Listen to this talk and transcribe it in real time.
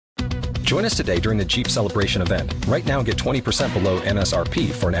Join us today during the Jeep Celebration event. Right now, get 20% below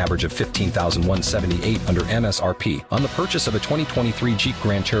MSRP for an average of $15,178 under MSRP on the purchase of a 2023 Jeep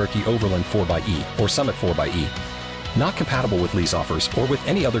Grand Cherokee Overland 4xE or Summit 4xE. Not compatible with lease offers or with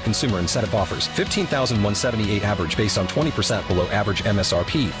any other consumer incentive offers. $15,178 average based on 20% below average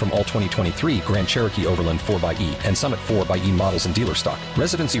MSRP from all 2023 Grand Cherokee Overland 4xE and Summit 4xE models in dealer stock.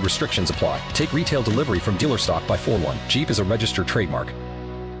 Residency restrictions apply. Take retail delivery from dealer stock by 4/1. Jeep is a registered trademark.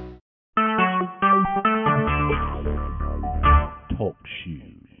 Talk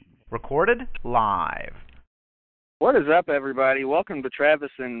shoes. Recorded live. What is up, everybody? Welcome to Travis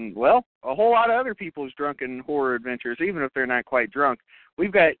and, well, a whole lot of other people's drunken horror adventures, even if they're not quite drunk.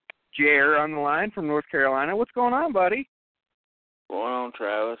 We've got Jer on the line from North Carolina. What's going on, buddy? Going on,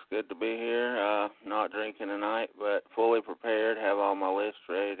 Travis. Good to be here. Not drinking tonight, but fully prepared. Have all my lists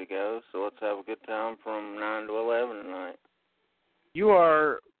ready to go. So let's have a good time from 9 to 11 tonight. You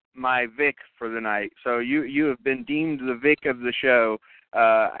are my Vic for the night. So you have been deemed the Vic of the show.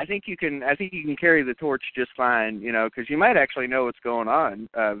 I think you can carry the torch just fine, because you might actually know what's going on.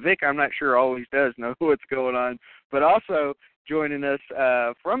 Vic, I'm not sure, always does know what's going on. But also joining us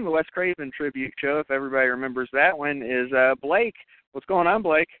from the Wes Craven tribute show, if everybody remembers that one, is Blake. What's going on,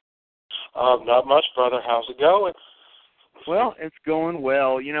 Blake? Not much, brother. How's it going? Well, it's going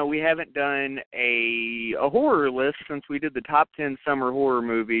well. We haven't done a horror list since we did the top 10 summer horror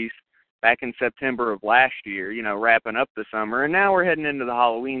movies back in September of last year, wrapping up the summer. And now we're heading into the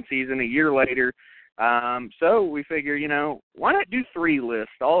Halloween season a year later. So we figure, why not do 3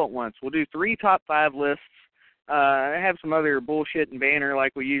 lists all at once? We'll do 3 top 5 lists, have some other bullshit and banner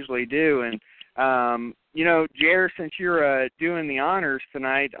like we usually do. And, Jer, since you're doing the honors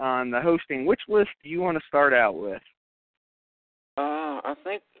tonight on the hosting, which list do you want to start out with? I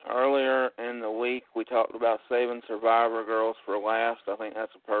think earlier in the week we talked about saving Survivor Girls for last. I think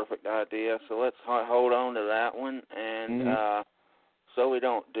that's a perfect idea. So let's hold on to that one, and so we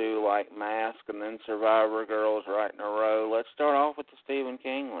don't do like Mask and then Survivor Girls right in a row. Let's start off with the Stephen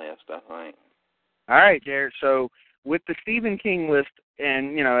King list, I think. All right, Jared. So with the Stephen King list,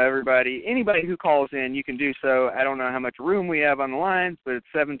 and anybody who calls in, you can do so. I don't know how much room we have on the lines, but it's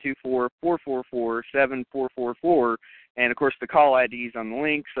 724-444-7444. And, of course, the call ID is on the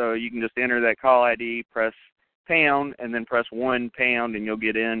link, so you can just enter that call ID, press pound, and then press 1 pound, and you'll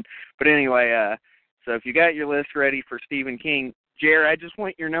get in. But anyway, so if you got your list ready for Stephen King, Jer, I just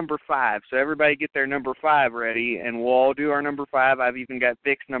want your number 5. So everybody get their number 5 ready, and we'll all do our number 5. I've even got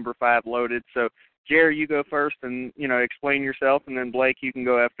Vic's number 5 loaded. So, Jer, you go first and, explain yourself, and then Blake, you can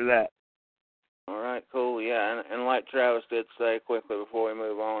go after that. All right, cool, yeah, and like Travis did say quickly before we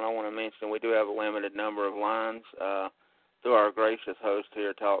move on, I want to mention we do have a limited number of lines through our gracious host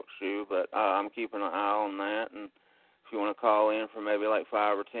here, Talk Shoe, but I'm keeping an eye on that, and if you want to call in for maybe like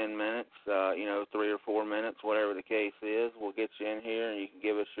 5 or 10 minutes, 3 or 4 minutes, whatever the case is, we'll get you in here, and you can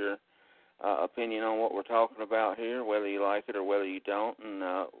give us your opinion on what we're talking about here, whether you like it or whether you don't, and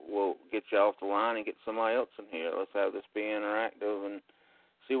we'll get you off the line and get somebody else in here. Let's have this be interactive and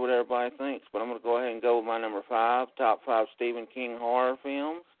see what everybody thinks. But I'm going to go ahead and go with my number 5, top 5 Stephen King horror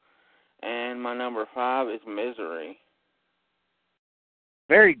films, and my number 5 is Misery.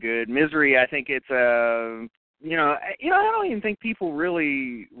 Very good. Misery, I think it's I don't even think people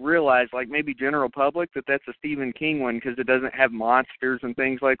really realize, like maybe general public, that that's a Stephen King one because it doesn't have monsters and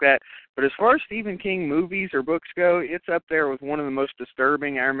things like that. But as far as Stephen King movies or books go, it's up there with one of the most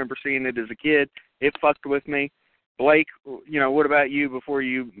disturbing. I remember seeing it as a kid. It fucked with me. Blake, what about you before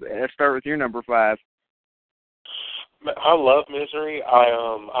you start with your number 5? I love Misery.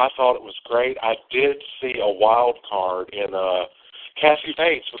 I thought it was great. I did see a wild card in Kathy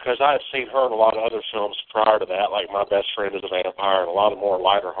Bates because I had seen her in a lot of other films prior to that, like My Best Friend is a Vampire and a lot of more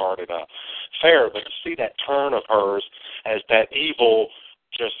lighter-hearted fare. But to see that turn of hers as that evil,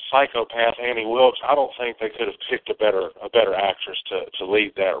 just psychopath Annie Wilkes, I don't think they could have picked a better actress to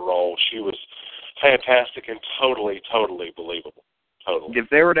lead that role. She was fantastic and totally believable. Totally. If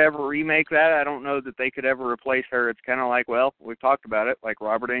they were to ever remake that, I don't know that they could ever replace her. It's kind of like, well, we've talked about it, like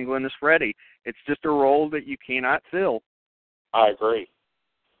Robert Englund as Freddy. It's just a role that you cannot fill. I agree.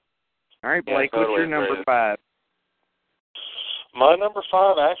 All right, Blake, totally what's your number 5? My number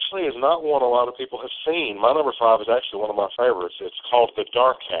 5 actually is not one a lot of people have seen. My number 5 is actually one of my favorites. It's called The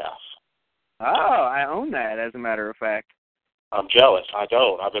Dark Half. Oh, I own that, as a matter of fact. I'm jealous. I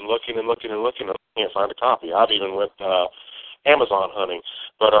don't. I've been looking and looking and looking, and I can't find a copy. I've even went Amazon hunting,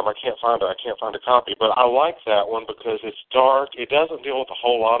 but I can't find a copy. But I like that one because it's dark. It doesn't deal with a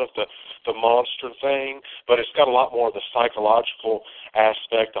whole lot of the monster thing, but it's got a lot more of the psychological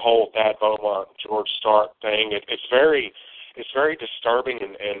aspect, the whole Thad Beaumont, George Stark thing. It's very disturbing,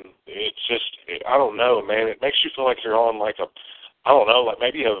 and it's I don't know, man. It makes you feel like you're on like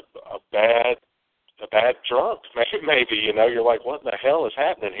maybe a bad drunk. Maybe, you're like, what in the hell is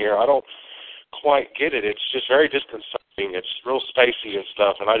happening here? I don't quite get it. It's just very disconcerting. It's real spacey and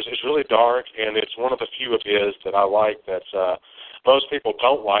stuff, and it's really dark, and it's one of the few of his that I like that most people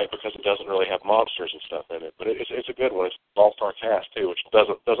don't like because it doesn't really have monsters and stuff in it. But it's a good one. It's an all-star cast too, which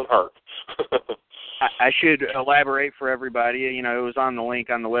doesn't hurt. I should elaborate for everybody. It was on the link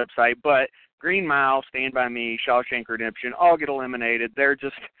on the website, but Green Mile, Stand By Me, Shawshank Redemption all get eliminated.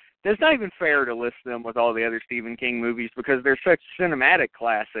 It's not even fair to list them with all the other Stephen King movies because they're such cinematic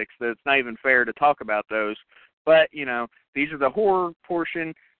classics that it's not even fair to talk about those. But, these are the horror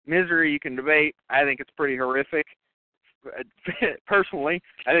portion. Misery, you can debate. I think it's pretty horrific. Personally,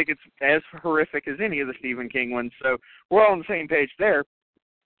 I think it's as horrific as any of the Stephen King ones. So we're all on the same page there.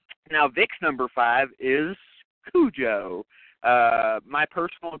 Now, Vic's number 5 is Cujo. My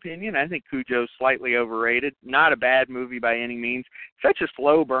personal opinion, I think Cujo's slightly overrated. Not a bad movie by any means. Such a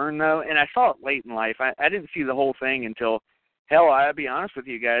slow burn, though, and I saw it late in life. I didn't see the whole thing until, I'll be honest with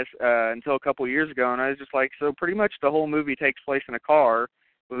you guys, until a couple years ago, and I was just like, so pretty much the whole movie takes place in a car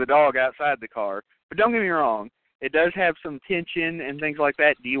with a dog outside the car. But don't get me wrong, it does have some tension and things like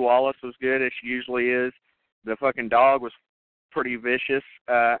that. Dee Wallace was good, as she usually is. The fucking dog was pretty vicious.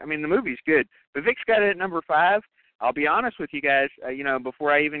 The movie's good. But Vic's got it at number 5. I'll be honest with you guys,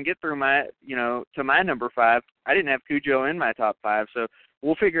 before I even get through to my number 5, I didn't have Cujo in my top 5, so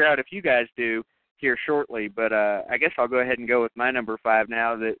we'll figure out if you guys do here shortly. But I guess I'll go ahead and go with my number 5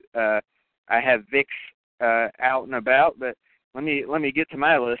 now that I have Vic's out and about. But let me get to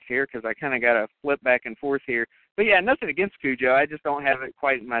my list here because I kind of got to flip back and forth here. But yeah, nothing against Cujo. I just don't have it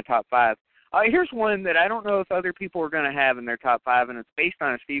quite in my top 5. Here's one that I don't know if other people are going to have in their top 5, and it's based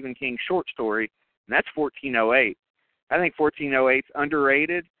on a Stephen King short story, and that's 1408. I think 1408's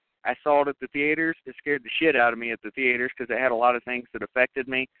underrated. I saw it at the theaters. It scared the shit out of me at the theaters because it had a lot of things that affected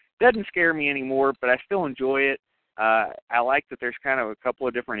me. It doesn't scare me anymore, but I still enjoy it. I like that there's kind of a couple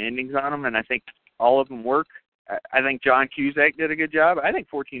of different endings on them, and I think all of them work. I think John Cusack did a good job. I think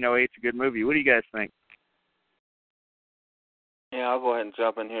 1408's a good movie. What do you guys think? Yeah, I'll go ahead and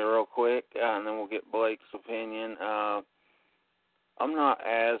jump in here real quick, and then we'll get Blake's opinion. I'm not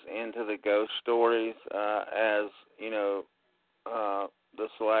as into the ghost stories as the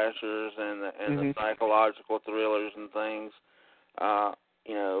slashers and the psychological thrillers and things.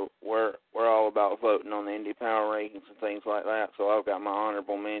 We're all about voting on the Indie Power rankings and things like that. So I've got my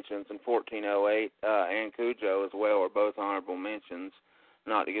honorable mentions, and 1408 and Cujo as well are both honorable mentions.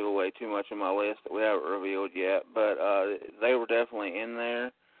 Not to give away too much of my list that we haven't revealed yet, but they were definitely in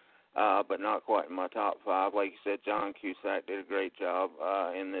there. But not quite in my top 5. Like you said, John Cusack did a great job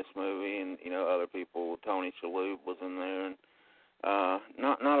in this movie, and other people. Tony Shalhoub was in there, and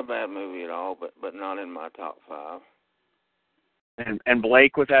not a bad movie at all, but not in my top 5. And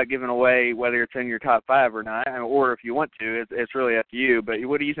Blake, without giving away whether it's in your top 5 or not, or if you want to, it's really up to you. But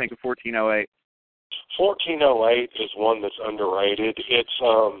what do you think of 1408? 1408 is one that's underrated. It's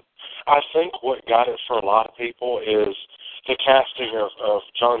I think what got it for a lot of people is the casting of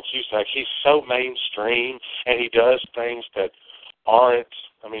John Cusack. He's so mainstream, and he does things that aren't,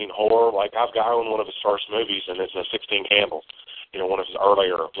 horror. Like I own one of his first movies, and it's a 16 Candles, one of his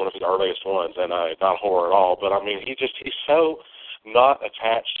earliest ones, and not horror at all. But he's so not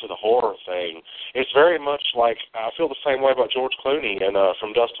attached to the horror thing. It's very much like I feel the same way about George Clooney and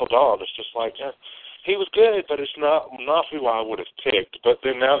From Dusk Till Dawn. It's just like he was good, but it's not who I would have picked. But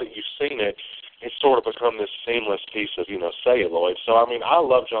then now that you've seen it, it's sort of become this seamless piece of, celluloid. So, I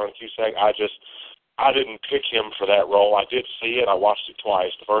love John Cusack. I didn't pick him for that role. I did see it. I watched it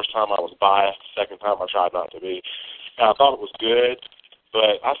twice. The first time I was biased. The second time I tried not to be. And I thought it was good.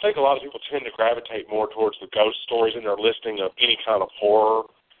 But I think a lot of people tend to gravitate more towards the ghost stories in their listing of any kind of horror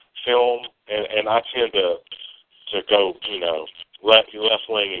film. And I tend to go, left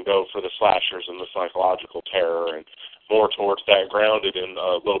wing and go for the slashers and the psychological terror and more towards that, grounded in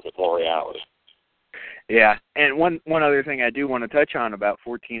a little bit more reality. Yeah, and one other thing I do want to touch on about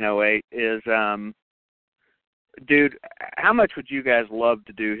 1408 is, dude, how much would you guys love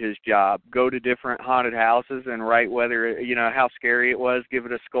to do his job? Go to different haunted houses and write whether, how scary it was, give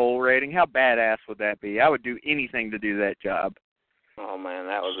it a skull rating? How badass would that be? I would do anything to do that job. Oh, man,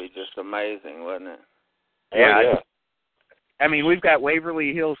 that would be just amazing, wouldn't it? Yeah. We've got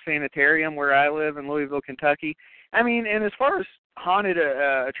Waverly Hills Sanitarium where I live in Louisville, Kentucky. And as far as haunted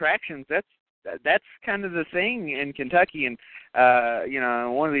attractions, that's kind of the thing in Kentucky. And,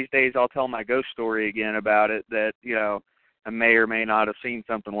 one of these days I'll tell my ghost story again about it, that, I may or may not have seen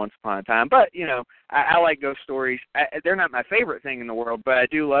something once upon a time. But, you know, I like ghost stories. They're not my favorite thing in the world, but I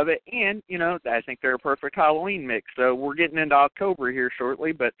do love it. And, you know, I think they're a perfect Halloween mix. So we're getting into October here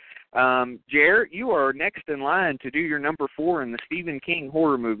shortly. But, Jer, you are next in line to do your number 4 in the Stephen King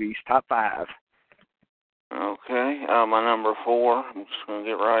horror movies, top 5. Okay. My number 4, I'm just going to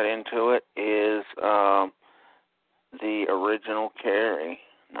get right into it, is the original Carrie,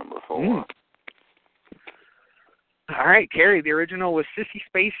 number 4. All right, Carrie, the original was Sissy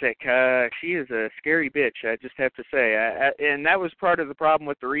Spacek. She is a scary bitch, I just have to say. And that was part of the problem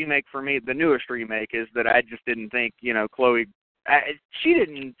with the remake for me, the newest remake, is that I just didn't think, you know, Chloe, she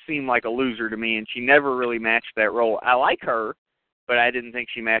didn't seem like a loser to me, and she never really matched that role. I like her, but I didn't think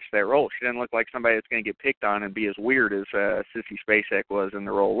she matched that role. She didn't look like somebody that's going to get picked on and be as weird as Sissy Spacek was in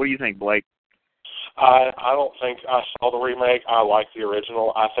the role. What do you think, Blake? I don't think I saw the remake. I like the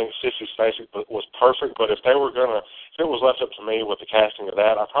original. I think Sissy Spacek was perfect, but if it was left up to me with the casting of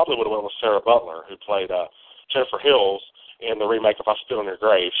that, I probably would have went with Sarah Butler, who played Jennifer Hills in the remake of I Spit on Your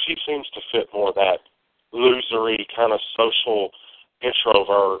Grave. She seems to fit more that losery, kind of social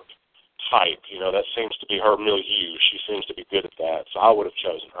introvert type. You know, that seems to be her milieu. She seems to be good at that, so I would have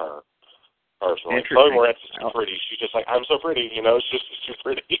chosen her personally. Chloe Moretz is too pretty. She's just like, I'm so pretty, you know, it's too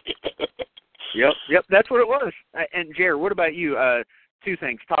pretty. Yep, that's what it was. And Jared, what about you? 2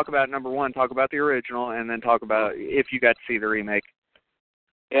 things. Talk about number 1, talk about the original, and then talk about if you got to see the remake.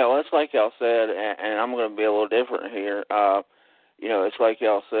 Yeah, well, it's like y'all said, and I'm going to be a little different here. You know, it's like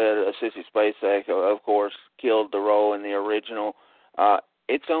y'all said, Sissy Spacek, of course, killed the role in the original.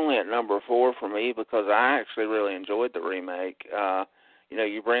 It's only at number 4 for me because I actually really enjoyed the remake. You know,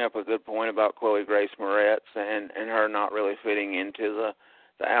 you bring up a good point about Chloe Grace Moretz and her not really fitting into the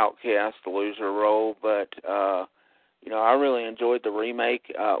outcast, the loser role, but you know, I really enjoyed the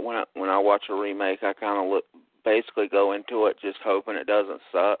remake. When I watch a remake, I kind of basically go into it just hoping it doesn't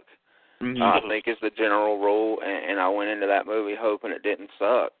suck. Mm-hmm. I think it's the general rule, and I went into that movie hoping it didn't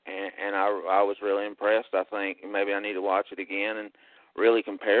suck, and I was really impressed. I think maybe I need to watch it again and really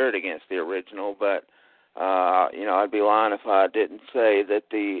compare it against the original, but you know, I'd be lying if I didn't say that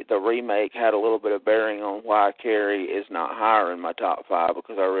the remake had a little bit of bearing on why Carrie is not higher in my top 5,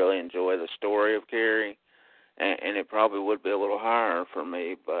 because I really enjoy the story of Carrie, and it probably would be a little higher for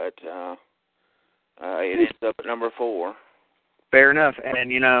me, but it ends up at number 4. Fair enough.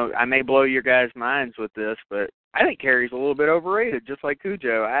 And, you know, I may blow your guys' minds with this, but I think Carrie's a little bit overrated, just like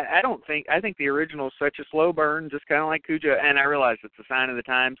Cujo. I think the original is such a slow burn, just kind of like Cujo, and I realize it's a sign of the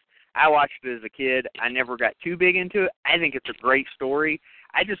times. I watched it as a kid. I never got too big into it. I think it's a great story.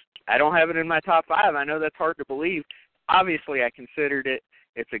 I don't have it in my top 5. I know that's hard to believe. Obviously, I considered it.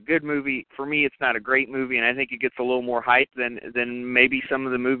 It's a good movie. For me, it's not a great movie, and I think it gets a little more hype than maybe some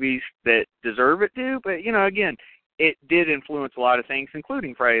of the movies that deserve it do. But, you know, again, it did influence a lot of things,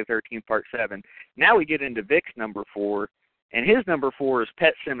 including Friday the 13th Part 7. Now we get into Vic's number 4, and his number 4 is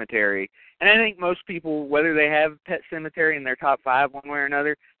Pet Sematary. And I think most people, whether they have Pet Sematary in their top 5 one way or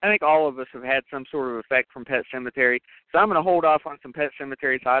another, I think all of us have had some sort of effect from Pet Sematary. So I'm going to hold off on some Pet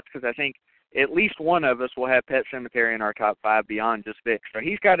Sematary thoughts because I think at least one of us will have Pet Sematary in our top 5 beyond just Vic. So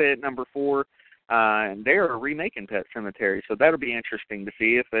he's got it at number 4, and they're remaking Pet Sematary. So that'll be interesting to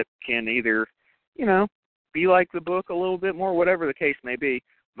see if it can either, you know, be like the book a little bit more, whatever the case may be.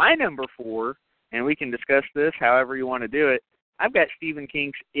 My number 4, and we can discuss this however you want to do it, I've got Stephen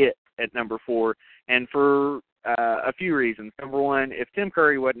King's It at number 4, and for a few reasons. Number 1, if Tim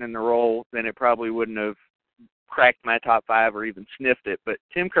Curry wasn't in the role, then it probably wouldn't have cracked my top 5 or even sniffed it. But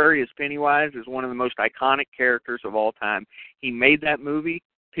Tim Curry as Pennywise is one of the most iconic characters of all time. He made that movie,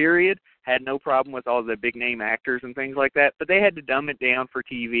 period. Had no problem with all the big-name actors and things like that, but they had to dumb it down for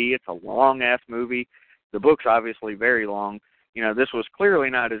TV. It's a long-ass movie. The book's obviously very long. You know, this was clearly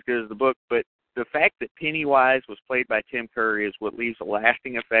not as good as the book, but the fact that Pennywise was played by Tim Curry is what leaves a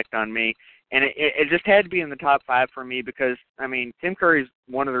lasting effect on me. And it just had to be in the top 5 for me because, I mean, Tim Curry's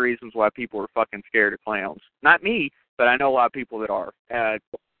one of the reasons why people are fucking scared of clowns. Not me, but I know a lot of people that are.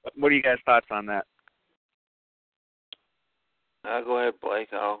 What are you guys' thoughts on that? Go ahead, Blake.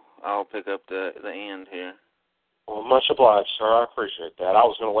 I'll pick up the end here. Well, much obliged, sir. I appreciate that. I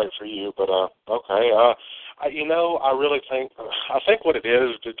was going to wait for you, but okay. You know, I think what it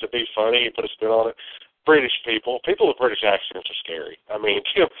is, to be funny, put a spin on it, British people with British accents are scary. I mean,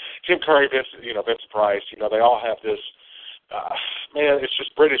 Tim Curry, Vincent Price, you know, they all have this, man, it's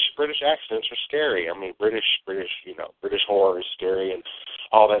just British accents are scary. I mean, British horror is scary, and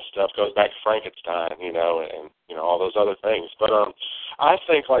all that stuff goes back to Frankenstein, you know, and, you know, all those other things. But I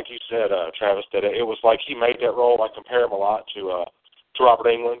think, like you said, Travis, that it was like he made that role. I compare him a lot to Robert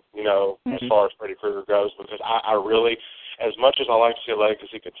Englund, you know, as far as Freddy Krueger goes, because I really, as much as I like to see a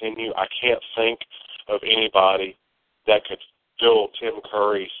legacy continue, I can't think of anybody that could fill Tim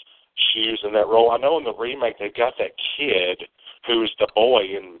Curry's shoes in that role. I know in the remake they got that kid who's the boy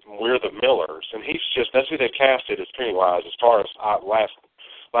in We're the Millers, and he's just, that's who they casted as Pennywise as far as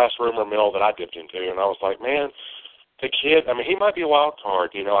last rumor mill that I dipped into, and I was like, man, the kid, I mean, he might be a wild card,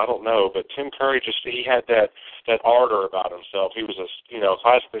 I don't know, but Tim Curry he had that ardor about himself. He was a,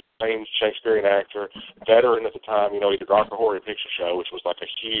 classically trained Shakespearean actor, veteran at the time, he did Rocky Horror Picture Show, which was like a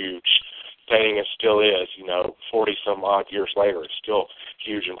huge thing. It still is, 40-some odd years later, it's still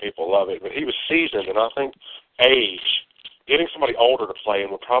huge and people love it. But he was seasoned, and I think getting somebody older to play him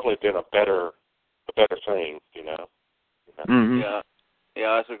would probably have been a better thing, Mm-hmm.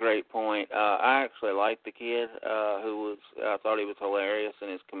 Yeah, that's a great point. I actually liked the kid I thought he was hilarious in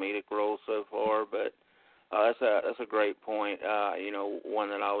his comedic role so far, but that's a great point. One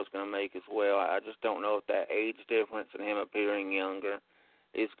that I was going to make as well. I just don't know if that age difference and him appearing younger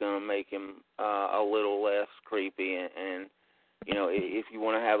is going to make him a little less creepy. And if you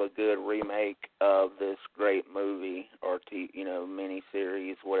want to have a good remake of this great movie or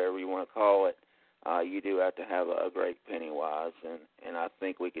mini-series, whatever you want to call it, you do have to have a great Pennywise, and I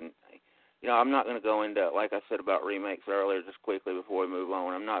think we can. I'm not going to go into, like I said about remakes earlier, just quickly before we move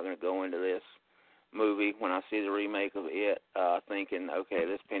on. I'm not going to go into this movie when I see the remake of it, thinking, okay,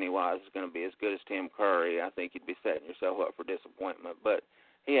 this Pennywise is going to be as good as Tim Curry. I think you'd be setting yourself up for disappointment. But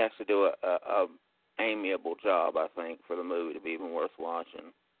he has to do a amiable job, I think, for the movie to be even worth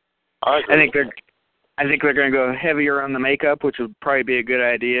watching. I think they're going to go heavier on the makeup, which would probably be a good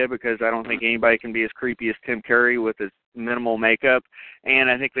idea because I don't think anybody can be as creepy as Tim Curry with his minimal makeup.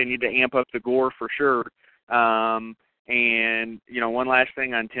 And I think they need to amp up the gore for sure. And, one last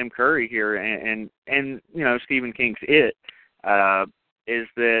thing on Tim Curry here and Stephen King's It, is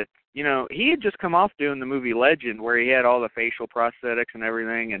that, he had just come off doing the movie Legend where he had all the facial prosthetics and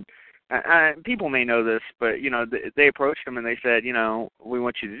everything. And people may know this, but, they approached him and they said, we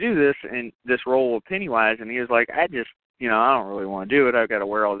want you to do this and this role of Pennywise. And he was like, I don't really want to do it. I've got to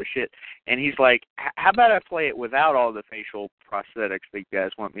wear all the shit. And he's like, how about I play it without all the facial prosthetics that you guys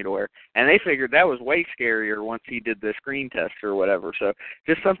want me to wear? And they figured that was way scarier once he did the screen test or whatever. So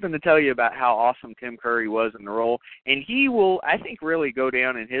just something to tell you about how awesome Tim Curry was in the role. And he will, I think, really go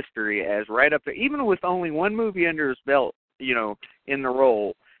down in history as right up there, even with only one movie under his belt, in the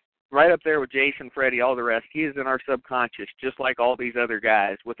role, right up there with Jason, Freddy, all the rest. He is in our subconscious, just like all these other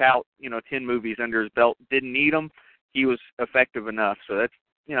guys. Without, 10 movies under his belt, didn't need them. He was effective enough. So that's,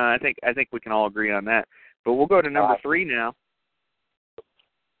 I think we can all agree on that. But we'll go to number 3 now.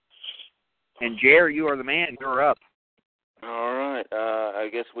 And Jerry, you are the man. You're up. All right. I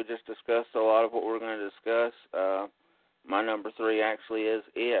guess we just discussed a lot of what we're going to discuss. My number 3 actually is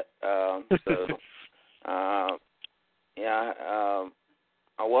It.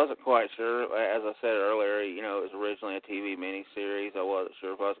 I wasn't quite sure. As I said earlier, it was originally a TV miniseries. I wasn't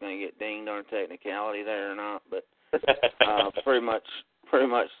sure if I was going to get dinged on technicality there or not, but pretty much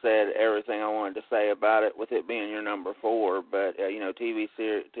said everything I wanted to say about it, with it being your number 4. But TV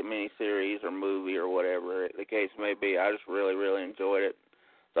series, miniseries, or movie, or whatever the case may be, I just really, really enjoyed it.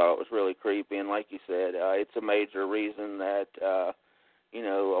 Thought it was really creepy, and like you said, it's a major reason that a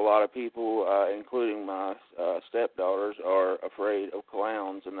lot of people, including my stepdaughters, are afraid of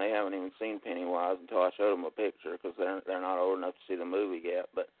clowns, and they haven't even seen Pennywise until I showed them a picture because they're not old enough to see the movie yet.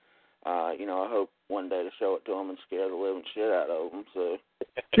 But I hope one day to show it to them and scare the living shit out of them. So,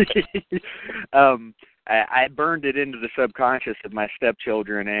 I burned it into the subconscious of my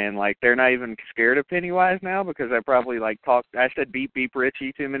stepchildren, and they're not even scared of Pennywise now because I probably I said beep beep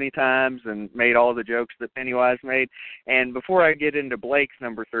Richie too many times and made all the jokes that Pennywise made. And before I get into Blake's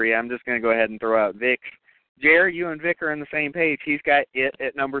number 3, I'm just going to go ahead and throw out Vic's. Jerry, you and Vic are on the same page. He's got It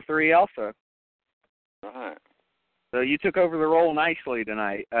at number 3 also. All right. So you took over the role nicely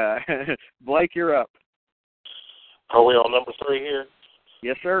tonight. Blake, you're up. Are we on number 3 here?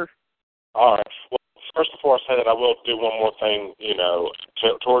 Yes, sir. All right. Well, first, before I say that, I will do one more thing,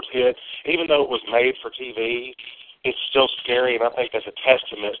 towards It. Even though it was made for TV, it's still scary, and I think that's a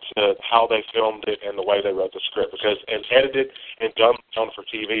testament to how they filmed it and the way they wrote the script. Because as edited and done for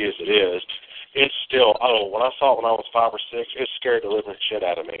TV as it is, it's still, when I saw it when I was 5 or 6, it scared the living shit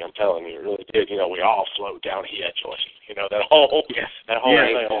out of me. I'm telling you, it really did. We all float down the edge, that whole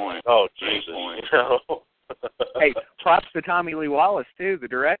thing. Oh, Jesus, Hey, props to Tommy Lee Wallace, too, the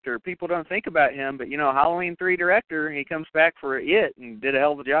director. People don't think about him, but, Halloween 3 director, he comes back for It and did a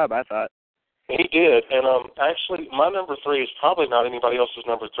hell of a job, I thought. He did, and actually, my number 3 is probably not anybody else's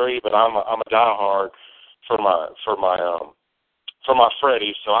number 3, but I'm a diehard for my for my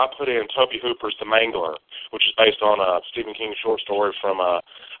Freddy, so I put in Toby Hooper's The Mangler, which is based on a Stephen King short story from a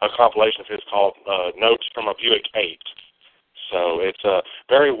compilation of his called Notes from a Buick 8. So it's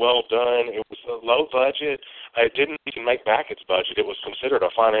very well done. It was a low budget. It didn't even make back its budget. It was considered a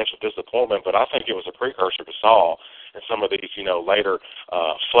financial disappointment, but I think it was a precursor to Saw and some of these, later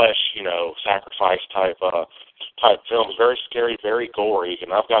flesh, sacrifice type films. Very scary, very gory,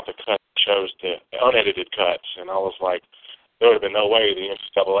 and I've got the cut that shows the unedited cuts, and I was like, there would have been no way the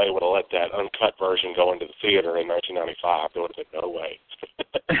NCAA would have let that uncut version go into the theater in 1995. There would have been no way.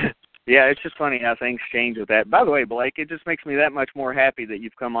 Yeah, it's just funny how things change with that. By the way, Blake, it just makes me that much more happy that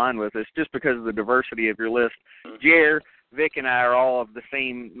you've come on with us just because of the diversity of your list. Jer, Vic, and I are all of the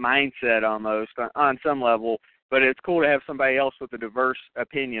same mindset almost on some level, but it's cool to have somebody else with a diverse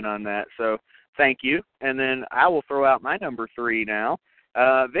opinion on that. So thank you. And then I will throw out my number 3 now.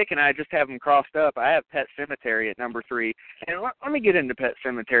 Vic and I just have them crossed up. I have Pet Sematary at number 3. And let me get into Pet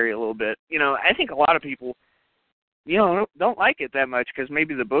Sematary a little bit. I think a lot of people don't like it that much because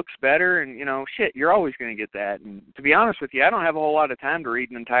maybe the book's better and, you're always going to get that. And to be honest with you, I don't have a whole lot of time to read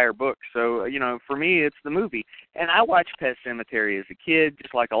an entire book. So, for me, it's the movie. And I watched Pet Sematary as a kid,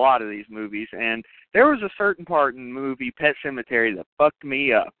 just like a lot of these movies. And there was a certain part in the movie Pet Sematary that fucked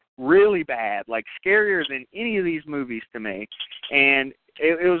me up really bad, like scarier than any of these movies to me. And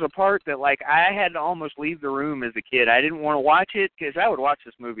it was a part that, I had to almost leave the room as a kid. I didn't want to watch it because I would watch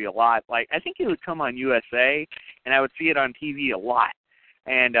this movie a lot. I think it would come on USA, and I would see it on TV a lot.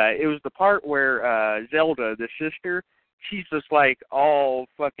 And it was the part where Zelda, the sister, she's just, all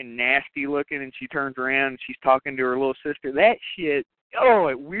fucking nasty looking, and she turns around and she's talking to her little sister. That shit,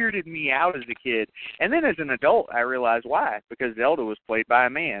 it weirded me out as a kid. And then as an adult, I realized why, because Zelda was played by a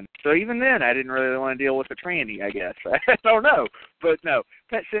man. So even then, I didn't really want to deal with a tranny, I guess. I don't know. But no,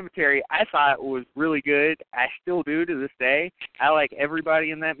 Pet Sematary, I thought was really good. I still do to this day. I like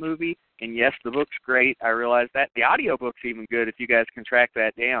everybody in that movie. And yes, the book's great. I realize that. The audiobook's even good if you guys can track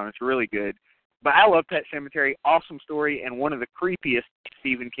that down. It's really good. But I love Pet Sematary. Awesome story and one of the creepiest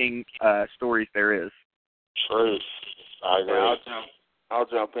Stephen King stories there is. Truth. I agree. Yeah, I'll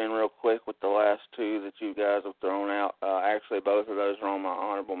jump in real quick with the last 2 that you guys have thrown out. Actually, both of those are on my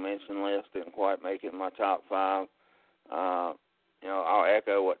honorable mention list. Didn't quite make it in my top 5. I'll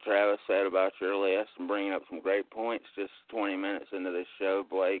echo what Travis said about your list and bringing up some great points just 20 minutes into this show,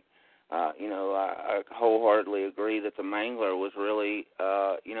 Blake. I wholeheartedly agree that The Mangler was really,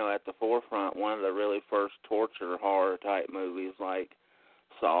 at the forefront, one of the really first torture horror type movies like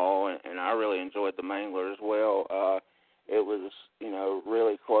Saw, and I really enjoyed The Mangler as well. It was,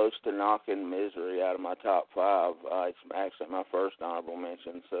 really close to knocking Misery out of my top 5. It's actually my first honorable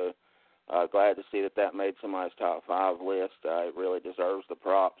mention, so glad to see that made somebody's top 5 list. It really deserves the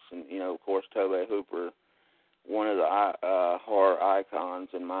props. And, of course, Tobe Hooper, one of the horror icons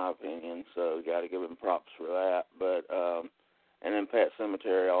in my opinion, so got to give him props for that. But and then Pet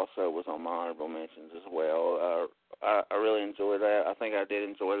Sematary also was on my honorable mentions as well. I really enjoyed that. I think I did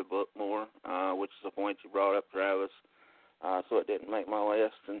enjoy the book more, which is a point you brought up, Travis. So it didn't make my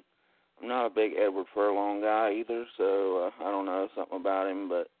list. And I'm not a big Edward Furlong guy either, so I don't know, something about him.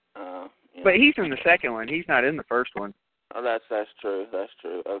 But But he's in the second one. He's not in the first one. Oh, that's true. That's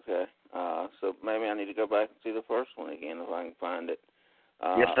true. Okay. So maybe I need to go back and see the first one again if I can find it.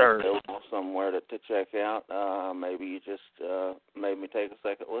 Yes, sir. Available somewhere to check out. Maybe you just made me take a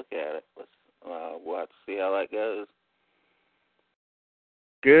second look at it. We'll have to see how that goes.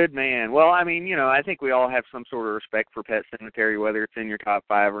 Good man. Well, I mean, I think we all have some sort of respect for Pet Sematary, whether it's in your top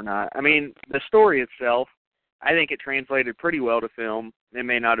 5 or not. I mean, the story itself, I think it translated pretty well to film. It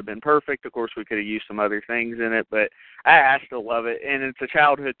may not have been perfect. Of course, we could have used some other things in it, but I still love it, and it's a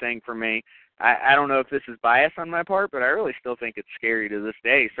childhood thing for me. I don't know if this is bias on my part, but I really still think it's scary to this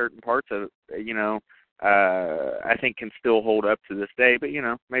day. Certain parts of it, I think can still hold up to this day, but,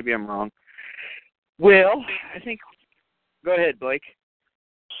 maybe I'm wrong. Well, I think – go ahead, Blake.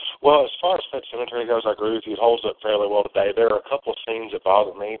 Well, as far as Pet Sematary goes, I agree with you. It holds up fairly well today. There are a couple of scenes that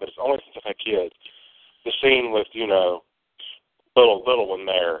bother me, but it's only since I've had kids. The scene with, little one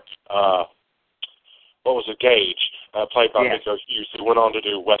there. What was it, Gage, played by Nico Hughes, who went on to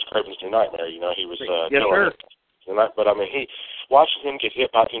do Wes Craven's New Nightmare. He was yes, sir. But I mean, watching him get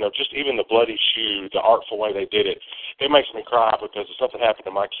hit by, just even the bloody shoe, the artful way they did it, it makes me cry because if something happened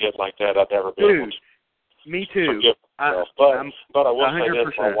to my kid like that, I'd never be able to. Me too. Forgive myself. But I will 100%. say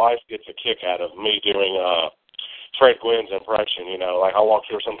this: my wife gets a kick out of me doing Fred Gwynn's impression. I walk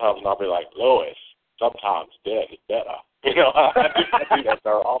through her sometimes and I'll be like, Lois, sometimes dead is better. You know, I do that to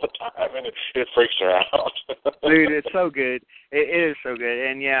her all the time, and it freaks her out. Dude, it's so good. It is so good.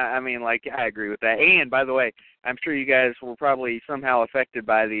 And, yeah, I mean, like, I agree with that. And, by the way, I'm sure you guys were probably somehow affected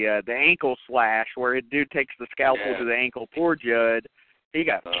by the ankle slash where a dude takes the scalpel to the ankle. Poor Judd. He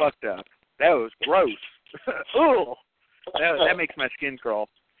got fucked up. That was gross. Ugh. That makes my skin crawl.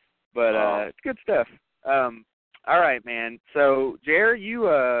 But it's good stuff. All right, man. So, Jer, you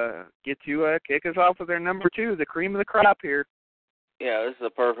get to kick us off with our number 2, the cream of the crop here. Yeah, this is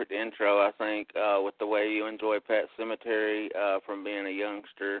a perfect intro, I think, with the way you enjoy Pet Sematary from being a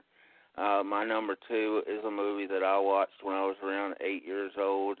youngster. My number 2 is a movie that I watched when I was around 8 years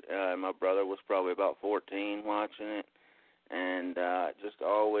old. My brother was probably about 14 watching it, and just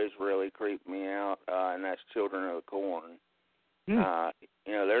always really creeped me out, and that's Children of the Corn. You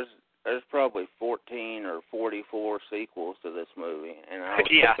know, there's probably 14 or 44 sequels to this movie, and I would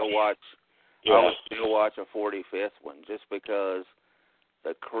still watch a 45th one just because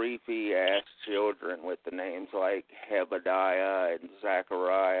the creepy-ass children with the names like Hebediah and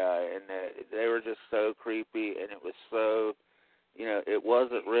Zachariah, and they were just so creepy, and it was so, you know, it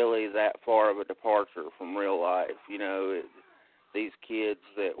wasn't really that far of a departure from real life. You know, these kids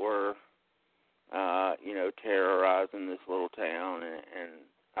that were, you know, terrorizing this little town, and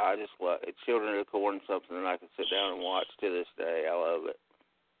I just love it. Children of the Corn is something that I can sit down and watch to this day. I love it.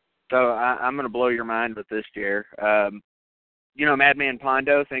 So I'm going to blow your mind with this, Jer. You know, Madman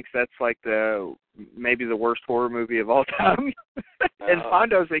Pondo thinks that's like maybe the worst horror movie of all time. And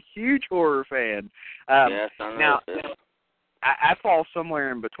Pondo's a huge horror fan. Yes, I know. Now, I fall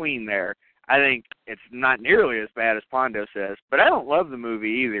somewhere in between there. I think it's not nearly as bad as Pondo says, but I don't love the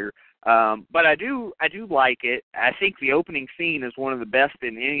movie either. But I do like it. I think the opening scene is one of the best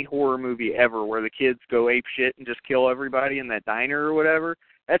in any horror movie ever, where the kids go ape shit and just kill everybody in that diner or whatever.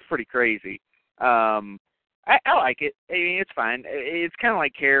 That's pretty crazy. I like it. I mean, it's fine. It's kind of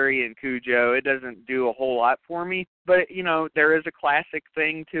like Carrie and Cujo. It doesn't do a whole lot for me, but, you know, there is a classic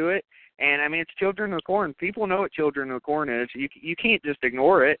thing to it. And, I mean, it's Children of the Corn. People know what Children of the Corn is. You can't just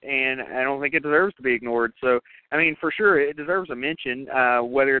ignore it, and I don't think it deserves to be ignored. So, I mean, for sure, it deserves a mention,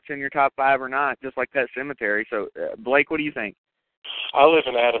 whether it's in your top 5 or not, just like Pet Sematary. So, Blake, what do you think? I live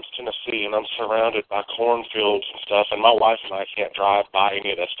in Adams, Tennessee, and I'm surrounded by cornfields and stuff, and my wife and I can't drive by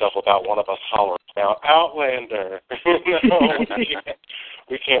any of that stuff without one of us hollering out, Outlander.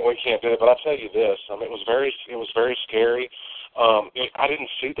 we can't do it. But I'll tell you this, it was very scary. I didn't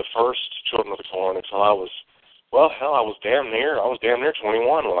see the first Children of the Corn until I was damn near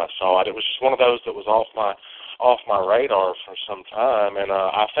 21 when I saw it. It was just one of those that was off my radar for some time, and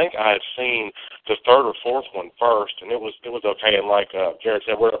I think I had seen the third or fourth one first, and it was okay. And like Jared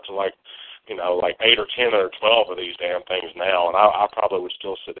said, we're up to like 8 or 10 or 12 of these damn things now, and I probably would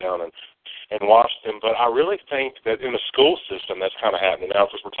still sit down and watch them. But I really think that in the school system that's kind of happening now,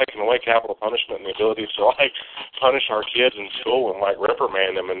 because we're taking away capital punishment and the ability to like punish our kids in school and like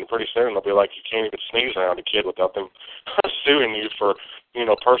reprimand them, and pretty soon they'll be like, you can't even sneeze around a kid without them suing you for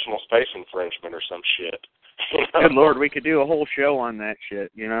personal space infringement or some shit. Good Lord, we could do a whole show on that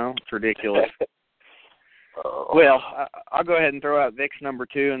shit, It's ridiculous. Well, I'll go ahead and throw out Vic's number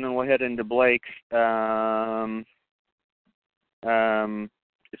 2, and then we'll head into Blake's.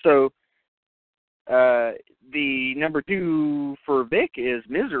 So the number 2 for Vic is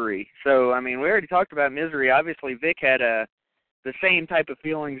Misery. So, I mean, we already talked about Misery. Obviously, Vic had the same type of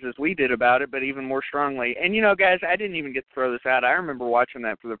feelings as we did about it, but even more strongly. And, guys, I didn't even get to throw this out. I remember watching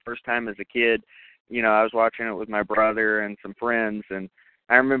that for the first time as a kid. I was watching it with my brother and some friends, and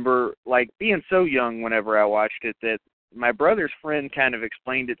I remember, like, being so young whenever I watched it that my brother's friend kind of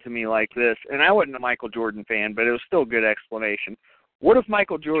explained it to me like this, and I wasn't a Michael Jordan fan, but it was still a good explanation. What if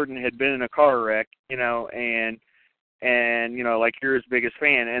Michael Jordan had been in a car wreck, and like you're his biggest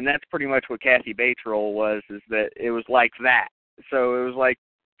fan, and that's pretty much what Kathy Bates' role was, is that it was like that. So it was like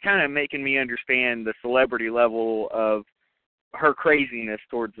kind of making me understand the celebrity level of her craziness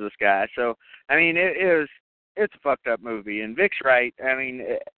towards this guy. So, I mean, it's a fucked up movie, and Vic's right. I mean,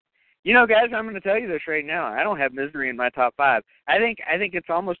 guys, I'm going to tell you this right now. I don't have Misery in my top 5. I think it's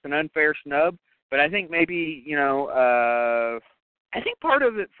almost an unfair snub, but I think maybe, I think part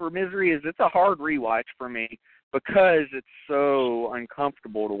of it for Misery is it's a hard rewatch for me because it's so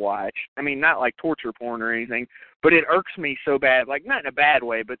uncomfortable to watch. I mean, not like torture porn or anything, but it irks me so bad, like not in a bad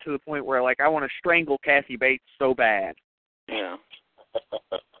way, but to the point where like I want to strangle Kathy Bates so bad. Yeah.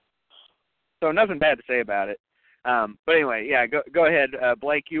 So nothing bad to say about it. But anyway, yeah, go ahead.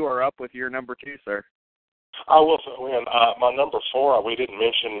 Blake, you are up with your number 2, sir. I will win. My number 4, we didn't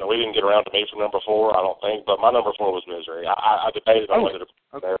get around to me for number 4, I don't think, but my number 4 was Misery. I debated on whether to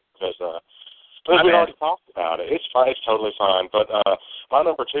put it there because Because we already talked about it. It's fine. It's totally fine. But my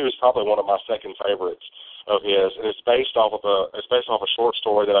number 2 is probably one of my second favorites of his, and it's based off of a short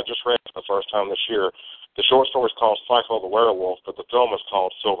story that I just read for the first time this year. The short story is called Psycho the Werewolf, but the film is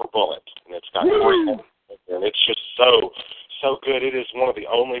called Silver Bullet, and it's got great, and it's just so good. It is one of the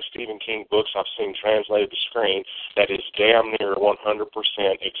only Stephen King books I've seen translated to screen that is damn near 100%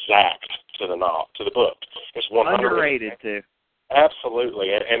 exact to the book. It's 100%. Underrated too.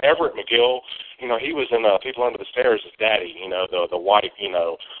 Absolutely, and Everett McGill, he was in People Under the Stairs as Daddy, the white,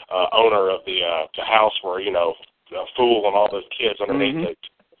 owner of the house where, Fool and all those kids underneath the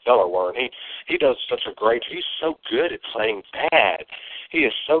cellar were, and he does such a great. He's so good at playing bad. He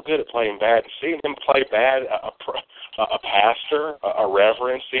is so good at playing bad. And seeing him play bad, a pastor, a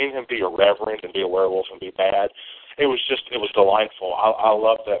reverend, seeing him be a reverend and be a werewolf and be bad, it was delightful. I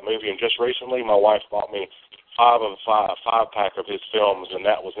loved that movie, and just recently, my wife bought me a 5-pack of his films, and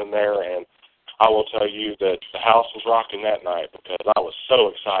that was in there, and I will tell you that the house was rocking that night because I was so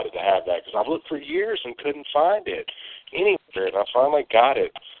excited to have that because I've looked for years and couldn't find it anywhere, and I finally got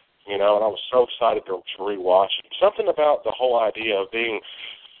it, and I was so excited to rewatch it. Something about the whole idea of being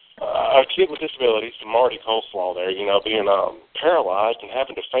a kid with disabilities, Marty Coleslaw there, being paralyzed and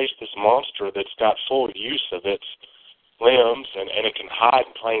having to face this monster that's got full use of its limbs and it can hide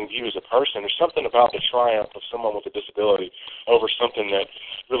in plain view as a person. There's something about the triumph of someone with a disability over something that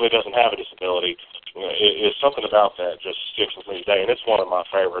really doesn't have a disability. Is something about that just sticks with me today, and it's one of my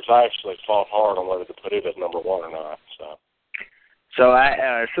favorites. I actually fought hard on whether to put it at number 1 or not. So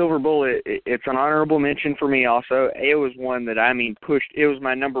Silver Bullet, it's an honorable mention for me also. It was one that, pushed. It was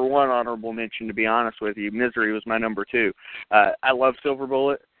my number 1 honorable mention, to be honest with you. Misery was my number 2. I love Silver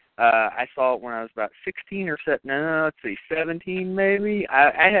Bullet. I saw it when I was about 16 or 17 maybe.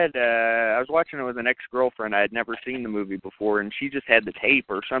 I was watching it with an ex-girlfriend. I had never seen the movie before, and she just had the tape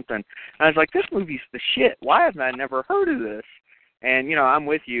or something. And I was like, this movie's the shit. Why have I never heard of this? And, I'm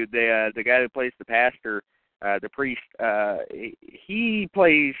with you. The guy that plays the pastor, the priest, he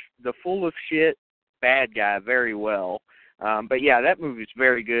plays the full of shit bad guy very well. But yeah, that movie's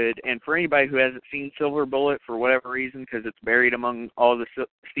very good. And for anybody who hasn't seen Silver Bullet for whatever reason, because it's buried among all the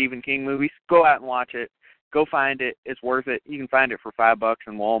Stephen King movies, go out and watch it. Go find it. It's worth it. You can find it for $5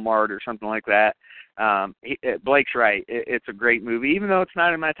 in Walmart or something like that. Blake's right. It's a great movie. Even though it's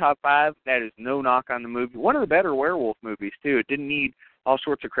not in my top 5, that is no knock on the movie. One of the better werewolf movies, too. It didn't need all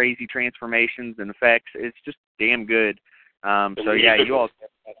sorts of crazy transformations and effects. It's just damn good. So yeah, you all.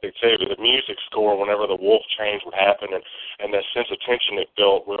 The music score, whenever the wolf change would happen, and that sense of tension it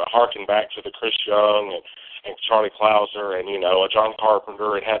built, would harken back to the Chris Young and Charlie Clouser and a John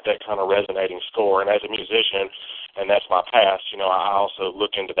Carpenter. It had that kind of resonating score. And as a musician, and that's my past, I also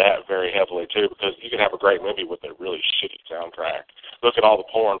look into that very heavily too, because you can have a great movie with a really shitty soundtrack. Look at all the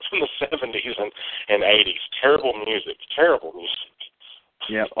porn from the 70s and 80s. Terrible music.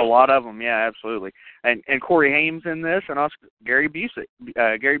 Yeah, a lot of them. Yeah, absolutely. And Corey Haim's in this, and also Gary Busey.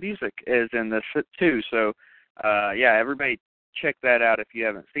 Gary Busey is in this too. So, yeah, everybody check that out if you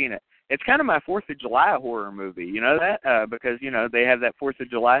haven't seen it. It's kind of my 4th of July horror movie. You know that because they have that 4th of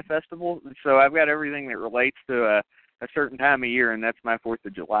July festival. So I've got everything that relates to a certain time of year, and that's my 4th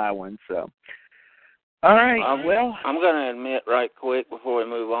of July one. So. All right. Well, I'm going to admit right quick before we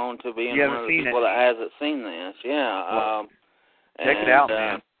move on to being one of the people that hasn't seen this. Yeah. Check it out,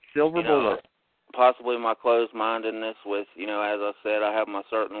 man. Silver Bullet. Possibly my closed-mindedness with, as I said, I have my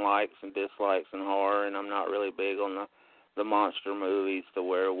certain likes and dislikes in horror, and I'm not really big on the monster movies, the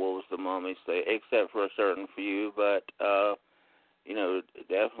werewolves, the mummies, except for a certain few. But,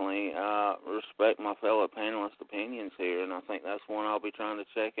 definitely respect my fellow panelists' opinions here, and I think that's one I'll be trying to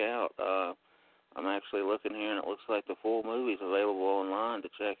check out. I'm actually looking here, and it looks like the full movie's available online to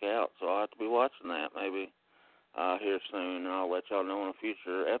check out, so I'll have to be watching that maybe here soon, and I'll let y'all know in a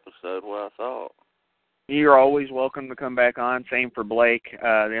future episode what I thought. You're always welcome to come back on. Same for Blake.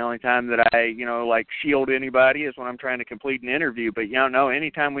 The only time that I, shield anybody is when I'm trying to complete an interview. But, no,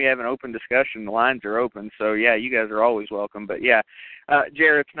 anytime we have an open discussion, the lines are open. So, yeah, you guys are always welcome. But, yeah,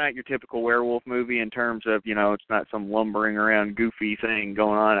 Jared, it's not your typical werewolf movie in terms of, it's not some lumbering around goofy thing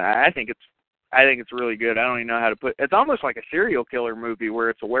going on. I think it's really good. I don't even know how to put. It's almost like a serial killer movie where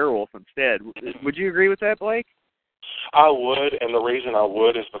it's a werewolf instead. Would you agree with that, Blake? I would, and the reason I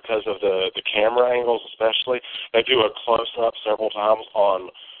would is because of the camera angles especially. They do a close-up several times on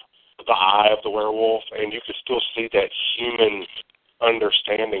the eye of the werewolf, and you could still see that human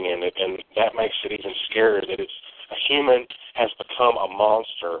understanding in it, and that makes it even scarier that it's a human has become a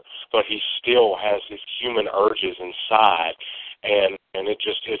monster, but he still has his human urges inside, and it's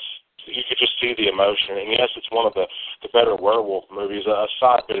you could just see the emotion. And yes, it's one of the better werewolf movies. A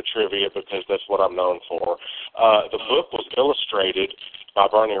side bit of trivia, because that's what I'm known for. The book was illustrated by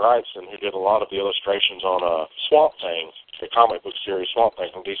Bernie Wrightson, who did a lot of the illustrations on Swamp Thing, the comic book series Swamp Thing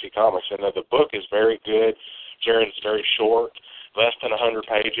from DC Comics. And the book is very good. Jared, it's very short, less than 100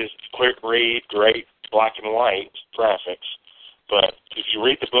 pages, quick read, great black and white graphics. But if you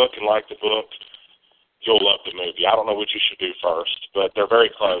read the book and like the book, you'll love the movie. I don't know what you should do first, but they're very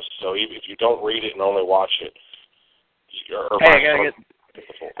close. So even if you don't read it and only watch it,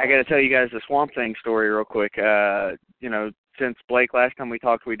 I got to tell you guys the Swamp Thing story real quick. Since Blake, last time we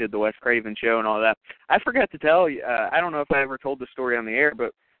talked, we did the Wes Craven show and all that. I forgot to tell you. I don't know if I ever told the story on the air,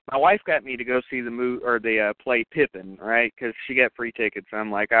 but my wife got me to go see the play Pippin, right? Because she got free tickets. And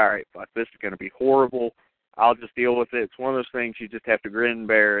I'm like, all right, fuck, this is going to be horrible. I'll just deal with it. It's one of those things you just have to grin and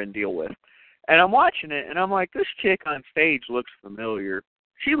bear and deal with. And I'm watching it, and I'm like, this chick on stage looks familiar.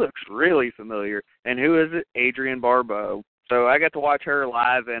 She looks really familiar. And who is it? Adrienne Barbeau. So I got to watch her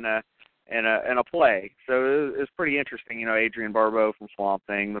live in a play. So it was pretty interesting, Adrienne Barbeau from Swamp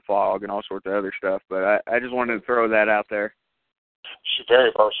Thing, The Fog, and all sorts of other stuff. But I just wanted to throw that out there. She's a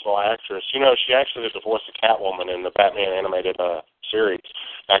very versatile actress. She actually did the voice of Catwoman in the Batman animated series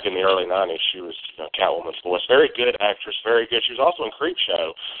back in the early 90s. She was Catwoman's voice. Very good actress, very good. She was also in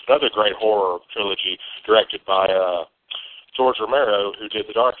Creepshow, another great horror trilogy directed by George Romero, who did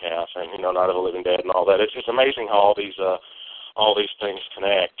The Dark Half and, Night of the Living Dead and all that. It's amazing how all these things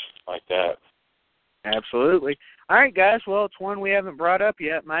connect like that. Absolutely. All right, guys. Well, it's one we haven't brought up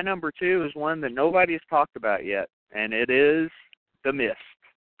yet. My number 2 is one that nobody has talked about yet, and it is The Mist.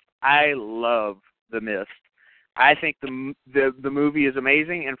 I love The Mist. I think the movie is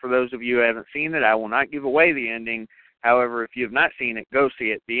amazing, and for those of you who haven't seen it, I will not give away the ending. However, if you have not seen it, go see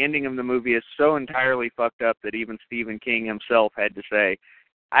it. The ending of the movie is so entirely fucked up that even Stephen King himself had to say,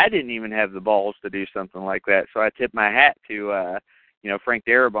 I didn't even have the balls to do something like that. So I tip my hat to, Frank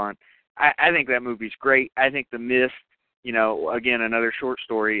Darabont. I think that movie's great. I think The Mist, again, another short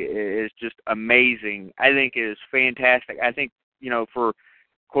story, is just amazing. I think it is fantastic. I think, for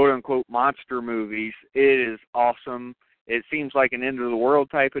quote-unquote monster movies, it is awesome. It seems like an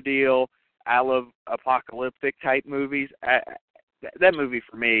end-of-the-world type of deal. I love apocalyptic type movies. That movie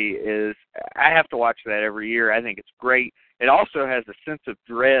for me is, I have to watch that every year. I think it's great. It also has a sense of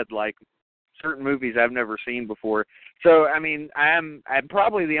dread, like certain movies I've never seen before. So, I mean, I'm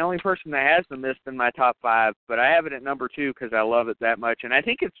probably the only person that has The Mist in my top 5, but I have it at number 2 because I love it that much, and I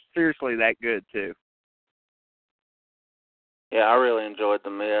think it's seriously that good, too. Yeah, I really enjoyed The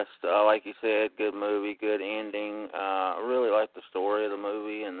Mist. Like you said, good movie, good ending. I really liked the story of the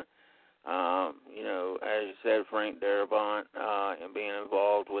movie, and as you said, Frank Darabont and being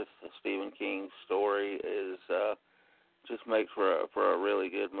involved with Stephen King's story is just makes for a really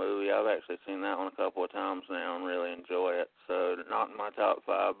good movie. I've actually seen that one a couple of times now and really enjoy it. So not in my top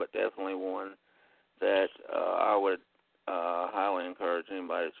 5, but definitely one that I would highly encourage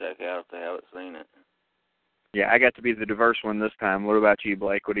anybody to check out if they haven't seen it. Yeah, I got to be the diverse one this time. What about you,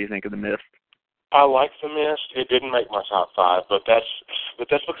 Blake? What do you think of The Mist? I like The Mist. It didn't make my top 5, but that's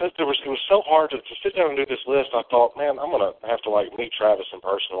because it was so hard to sit down and do this list. I thought, man, I'm gonna have to meet Travis in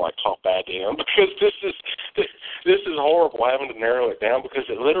person and talk bad to him because this is horrible having to narrow it down because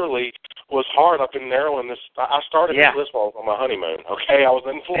it literally was hard. I've been narrowing this. I started this list while I was on my honeymoon. Okay, I was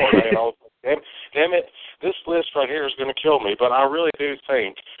in Florida and I was like, damn it, this list right here is gonna kill me. But I really do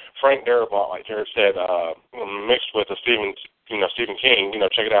think Frank Darabont, like Jared said, mixed with Stephen King.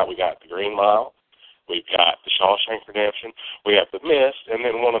 Check it out. We got The Green Mile. We've got The Shawshank Redemption. We have The Mist, and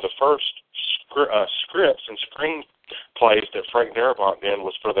then one of the first scripts and screenplays that Frank Darabont did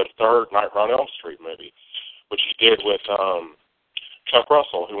was for the third Nightmare on Elm Street movie, which he did with Chuck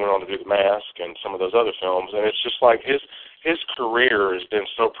Russell, who went on to do The Mask and some of those other films. And it's just like his career has been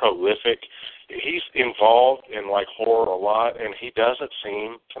so prolific. He's involved in horror a lot, and he doesn't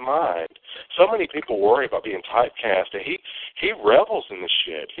seem to mind. So many people worry about being typecast, and he revels in this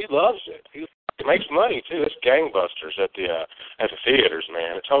shit. He loves it. He makes money too. It's gangbusters at the theaters,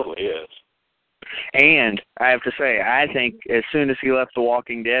 man. It totally is. And I have to say, I think as soon as he left The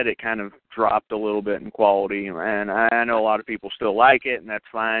Walking Dead, it kind of dropped a little bit in quality. And I know a lot of people still like it, and that's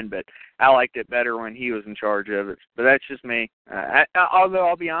fine, but I liked it better when he was in charge of it. But that's just me. Although,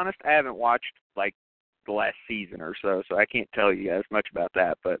 I'll be honest, I haven't watched, the last season or so I can't tell you guys much about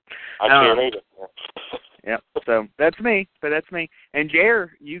that. But I can't either. Yeah, so that's me. And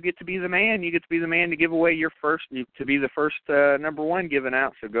Jer, you get to be the man. You get to be the man to give away to be the first number 1 given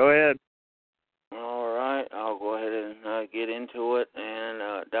out. So go ahead. All right, I'll go ahead and get into it.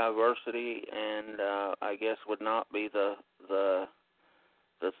 And diversity, and I guess would not be the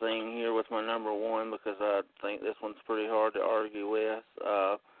thing here with my number one because I think this one's pretty hard to argue with.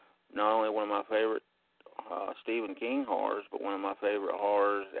 Not only one of my favorite Stephen King horrors, but one of my favorite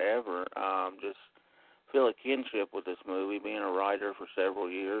horrors ever. Just feel a kinship with this movie, being a writer for several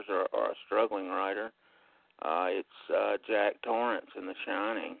years, or a struggling writer. It's Jack Torrance in The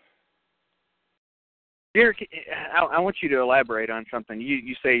Shining. Derek, I want you to elaborate on something.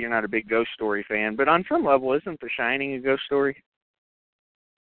 You say you're not a big ghost story fan, but on some level, isn't The Shining a ghost story?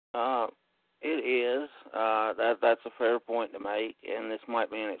 It is. That's a fair point to make, and this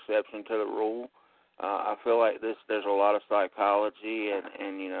might be an exception to the rule. I feel like there's a lot of psychology, and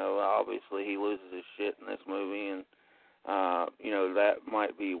obviously he loses his shit in this movie, and that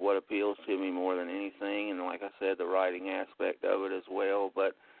might be what appeals to me more than anything, and like I said, the writing aspect of it as well,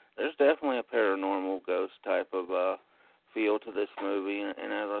 but there's definitely a paranormal ghost type of feel to this movie, and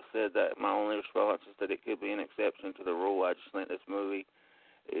as I said, that my only response is that it could be an exception to the rule. I just think this movie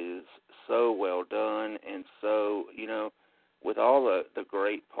is so well done, and so, with all the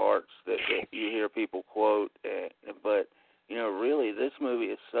great parts that you hear people quote, but, really this movie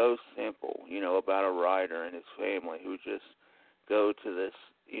is so simple, about a writer and his family who just go to this,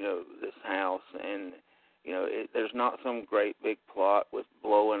 this house, and, there's not some great big plot with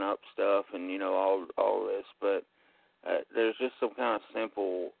blowing up stuff and, all this, but there's just some kind of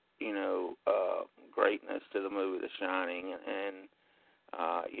simple, greatness to the movie The Shining, and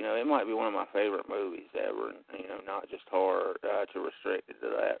it might be one of my favorite movies ever, not just horror to restrict it to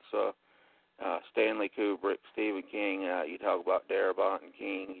that. So Stanley Kubrick, Stephen King, you talk about Darabont and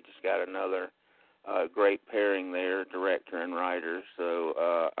King, you just got another great pairing there, director and writer. So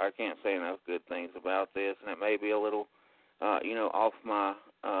I can't say enough good things about this, and it may be a little, off my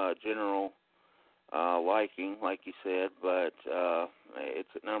general liking, like you said, but it's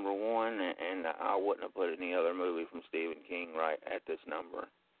at number one, and I wouldn't have put any other movie from Stephen King right at this number.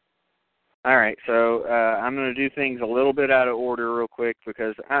 All right, so I'm going to do things a little bit out of order real quick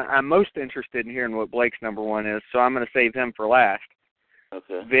because I'm most interested in hearing what Blake's number one is, so I'm going to save him for last.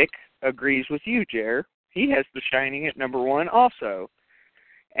 Okay. Vic agrees with you, Jer. He has The Shining at number one also.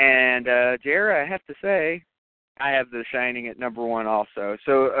 And, Jer, I have to say, I have The Shining at number one also.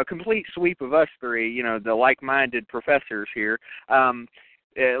 So a complete sweep of us three, the like-minded professors here.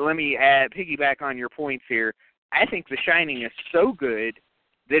 Let me piggyback on your points here. I think The Shining is so good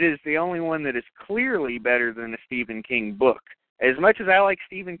that it is the only one that is clearly better than a Stephen King book. As much as I like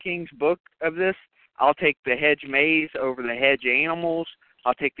Stephen King's book of this, I'll take the hedge maze over the hedge animals.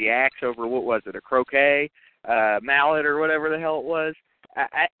 I'll take the axe over, what was it, a croquet, mallet or whatever the hell it was.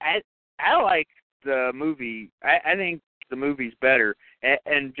 I like the movie. I think the movie's better.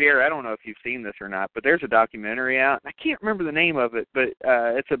 And Jer, I don't know if you've seen this or not, but there's a documentary out. I can't remember the name of it, but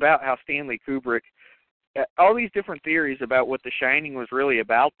it's about how Stanley Kubrick, all these different theories about what The Shining was really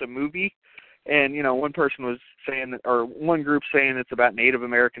about, the movie. And, one person was saying that, or one group saying it's about Native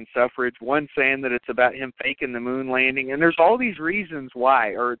American suffrage, one saying that it's about him faking the moon landing. And there's all these reasons why,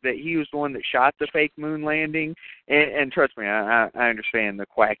 or that he was the one that shot the fake moon landing. And trust me, I understand the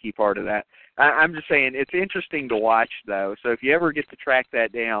quacky part of that. I'm just saying it's interesting to watch, though. So if you ever get to track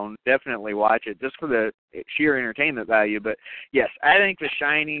that down, definitely watch it, just for the sheer entertainment value. But, yes, I think The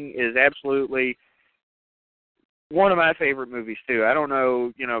Shining is absolutely one of my favorite movies, too. I don't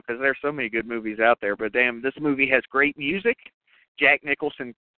know, because there's so many good movies out there, but damn, this movie has great music. Jack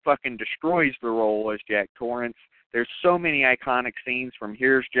Nicholson fucking destroys the role as Jack Torrance. There's so many iconic scenes from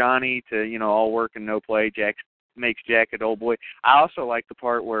Here's Johnny to, all work and no play. Jack makes Jack a dull boy. I also like the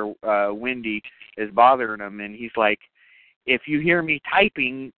part where Wendy is bothering him, and he's like, if you hear me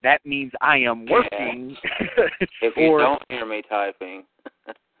typing, that means I am working. Yeah. If you don't hear me typing.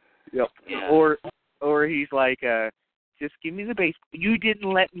 Yep. Yeah. Or he's like, just give me the baseball. You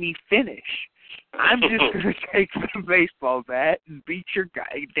didn't let me finish. I'm just going to take the baseball bat and beat your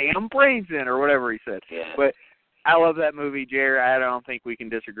damn brains in, or whatever he said. Yeah. But I love that movie, Jared. I don't think we can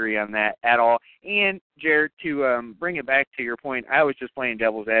disagree on that at all. And, Jared, to bring it back to your point, I was just playing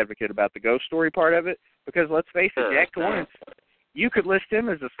devil's advocate about the ghost story part of it, because let's face it, Jack Torrance, you could list him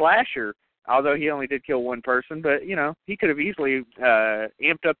as a slasher, although he only did kill one person, but, he could have easily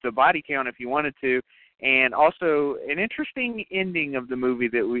amped up the body count if he wanted to. And also an interesting ending of the movie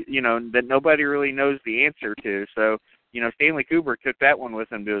that that nobody really knows the answer to. So, Stanley Kubrick took that one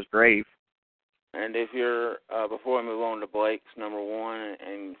with him to his grave. And if you're, before we move on to Blake's number one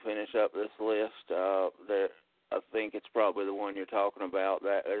and finish up this list, I think it's probably the one you're talking about.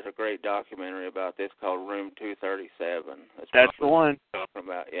 That there's a great documentary about this called Room 237. That's the one. Talking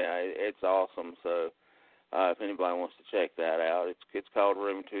about, yeah, it's awesome. So if anybody wants to check that out, it's called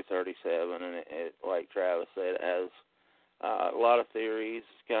Room 237, and it, like Travis said, has A lot of theories,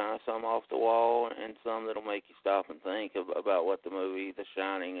 kind of some off the wall, and some that'll make you stop and think about what the movie The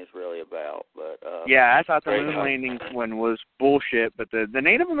Shining is really about. But yeah, I thought the moon landing one was bullshit, but the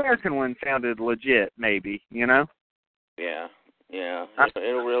Native American one sounded legit, maybe, you know? Yeah.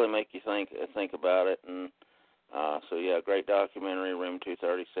 It'll really make you think about it, and so yeah, great documentary, Room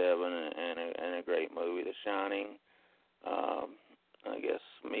 237, and a great movie, The Shining. I guess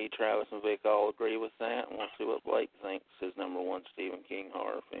me, Travis, and Vic all agree with that, and we'll see what Blake thinks his number one Stephen King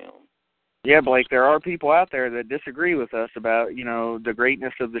horror film. Yeah, Blake, there are people out there that disagree with us about, you know, the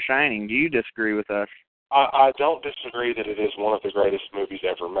greatness of The Shining. Do you disagree with us? I don't disagree that it is one of the greatest movies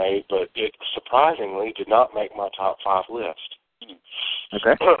ever made, but it surprisingly did not make my top 5 list.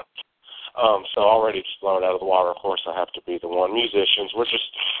 Okay. So already just blown out of the water. Of course, I have to be the one. Musicians, we're just,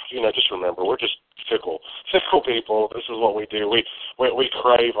 just remember, we're just fickle people. This is what we do. We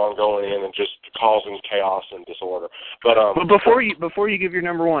crave on going in and just causing chaos and disorder. But before you give your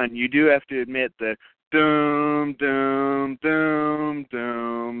number one, you do have to admit the doom doom doom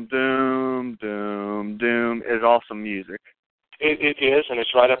doom doom doom doom is awesome music. It is, and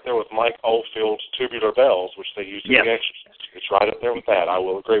it's right up there with Mike Oldfield's Tubular Bells, which they used in The Exorcist. It's right up there with that. I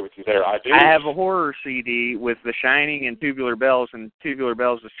will agree with you there. I have a horror CD with The Shining and Tubular Bells, and Tubular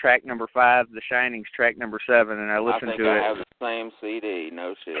Bells is track number 5, The Shining's track number 7, and I listen to it. I have the same CD,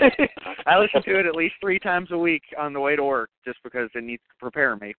 no shit. I listen to it at least 3 times a week on the way to work, just because it needs to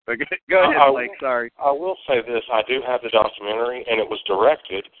prepare me. But go ahead, Blake, sorry. I will say this. I do have the documentary, and it was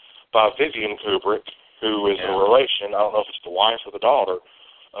directed by Vivian Kubrick, who is a relation, I don't know if it's the wife or the daughter,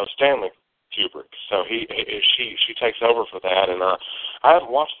 of Stanley Kubrick. So she takes over for that, and I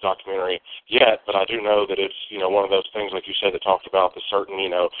haven't watched the documentary yet, but I do know that it's, one of those things, like you said, that talked about the certain,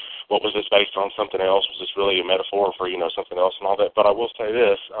 what was this based on something else? Was this really a metaphor for, something else and all that? But I will say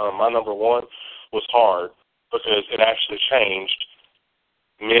this, my number one was hard because it actually changed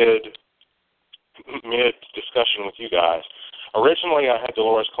mid-discussion with you guys. Originally, I had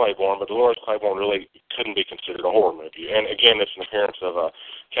Dolores Claiborne, but Dolores Claiborne really couldn't be considered a horror movie. And again, it's an appearance of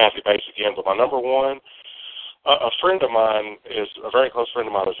Kathy Bates again. But my number one, a friend of mine a very close friend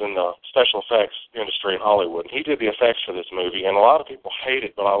of mine is in the special effects industry in Hollywood. And he did the effects for this movie, and a lot of people hate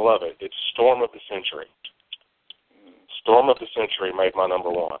it, but I love it. It's Storm of the Century. Storm of the Century made my number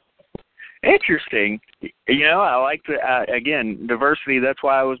one. Interesting. I like the, again, diversity. That's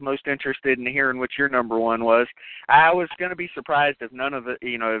why I was most interested in hearing what your number one was. I was going to be surprised if none of it,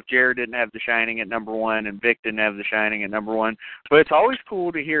 if Jared didn't have The Shining at number one and Vic didn't have The Shining at number one. But it's always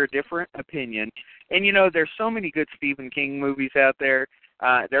cool to hear a different opinion. And, there's so many good Stephen King movies out there.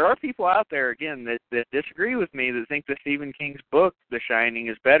 There are people out there, again, that disagree with me, that think that Stephen King's book, The Shining,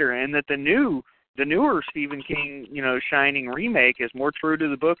 is better, and that the newer Stephen King, Shining remake is more true to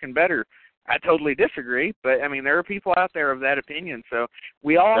the book and better. I totally disagree, but, there are people out there of that opinion, so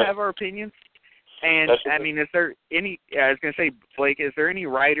we all have our opinions. And, is there any, I was going to say, Blake, is there any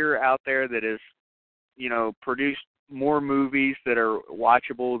writer out there that has, produced more movies that are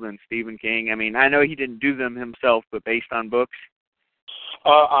watchable than Stephen King? I know he didn't do them himself, but based on books?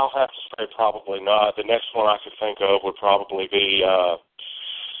 I'll have to say probably not. The next one I could think of would probably be,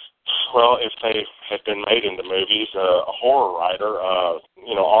 if they had been made into movies, a horror writer,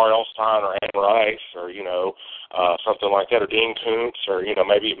 R.L. Stein or Anne Rice or, something like that, or Dean Koontz or,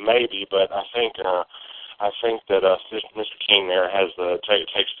 maybe, but I think that Mr. King there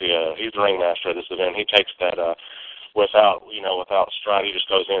takes the, he's the ringmaster of this event. He takes that without stride. He just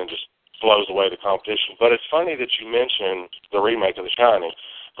goes in and just blows away the competition. But it's funny that you mentioned the remake of The Shining,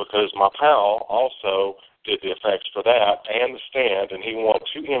 because my pal also did the effects for that and The Stand, and he won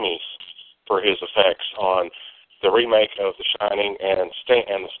 2 Emmys for his effects on the remake of The Shining and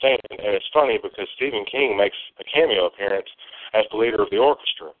The Stand. And it's funny because Stephen King makes a cameo appearance as the leader of the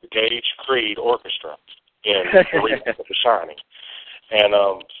orchestra, the Gage Creed Orchestra, in the remake of The Shining. And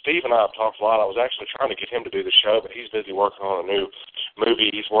Steve and I have talked a lot. I was actually trying to get him to do the show, but he's busy working on a new movie.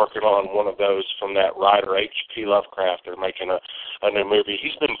 He's working on one of those from that writer H.P. Lovecraft. They're making a new movie.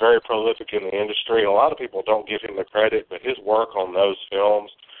 He's been very prolific in the industry. A lot of people don't give him the credit, but his work on those films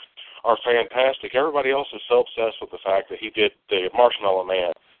are fantastic. Everybody else is so obsessed with the fact that he did the Marshmallow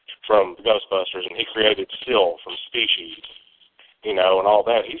Man from the Ghostbusters, and he created Still from Species, and all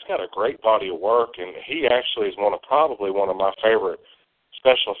that. He's got a great body of work, and he actually is probably one of my favorite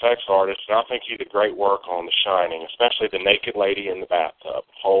special effects artists, and I think he did great work on The Shining, especially the naked lady in the bathtub.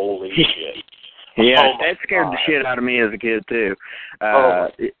 Holy shit. Yeah, that scared the shit out of me as a kid, too.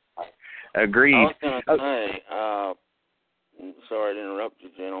 Agreed. I was going to say, sorry to interrupt you,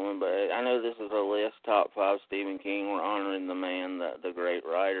 gentlemen, but I know this is a list, top 5 Stephen King. We're honoring the man, the great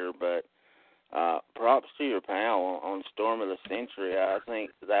writer, but props to your pal on Storm of the Century. I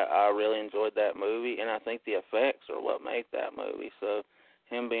think that I really enjoyed that movie, and I think the effects are what make that movie. So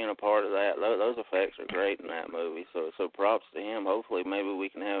him being a part of that, those effects are great in that movie. So props to him. Hopefully, maybe we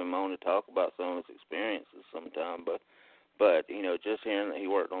can have him on to talk about some of his experiences sometime. But just hearing that he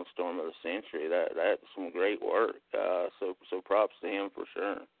worked on Storm of the Century, that's some great work. So props to him for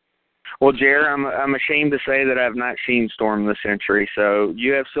sure. Well, Jer, I'm ashamed to say that I've not seen Storm of the Century. So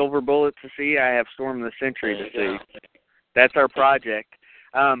you have Silver Bullet to see. I have Storm of the Century to see. That's our project.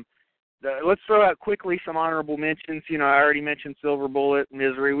 Let's throw out quickly some honorable mentions. I already mentioned Silver Bullet,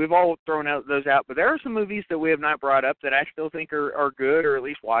 Misery. We've all thrown those out, but there are some movies that we have not brought up that I still think are good or at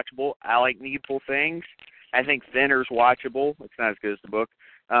least watchable. I like Needful Things. I think Thinner's watchable. It's not as good as the book.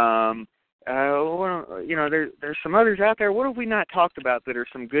 There's some others out there. What have we not talked about that are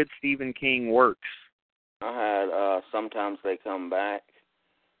some good Stephen King works? I had Sometimes They Come Back.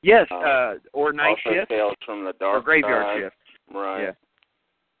 Yes, or Night also Shift. Tales from the Dark or Graveyard Side. Shift. Right. Yeah.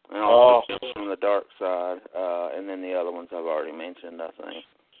 And also Tales from the Dark Side, and then the other ones I've already mentioned, I think.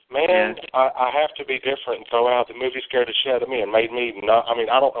 Man, I have to be different and throw out the movie scared the shit out of me and made me not. I mean,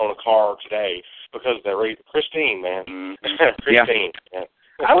 I don't own a car today because they're Christine, man. Mm-hmm. Christine. Yeah.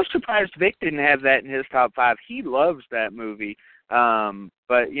 I was surprised Vic didn't have that in his top 5. He loves that movie.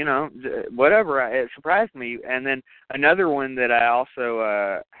 But, whatever. It surprised me. And then another one that I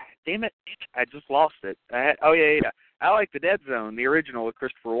also, damn it, I just lost it. I like The Dead Zone, the original with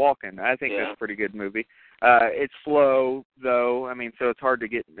Christopher Walken. I think that's a pretty good movie. It's slow, though. I mean, so it's hard to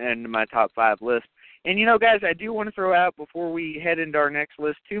get into my top 5 list. And, guys, I do want to throw out, before we head into our next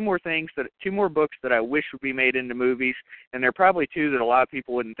list, two more books that I wish would be made into movies, and they're probably two that a lot of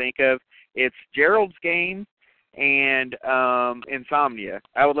people wouldn't think of. It's Gerald's Game and Insomnia.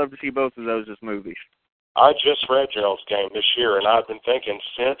 I would love to see both of those as movies. I just read Gerald's Game this year, and I've been thinking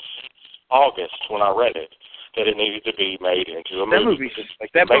since August when I read it that it needed to be made into a movie.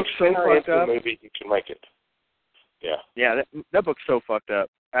 That book's so fucked up. Movie, you can make it. Yeah. Yeah, that book's so fucked up.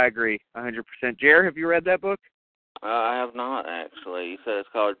 I agree 100%. Jer, have you read that book? I have not, actually. You said it's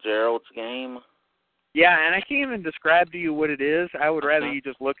called Gerald's Game? Yeah, and I can't even describe to you what it is. I would rather you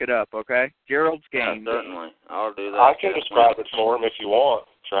just look it up, okay? Gerald's Game. Yeah, certainly. I'll do that. I can describe it for him if you want.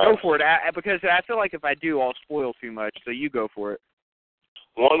 Go for it, because I feel like if I do, I'll spoil too much, so you go for it.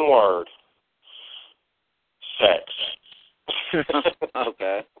 One word. Sex.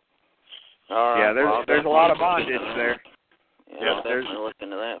 Okay. All right. Yeah, there's a lot of bondage there. Yeah, I'll definitely look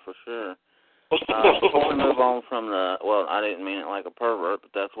into that for sure. Before we move on from I didn't mean it like a pervert,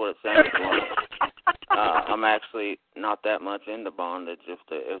 but that's what it sounded like. I'm actually not that much into bondage, if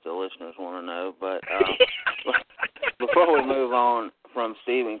the listeners want to know. But before we move on from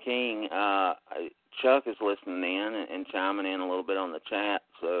Stephen King, Chuck is listening in and chiming in a little bit on the chat,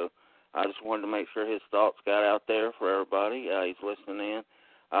 so I just wanted to make sure his thoughts got out there for everybody. He's listening in.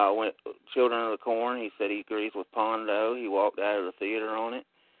 Children of the Corn, he said he agrees with Pondo. He walked out of the theater on it.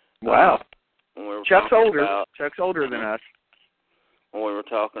 Wow. Chuck's older. Chuck's older than us. When we were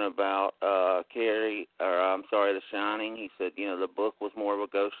talking about The Shining, he said, the book was more of a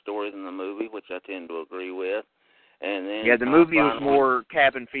ghost story than the movie, which I tend to agree with. And then the movie was more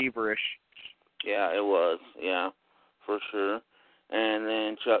cabin feverish. Yeah, it was. Yeah, for sure. And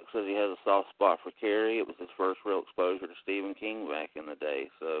then Chuck says he has a soft spot for Carrie. It was his first real exposure to Stephen King back in the day.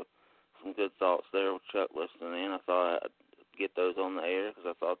 So some good thoughts there with Chuck listening in. I thought I'd get those on the air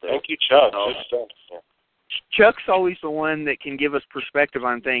because I thought they Thank you, Chuck. Chuck's always the one that can give us perspective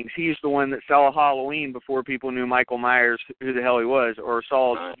on things. He's the one that saw Halloween before people knew Michael Myers, who the hell he was, or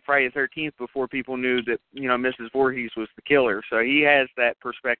saw Friday the 13th before people knew that, Mrs. Voorhees was the killer. So he has that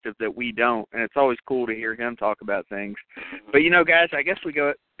perspective that we don't, and it's always cool to hear him talk about things. But, guys, I guess we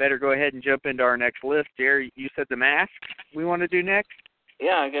better go ahead and jump into our next list. Jerry, you said The Mask we want to do next?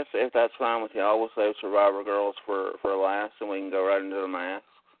 Yeah, I guess if that's fine with you, I will save Survivor Girls for last, and we can go right into The Mask.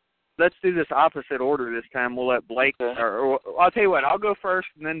 Let's do this opposite order this time. We'll let Blake, or I'll tell you what, I'll go first,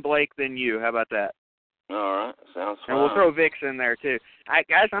 and then Blake, then you. How about that? All right, sounds fine. And we'll throw Vic's in there, too.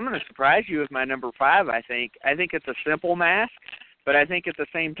 Guys, I'm going to surprise you with my number 5, I think. I think it's a simple mask, but I think at the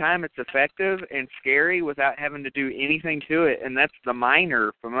same time it's effective and scary without having to do anything to it, and that's The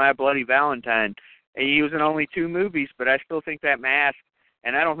Miner from My Bloody Valentine. He was in only 2 movies, but I still think that mask,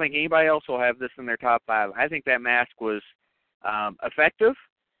 and I don't think anybody else will have this in their top 5. I think that mask was effective.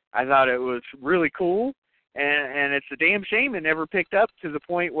 I thought it was really cool, and it's a damn shame it never picked up to the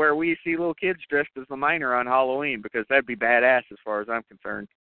point where we see little kids dressed as the Miner on Halloween, because that'd be badass as far as I'm concerned.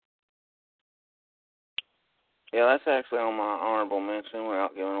 Yeah, that's actually on my honorable mention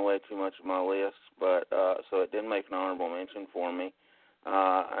without giving away too much of my list, but so it did make an honorable mention for me.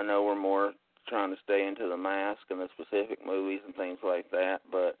 I know we're more trying to stay into the mask and the specific movies and things like that,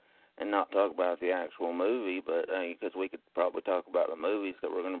 and not talk about the actual movie, but because we could probably talk about the movies that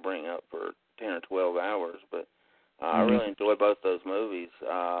we're going to bring up for 10 or 12 hours, but I really enjoy both those movies,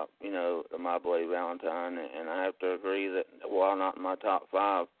 My Bloody Valentine, and I have to agree that while not in my top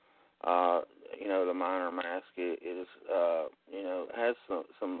 5, The Minor Mask is, has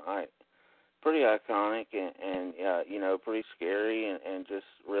some pretty iconic and pretty scary and just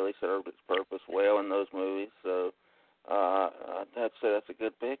really served its purpose well in those movies. So that's a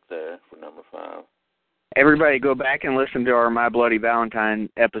good pick there for number 5. Everybody go back and listen to our My Bloody Valentine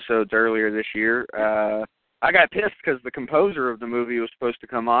episodes earlier this year. I got pissed because the composer of the movie was supposed to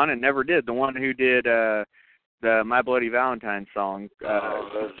come on and never did. The one who did the My Bloody Valentine song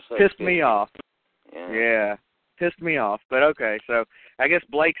pissed me off. Yeah, pissed me off. But okay, so I guess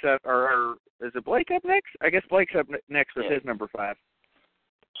Blake's up, or is it Blake up next? I guess Blake's up next with his number 5.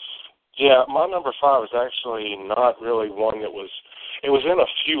 Yeah, my number 5 is actually not really one that it was in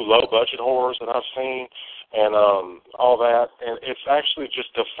a few low-budget horrors that I've seen and all that, and it's actually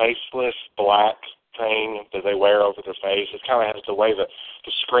just a faceless black thing that they wear over their face. It kind of has the way that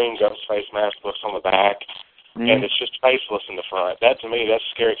the Scream Ghost face mask looks on the back, and it's just faceless in the front. That, to me, that's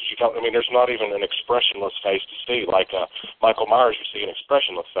scary because there's not even an expressionless face to see. Like Michael Myers, you see an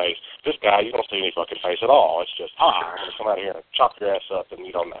expressionless face. This guy, you don't see any fucking face at all. It's just, I'm going to come out here and chop your ass up, and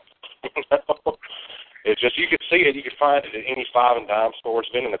you don't know. It's just, you can see it. You can find it at any 5 and dime store.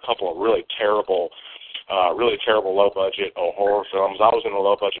 It's been in a couple of really terrible low-budget horror films. I was in a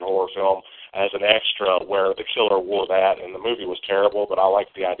low-budget horror film as an extra where the killer wore that, and the movie was terrible, but I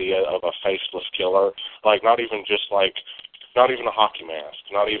liked the idea of a faceless killer, like not even a hockey mask,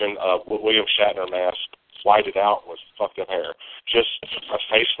 not even a William Shatner mask, whited out with fucked up hair, just a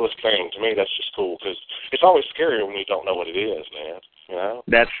faceless thing. To me, that's just cool, because it's always scarier when you don't know what it is, man. You know?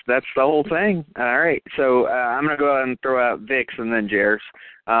 That's the whole thing. All right, so I'm going to go ahead and throw out Vic's and then Jer's.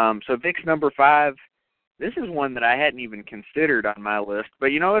 So Vic's number 5, this is one that I hadn't even considered on my list,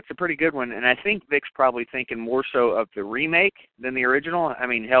 but it's a pretty good one, and I think Vic's probably thinking more so of the remake than the original. I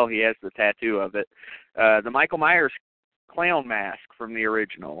mean, hell, he has the tattoo of it. The Michael Myers clown mask from the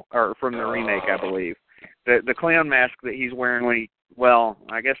original, or from the remake, I believe. The clown mask that he's wearing when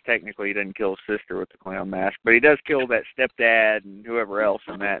I guess technically he didn't kill his sister with the clown mask, but he does kill that stepdad and whoever else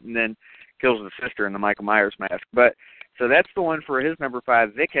in that, and then kills the sister in the Michael Myers mask. But so that's the one for his number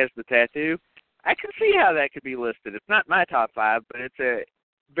 5. Vic has the tattoo. I can see how that could be listed. It's not my top 5, but it's a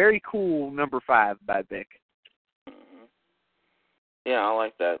very cool number 5 by Vic. Mm-hmm. Yeah, I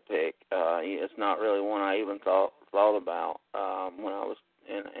like that pick. It's not really one I even thought about when I was,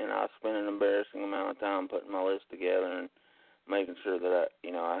 and I spent an embarrassing amount of time putting my list together and making sure that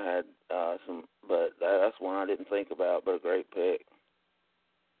I had some. But that's one I didn't think about, but a great pick.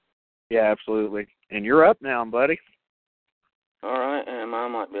 Yeah, absolutely. And you're up now, buddy. All right, and I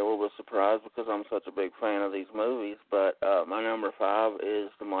might be a little bit surprised because I'm such a big fan of these movies, but my number 5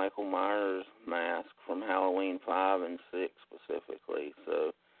 is the Michael Myers mask from Halloween 5 and 6 specifically.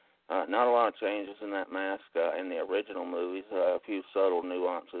 So not a lot of changes in that mask in the original movies, a few subtle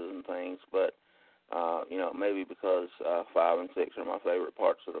nuances and things, but, maybe because 5 and 6 are my favorite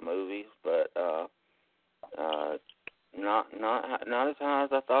parts of the movies, but not as high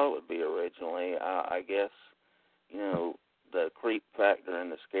as I thought it would be originally. I guess, the creep factor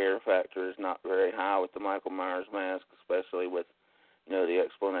and the scare factor is not very high with the Michael Myers mask, especially with, the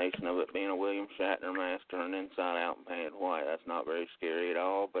explanation of it being a William Shatner mask turned inside out and painted white. That's not very scary at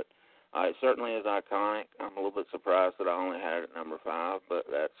all, but it certainly is iconic. I'm a little bit surprised that I only had it at number 5, but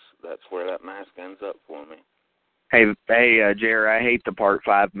that's where that mask ends up for me. Hey, Jerry, I hate the Part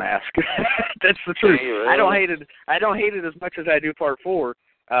 5 mask. That's the truth. Hey, really? I don't hate it as much as I do Part 4.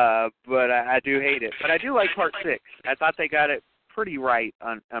 But I do hate it. But I do like Part 6. I thought they got it pretty right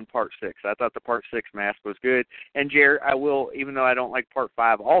on Part 6. I thought the Part 6 mask was good. And, Jared, I will, even though I don't like Part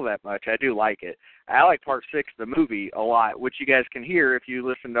 5 all that much, I do like it. I like Part 6, the movie, a lot, which you guys can hear if you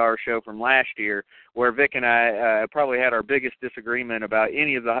listen to our show from last year, where Vic and I probably had our biggest disagreement about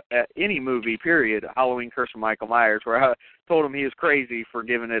any movie, period, Halloween Curse of Michael Myers, where I told him he was crazy for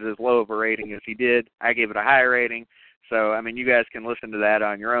giving it as low of a rating as he did. I gave it a high rating. So, you guys can listen to that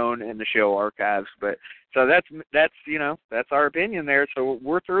on your own in the show archives. But so that's our opinion there. So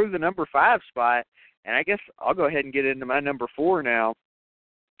we're through the number 5 spot, and I guess I'll go ahead and get into my number 4 now.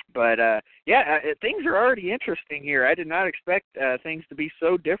 But things are already interesting here. I did not expect things to be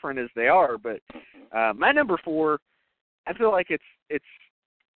so different as they are. But my number 4, I feel like it's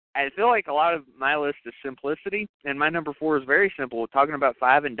I feel like a lot of my list is simplicity, and my number 4 is very simple, talking about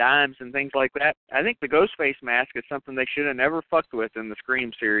five and dimes and things like that. I think the Ghostface mask is something they should have never fucked with in the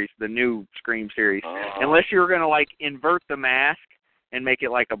Scream series, the new Scream series, unless you were going to, like, invert the mask and make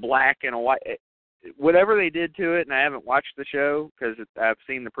it like a black and a white. Whatever they did to it, and I haven't watched the show because I've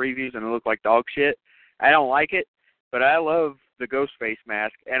seen the previews and it looked like dog shit. I don't like it, but I love the Ghostface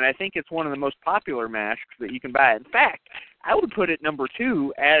mask, and I think it's one of the most popular masks that you can buy. In fact, I would put it number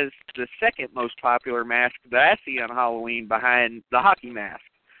 2 as the second most popular mask that I see on Halloween behind the hockey mask.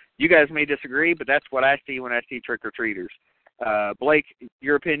 You guys may disagree, but that's what I see when I see trick-or-treaters. Blake,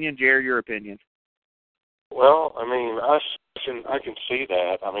 your opinion? Jerry, your opinion? Well, I mean, I can see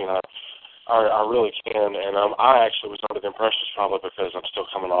that. I mean, I really can, and I actually was under the impression, probably because I'm still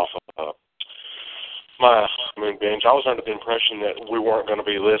coming off of my Halloween binge, I was under the impression that we weren't going to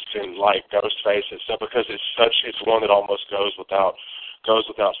be listing like Ghostface and stuff because it's one that almost goes without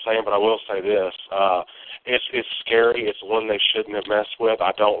saying. But I will say this: it's scary. It's one they shouldn't have messed with.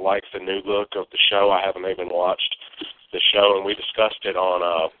 I don't like the new look of the show. I haven't even watched the show, and we discussed it on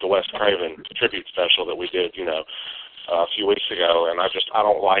the Wes Craven tribute special that we did, a few weeks ago. And I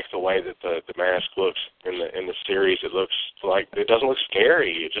don't like the way that the mask looks in the series. It doesn't look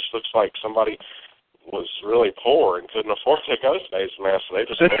scary. It just looks like somebody was really poor and couldn't afford to Ghostface mask, so they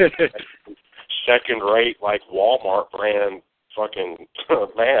just made second-rate, like Walmart brand fucking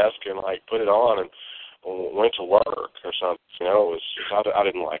mask and like put it on and went to work or something. I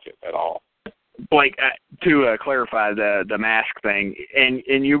didn't like it at all. Blake, to clarify the mask thing,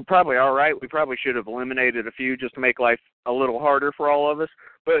 and you probably are right. We probably should have eliminated a few just to make life a little harder for all of us.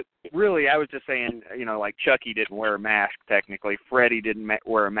 But really, I was just saying, like Chucky didn't wear a mask technically. Freddy didn't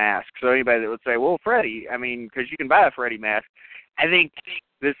wear a mask. So anybody that would say, well, Freddy, I mean, because you can buy a Freddy mask. I think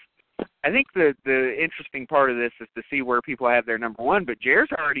the interesting part of this is to see where people have their number 1. But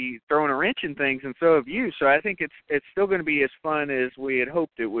Jared's already thrown a wrench in things, and so have you. So I think it's still going to be as fun as we had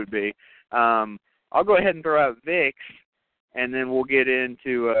hoped it would be. I'll go ahead and throw out Vic's, and then we'll get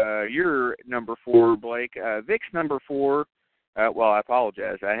into your number 4, Blake. Vic's number 4, I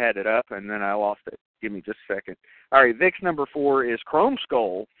apologize. I had it up, and then I lost it. Give me just a second. All right, Vic's number 4 is Chrome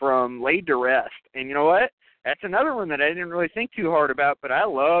Skull from Laid to Rest. And you know what? That's another one that I didn't really think too hard about, but I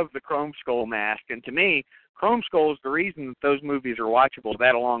love the Chrome Skull mask. And to me, Chrome Skull is the reason that those movies are watchable,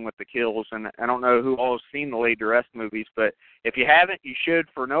 that along with the kills. And I don't know who all has seen the Laid to Rest movies, but if you haven't, you should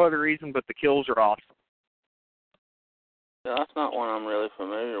for no other reason, but the kills are awesome. Yeah, that's not one I'm really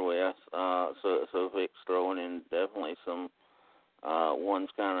familiar with. So Vic's throwing in definitely some ones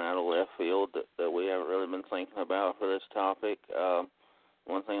kind of out of left field that we haven't really been thinking about for this topic.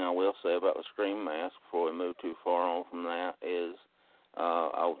 One thing I will say about the Scream mask before we move too far on from that is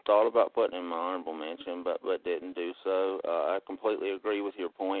I thought about putting in my honorable mention, but didn't do so. I completely agree with your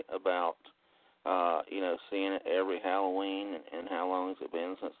point about seeing it every Halloween and how long has it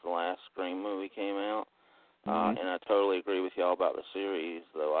been since the last Scream movie came out. And I totally agree with y'all about the series,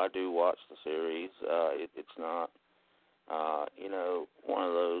 though I do watch the series. It's not, one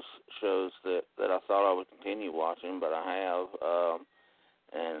of those shows that I thought I would continue watching, but I have.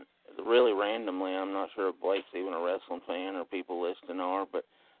 And really randomly, I'm not sure if Blake's even a wrestling fan or people listening are, but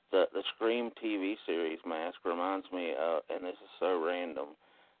the Scream TV series mask reminds me of, and this is so random,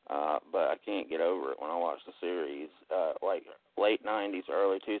 but I can't get over it when I watch the series, like late 90s,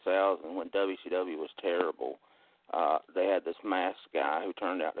 early 2000s, when WCW was terrible. They had this masked guy who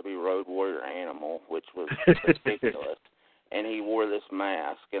turned out to be Road Warrior Animal, which was ridiculous, and he wore this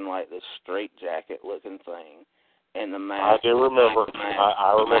mask and like this straitjacket-looking thing. And the mask. I do remember.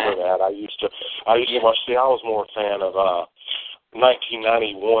 I remember that. I used to watch. See, I was more a fan of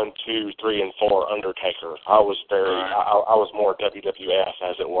 1991, 2, 3, and 4 Undertaker. I was I was more WWF,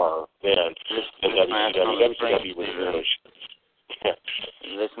 as it were, then than WCW. WCW was really.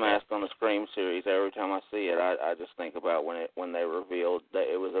 This mask on the Scream series, every time I see it, I just think about when they revealed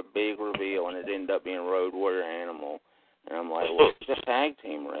that it was a big reveal, and it ended up being Road Warrior Animal, and I'm like, well, it's a tag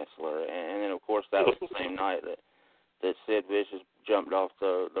team wrestler, and then of course that was the same night that Sid Vicious jumped off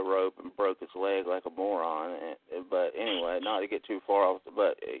the rope and broke his leg like a moron. But anyway, not to get too far off,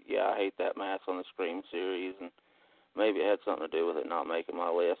 but yeah, I hate that mask on the Scream series, and maybe it had something to do with it not making my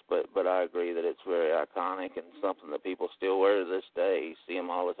list, but I agree that it's very iconic and something that people still wear to this day. You see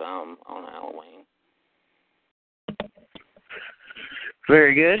them all the time on Halloween.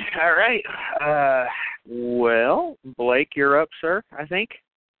 Very good. All right. Well, Blake, you're up, sir, I think.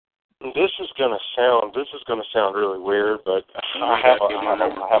 This is gonna sound really weird, but I have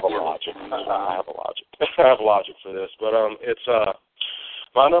a logic. I have a logic for this, but it's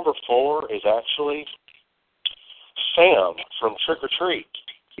my number 4 is actually Sam from Trick or Treat.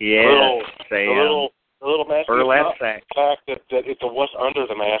 Yeah, the little mask. Burlap sack. The fact that what's under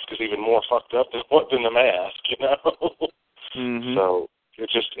the mask is even more fucked up than what's in the mask, you know. Mm-hmm. So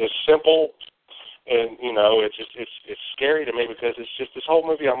it's simple, and you know it's scary to me because it's just this whole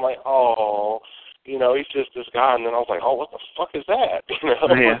movie. I'm like, oh, you know, he's just this guy, and then I was like, oh, what the fuck is that? You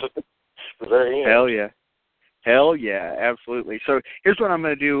know, Yeah. at the very end. Hell yeah, absolutely. So here's what I'm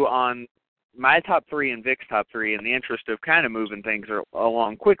going to do on my top three and Vic's top three in the interest of kind of moving things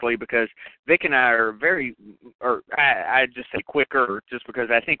along quickly, because Vic and I are I just say quicker, just because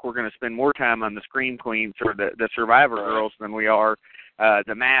I think we're going to spend more time on the Scream Queens or the Survivor girls than we are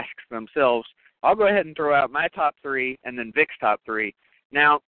the masks themselves. I'll go ahead and throw out my top three and then Vic's top three.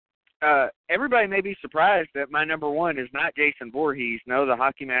 Now, everybody may be surprised that my number one is not Jason Voorhees. No, the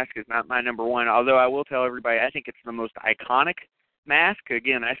hockey mask is not my number one, although I will tell everybody I think it's the most iconic mask.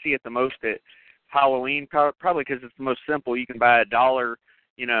 Again, I see it the most at Halloween, probably because it's the most simple. You can buy $1,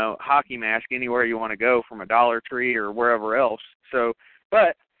 you know, hockey mask anywhere you want to go, from a Dollar Tree or wherever else. So,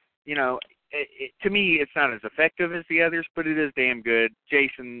 but, you know, to me, it's not as effective as the others, but it is damn good.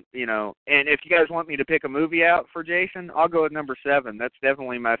 Jason, you know, and if you guys want me to pick a movie out for Jason, I'll go with number 7. That's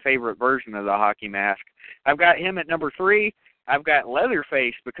definitely my favorite version of the hockey mask. I've got him at number 3. I've got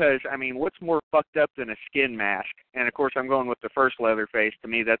Leatherface because, I mean, what's more fucked up than a skin mask? And, of course, I'm going with the first Leatherface. To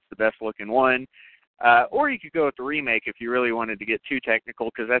me, that's the best-looking one. Or you could go with the remake if you really wanted to get too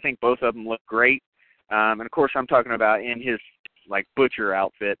technical, because I think both of them look great. And, of course, I'm talking about in his, like, butcher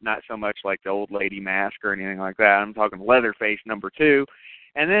outfit, not so much like the old lady mask or anything like that. I'm talking Leatherface number 2.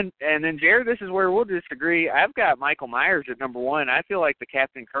 And then, Jared, this is where we'll disagree. I've got Michael Myers at number 1. I feel like the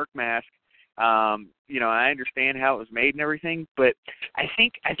Captain Kirk mask, you know, I understand how it was made and everything, but I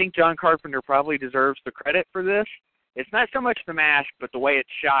think John Carpenter probably deserves the credit for this. It's not so much the mask, but the way it's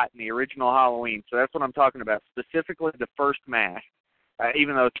shot in the original Halloween. So that's what I'm talking about, specifically the first mask.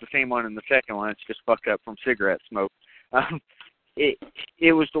 Even though it's the same one in the second one, it's just fucked up from cigarette smoke.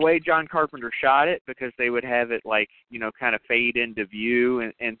 It was the way John Carpenter shot it, because they would have it, like, you know, kind of fade into view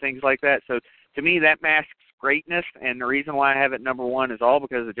and things like that. So to me, that mask's greatness, and the reason why I have it number 1 is all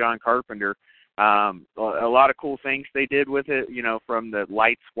because of John Carpenter. A lot of cool things they did with it, you know, from the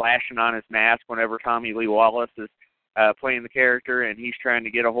lights flashing on his mask whenever Tommy Lee Wallace is playing the character and he's trying to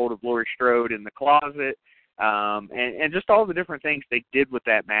get a hold of Laurie Strode in the closet, and just all the different things they did with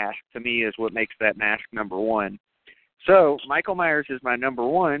that mask, to me, is what makes that mask number 1. So Michael Myers is my number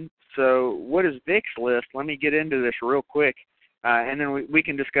 1. So what is Vic's list? Let me get into this real quick, and then we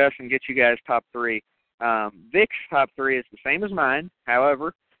can discuss and get you guys top 3. Vic's top 3 is the same as mine.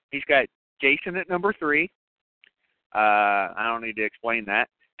 However, he's got Jason at number 3. I don't need to explain that.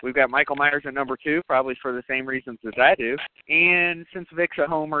 We've got Michael Myers at number 2, probably for the same reasons as I do. And since Vic's a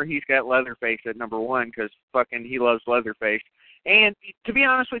homer, he's got Leatherface at number 1, because fucking he loves Leatherface. And to be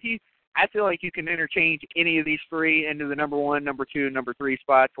honest with you, I feel like you can interchange any of these 3 into the number 1, number 2, and number 3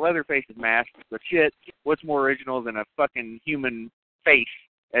 spots. Leatherface's mask, but shit, what's more original than a fucking human face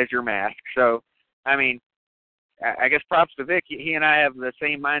as your mask? So, I mean, I guess props to Vic. He and I have the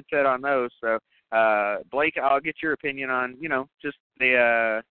same mindset on those. So, Blake, I'll get your opinion on, you know, just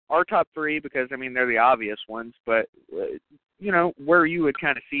the our top 3, because, I mean, they're the obvious ones. But, you know, where you would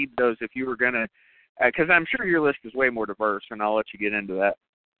kind of seed those if you were going to, because I'm sure your list is way more diverse, and I'll let you get into that.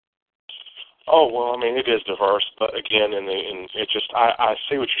 Oh, well, I mean, it is diverse, but again, it just, I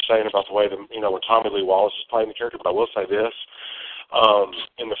see what you're saying about the way that, you know, when Tommy Lee Wallace is playing the character, but I will say this,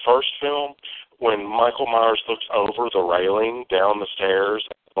 in the first film, when Michael Myers looks over the railing down the stairs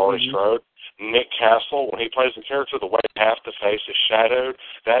at Laurie Strode, Nick Castle, when he plays the character, the way half the face is shadowed,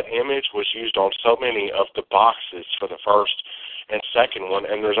 that image was used on so many of the boxes for the first and second one,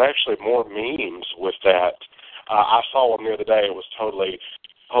 and there's actually more memes with that. I saw one the other day. It was totally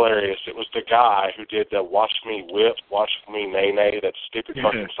hilarious. It was the guy who did the Watch Me Whip, Watch Me Nay Nay, that stupid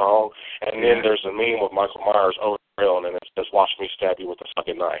fucking song, and then there's a meme with Michael Myers over the railing, and it says, Watch me stab you with a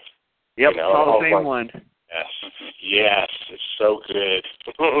fucking knife. Yep, you know, all the same one. Yes, it's so good.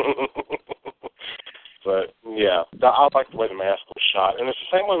 But, yeah, I like the way the mask was shot. And it's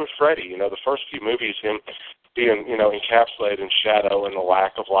the same way with Freddy. You know, the first few movies, him being, you know, encapsulated in shadow and the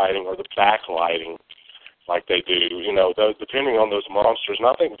lack of lighting or the backlighting like they do, you know, those, depending on those monsters. And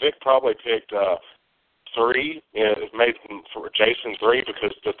I think Vic probably picked 3, it made for Jason 3,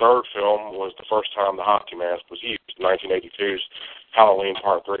 because the third film was the first time the hockey mask was used, 1982's Halloween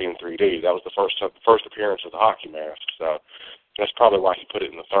Part 3 in 3D. That was the first appearance of the hockey mask. So that's probably why he put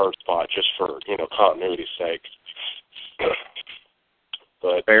it in the third spot, just for, you know, continuity's sake.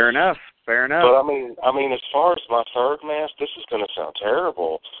 But fair enough. But I mean, as far as my third mask, this is going to sound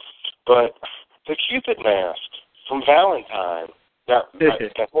terrible, but the Cupid mask from Valentine,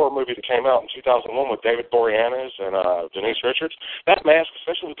 that horror movie that came out in 2001 with David Boreanaz and Denise Richards, that mask,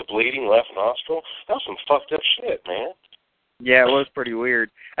 especially with the bleeding left nostril, that was some fucked up shit, man. Yeah, it was pretty weird.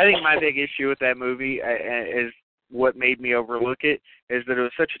 I think my big issue with that movie is what made me overlook it, is that it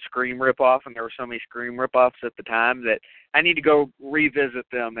was such a Scream ripoff, and there were so many Scream ripoffs at the time that I need to go revisit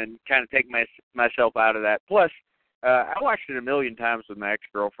them and kind of take myself out of that. Plus, I watched it a million times with my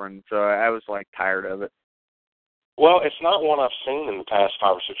ex-girlfriend, so I was, like, tired of it. Well, it's not one I've seen in the past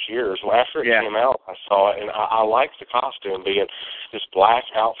 5 or 6 years. Well, after it came out, I saw it, and I liked the costume being this black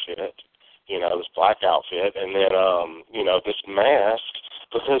outfit, this black outfit, and then, this mask,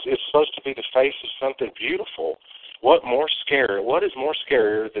 because it's supposed to be the face of something beautiful. What is more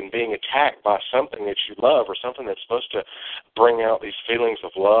scarier than being attacked by something that you love or something that's supposed to bring out these feelings of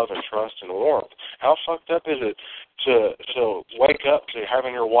love and trust and warmth? How fucked up is it to wake up to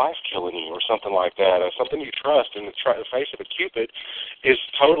having your wife killing you or something like that, or something you trust, and the face of a Cupid is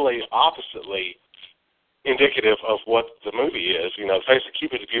totally oppositely indicative of what the movie is. The face of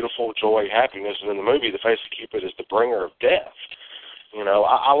Cupid is beautiful, joy, happiness, and in the movie, the face of Cupid is the bringer of death.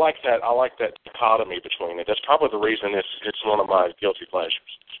 I like that. I like that dichotomy between it. That's probably the reason it's one of my guilty pleasures.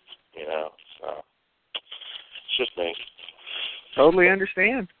 So it's just me. Totally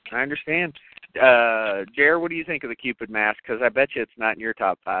understand. I understand. Jared, what do you think of the Cupid mask? Because I bet you it's not in your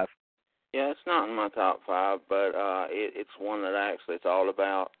top 5. Yeah, it's not in my top 5, but it's one that I actually thought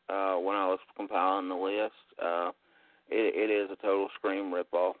about when I was compiling the list. It is a total Scream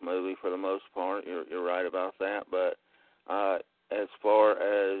ripoff movie for the most part. You're right about that, but as far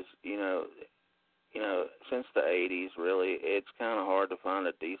as since the 80s, really, it's kind of hard to find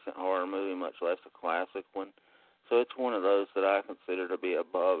a decent horror movie, much less a classic one. So it's one of those that I consider to be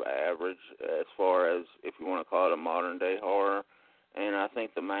above average as far as, if you want to call it, a modern day horror. And I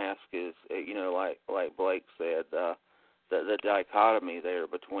think The Mask is, like Blake said, the dichotomy there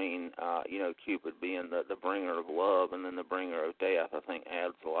between, Cupid being the bringer of love and then the bringer of death, I think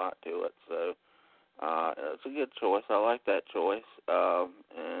adds a lot to it. So it's a good choice. I like that choice. I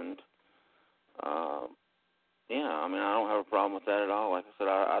don't have a problem with that at all. Like I said,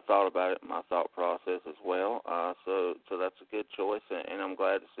 I thought about it in my thought process as well. So that's a good choice, and I'm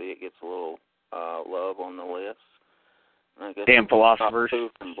glad to see it gets a little love on the list. I guess Damn philosophers. Top 2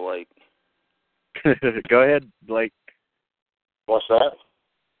 from Blake. Go ahead, Blake. What's that?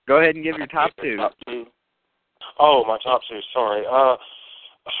 Go ahead and give your top 2. Top 2. Oh, my top 2. Sorry.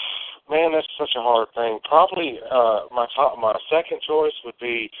 Man, that's such a hard thing. Probably my second choice would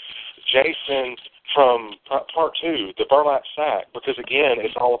be Jason from part 2, the burlap sack, because again,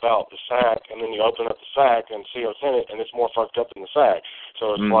 it's all about the sack, and then you open up the sack and see what's in it, and it's more fucked up than the sack.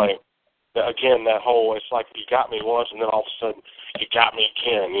 So it's like, again, that whole, it's like you got me once, and then all of a sudden you got me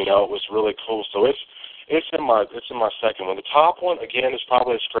again. It was really cool. So it's in my second one. The top one again is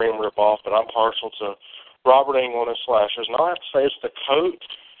probably a Scream ripoff, but I'm partial to Robert Englund and slashers, and I have to say it's the coat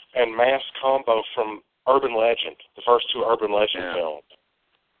and mask combo from Urban Legend, the first 2 Urban Legend films.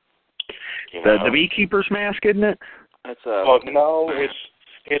 The beekeeper's mask, isn't it? No,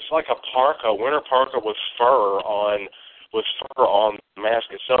 it's like a parka, winter parka with fur on the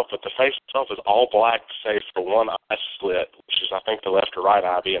mask itself, but the face itself is all black save for one eye slit, which is, I think, the left or right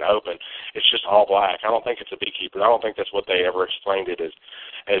eye being open. It's just all black. I don't think it's a beekeeper. I don't think that's what they ever explained it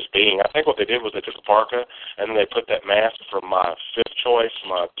as being. I think what they did was they took a parka and then they put that mask from my 5th choice,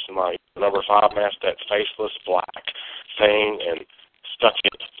 my number 5 mask, that faceless black thing, and stuck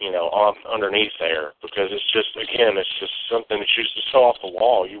it, on underneath there, because it's just something that you just saw off the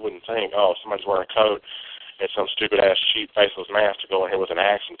wall. You wouldn't think, oh, somebody's wearing a coat and some stupid-ass, cheap, faceless mask to go in here with an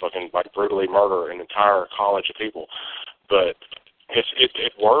axe and fucking, brutally murder an entire college of people. But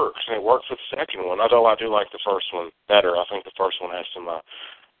it works, and it worked for the second one, although I do like the first one better. I think the first one has some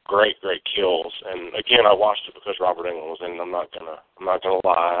great kills, and again, I watched it because Robert Englund was in it. I'm not gonna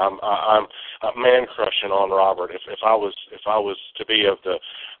lie. I'm man crushing on Robert. If I was to be of the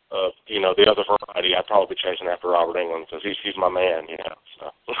other variety, I'd probably be chasing after Robert Englund because he's my man.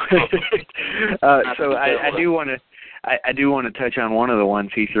 So I do want to touch on one of the ones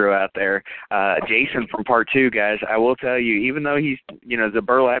he threw out there, Jason from part 2, guys. I will tell you, even though he's, the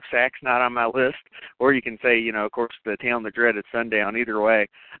burlap sack's not on my list, or you can say, of course, the Tale and the Dreaded Sundown, either way,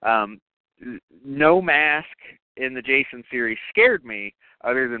 no mask in the Jason series scared me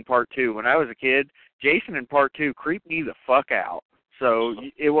other than part 2. When I was a kid, Jason in part 2 creeped me the fuck out. So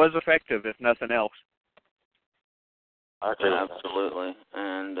it was effective, if nothing else. I agree with absolutely.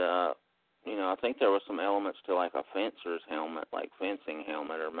 And, I think there was some elements to like a fencer's helmet, like fencing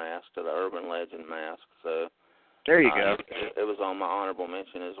helmet or mask, to the Urban Legend mask. So There you go. It was on my honorable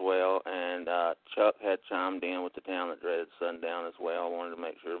mention as well, and Chuck had chimed in with The Town That Dreaded Sundown as well. I wanted to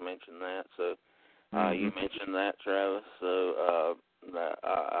make sure to mention that. So you mentioned that, Travis. So that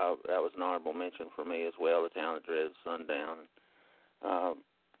was an honorable mention for me as well, The Town That Dreaded Sundown.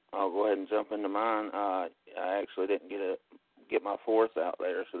 I'll go ahead and jump into mine. I actually didn't get my fourth out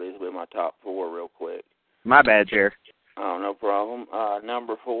there, so these will be my top four real quick. My bad, Jer. Oh, no problem.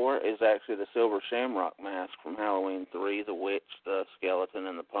 Number 4 is actually the Silver Shamrock Mask from Halloween 3, the witch, the skeleton,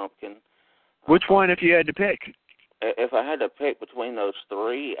 and the pumpkin. Which one if you had to pick? If I had to pick between those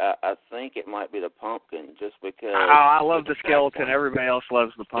three, I think it might be the pumpkin, just because... I love the skeleton. Everybody else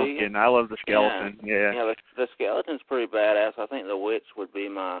loves the pumpkin. I love the skeleton. Yeah, the skeleton's pretty badass. I think the witch would be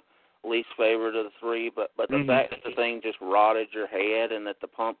my least favorite of the three, but the fact that the thing just rotted your head, and that the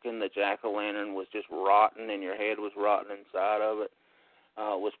pumpkin, the jack-o'-lantern, was just rotten and your head was rotten inside of it,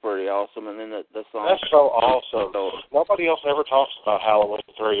 was pretty awesome. And then the song... That's so awesome. Nobody else ever talks about Halloween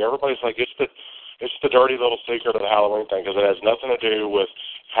 3. Everybody's like, it's the dirty little secret of the Halloween thing, because it has nothing to do with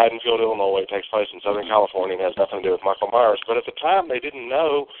Haddonfield, Illinois. It takes place in Southern California and has nothing to do with Michael Myers. But at the time, they didn't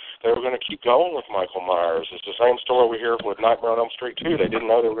know they were going to keep going with Michael Myers. It's the same story we hear with Nightmare on Elm Street 2. They didn't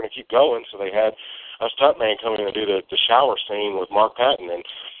know they were going to keep going, so they had a stuntman come in and do the shower scene with Mark Patton and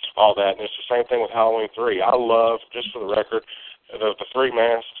all that. And it's the same thing with Halloween 3. I love, just for the record, the three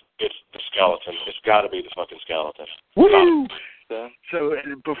masks, it's the skeleton. It's got to be the fucking skeleton. Woo! So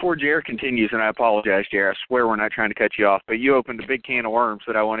before Jared continues, and I apologize, Jared, I swear we're not trying to cut you off, but you opened a big can of worms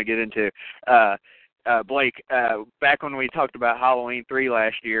that I want to get into. Blake, back when we talked about Halloween 3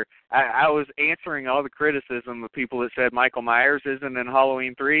 last year, I was answering all the criticism of people that said Michael Myers isn't in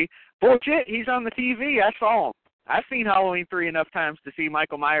Halloween 3. Bullshit, he's on the TV. I saw him. I've seen Halloween 3 enough times to see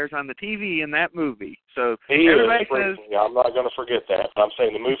Michael Myers on the TV in that movie. So everybody says... I'm not going to forget that. I'm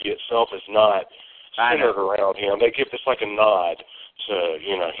saying the movie itself is not centered around him. They give this like a nod to,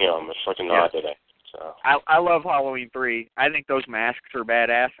 him. It's like a nod to that. So. I love Halloween 3. I think those masks are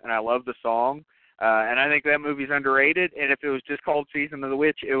badass, and I love the song. And I think that movie's underrated. And if it was just called Season of the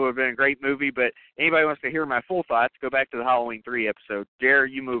Witch, it would have been a great movie. But anybody wants to hear my full thoughts, go back to the Halloween 3 episode.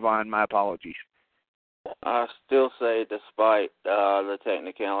 Jared, you move on. My apologies. I still say, despite the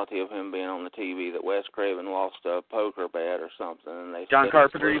technicality of him being on the TV, that Wes Craven lost a poker bet or something. And John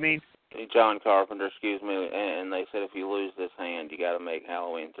Carpenter, you mean? John Carpenter, excuse me, and they said if you lose this hand, you got to make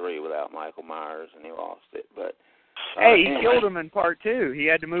Halloween 3 without Michael Myers, and he lost it. But hey, he killed him in part 2. He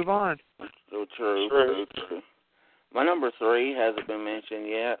had to move on. True. My number 3 hasn't been mentioned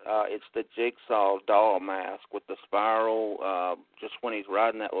yet. It's the Jigsaw doll mask with the spiral, just when he's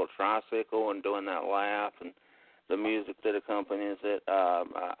riding that little tricycle and doing that laugh and the music that accompanies it.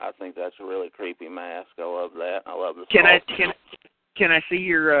 I think that's a really creepy mask. I love that. I love the Can I see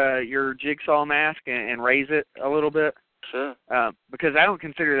your Jigsaw mask and raise it a little bit? Sure. Because I don't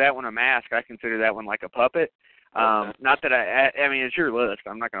consider that one a mask. I consider that one like a puppet. Okay. Not that I mean, it's your list.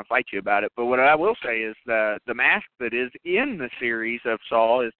 I'm not going to fight you about it. But what I will say is the mask that is in the series of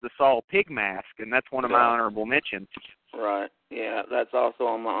Saw is the Saw pig mask, and that's one of my honorable mentions. Right. Yeah, that's also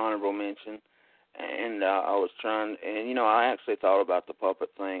on my honorable mention. And I was trying, and, I actually thought about the puppet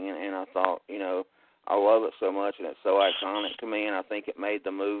thing, and I thought, I love it so much, and it's so iconic to me, and I think it made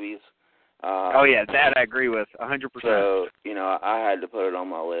the movies. Oh, yeah, that I agree with, 100%. So, I had to put it on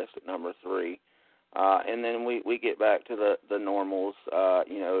my list at number 3. And then we get back to the normals,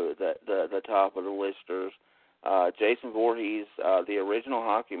 the top of the listers. Jason Voorhees, the original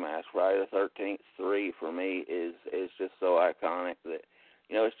hockey mask, Friday the 13th 3 for me is just so iconic that,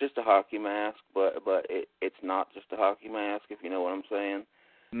 it's just a hockey mask, but it's not just a hockey mask, if you know what I'm saying.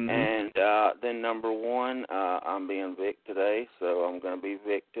 Mm-hmm. And then number 1, I'm being Vic today, so I'm going to be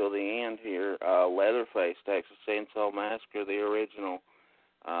Vic till the end here. Leatherface, Texas Chainsaw Massacre, the original.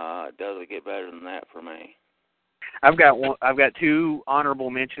 Doesn't get better than that for me. I've got 2 honorable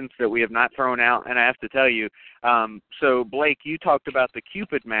mentions that we have not thrown out, and I have to tell you. So Blake, you talked about the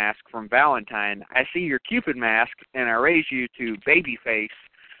Cupid mask from Valentine. I see your Cupid mask, and I raise you to Babyface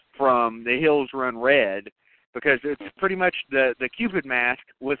from The Hills Run Red, because it's pretty much the Cupid mask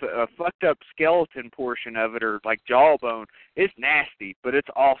with a fucked up skeleton portion of it, or like jawbone. It's nasty, but it's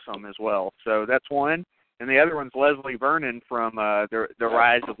awesome as well. So that's one. And the other one's Leslie Vernon from the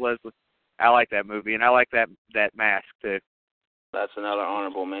Rise of Leslie. I like that movie, and I like that mask, too. That's another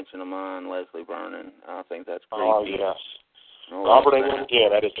honorable mention of mine, Leslie Vernon. I think that's creepy. Oh, yes. Robert Englund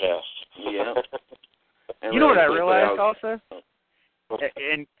again at his best. Yeah. You know what I realized also?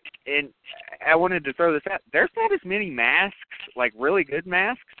 And I wanted to throw this out. There's not as many masks, like really good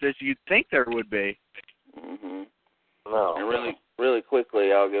masks, as you'd think there would be. Mm-hmm. No. And really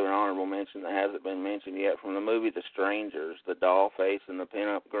quickly, I'll give an honorable mention that hasn't been mentioned yet from the movie The Strangers, the doll face and the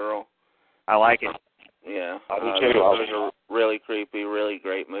pinup girl. I like it. Yeah, I do too. It was a really creepy, really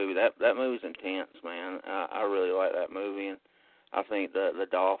great movie. That movie's intense, man. I really like that movie, and I think the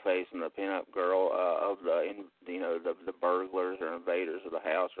doll face and the pinup girl of the burglars or invaders of the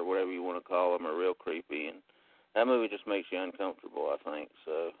house or whatever you want to call them are real creepy, and that movie just makes you uncomfortable, I think.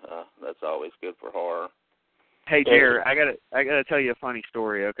 So that's always good for horror. Hey, Jer, I gotta tell you a funny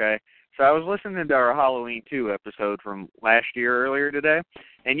story, okay? So I was listening to our Halloween 2 episode from last year earlier today,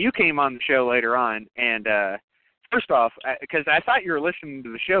 and you came on the show later on, and first off, because I thought you were listening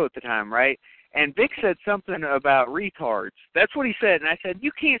to the show at the time, right? And Vic said something about retards. That's what he said, and I said,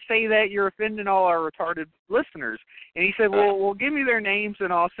 you can't say that. You're offending all our retarded listeners. And he said, well, give me their names,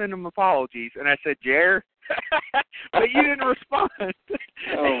 and I'll send them apologies. And I said, Jer, but you didn't respond.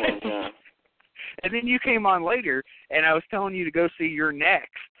 Oh, my God. And then you came on later, and I was telling you to go see You're Next,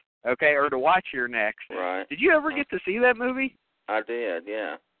 okay, or to watch You're Next. Right. Did you ever get to see that movie? I did,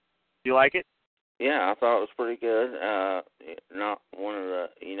 yeah. Do you like it? Yeah, I thought it was pretty good. Not one of the,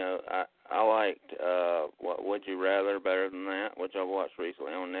 I liked What Would You Rather better than that, which I watched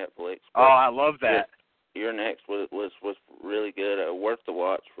recently on Netflix. Oh, I love that. Your Next was really good. Worth the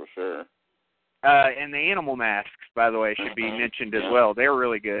watch for sure. And the animal masks, by the way, should be mentioned as well. They were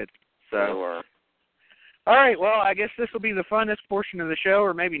really good. So. They were. All right, well, I guess this will be the funnest portion of the show,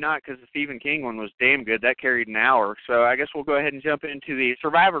 or maybe not, because the Stephen King one was damn good. That carried an hour. So I guess we'll go ahead and jump into the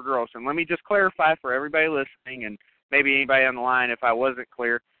Survivor Girls. And let me just clarify for everybody listening, and maybe anybody on the line if I wasn't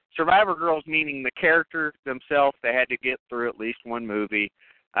clear. Survivor Girls meaning the characters themselves, they had to get through at least one movie.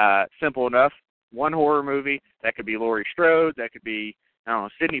 Simple enough. One horror movie. That could be Laurie Strode. That could be, I don't know,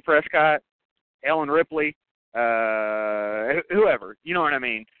 Sidney Prescott, Ellen Ripley, whoever. You know what I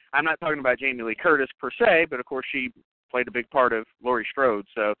mean? I'm not talking about Jamie Lee Curtis per se, but of course she played a big part of Laurie Strode.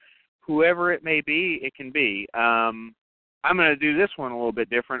 So whoever it may be, it can be. I'm going to do this one a little bit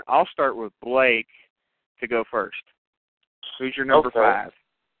different. I'll start with Blake to go first. Who's your number 5?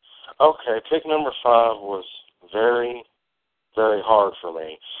 Okay, pick number 5 was very, very hard for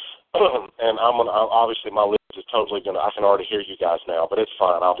me. And obviously my list is totally I can already hear you guys now, but it's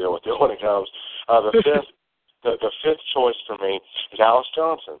fine. I'll deal with it when it comes. The fifth choice for me is Alice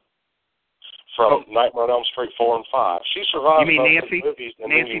Johnson from Nightmare on Elm Street 4 and 5. She survived you mean both Nancy? movies, and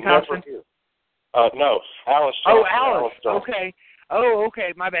Nancy you Thompson? never hear. No, Alice Johnson. Oh, Alice. Johnson. Okay. Oh,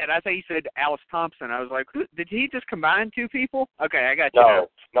 okay. My bad. I thought you said Alice Thompson. I was like, did he just combine 2 people? Okay, I got you. No,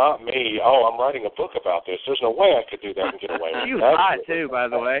 not me. Oh, I'm writing a book about this. There's no way I could do that and get away with it. She was hot, too, by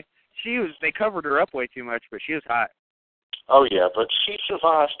the way. They covered her up way too much, but she was hot. Oh, yeah, but she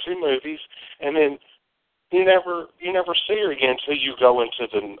survives 2 movies, and then you never see her again until you go into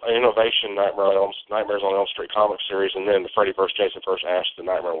the Innovation Nightmares on Elm Street comic series, and then the Freddy vs. Jason vs. Ash, the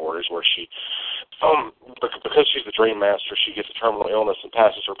Nightmare Warriors, where she, because she's the Dream Master, she gets a terminal illness and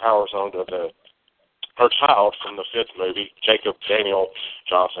passes her powers on to her child from the 5th movie, Jacob Daniel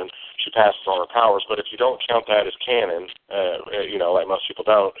Johnson. She passes on her powers, but if you don't count that as canon, like most people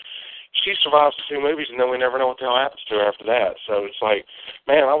don't, she survives 2 movies, and then we never know what the hell happens to her after that. So it's like,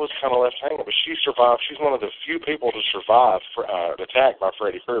 man, I was kind of left hanging, but she survived. She's one of the few people to survive attack by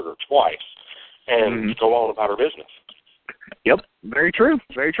Freddy Krueger twice and go on about her business. Yep, very true.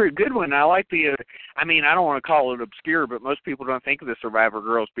 Very true. Good one. I like the, I don't want to call it obscure, but most people don't think of the Survivor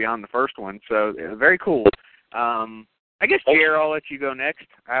Girls beyond the first one. So very cool. I guess, Jer, I'll let you go next.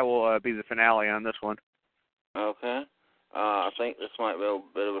 I will be the finale on this one. Okay. I think this might be a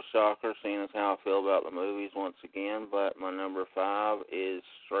bit of a shocker, seeing as how I feel about the movies once again, but my number 5 is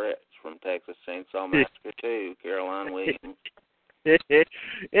Stretch from Texas Chainsaw Massacre 2, Caroline Williams.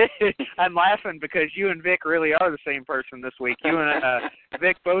 I'm laughing because you and Vic really are the same person this week. You and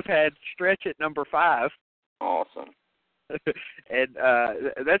Vic both had Stretch at number 5. Awesome. And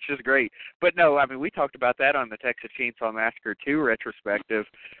that's just great. But no, we talked about that on the Texas Chainsaw Massacre 2 retrospective,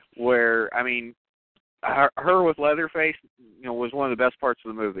 where, her with Leatherface, was one of the best parts of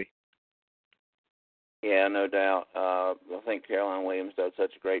the movie. Yeah, no doubt. I think Caroline Williams does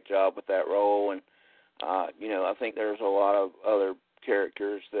such a great job with that role, and I think there's a lot of other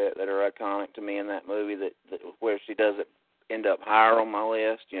characters that are iconic to me in that movie that where she doesn't end up higher on my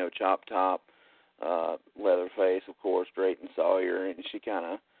list. Chop Top, Leatherface, of course, Drayton Sawyer, and she kind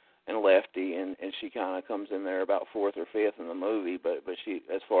of. And Lefty, and she kind of comes in there about 4th or 5th in the movie, but she,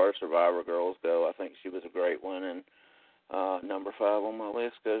 as far as Survivor Girls go, I think she was a great one, and number 5 on my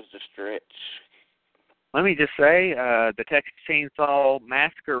list goes to Stretch. Let me just say, the Texas Chainsaw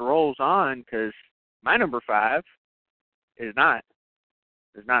Massacre rolls on, because my number 5 is not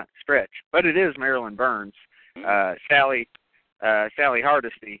Stretch, but it is Marilyn Burns. Sally Sally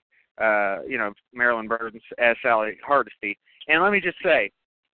Hardesty, Marilyn Burns as Sally Hardesty. And let me just say,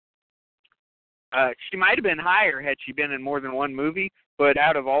 she might have been higher had she been in more than one movie, but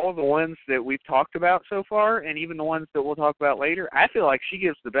out of all the ones that we've talked about so far, and even the ones that we'll talk about later, I feel like she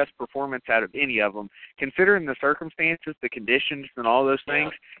gives the best performance out of any of them. Considering the circumstances, the conditions, and all those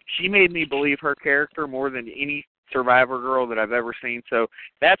things, she made me believe her character more than any Survivor girl that I've ever seen. So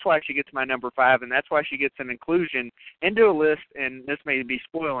that's why she gets my number 5, and that's why she gets an inclusion into a list, and this may be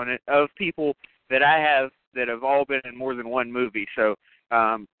spoiling it, of people that I have that have all been in more than one movie. So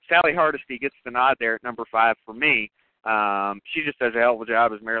Sally Hardesty gets the nod there at number 5 for me. She just does a hell of a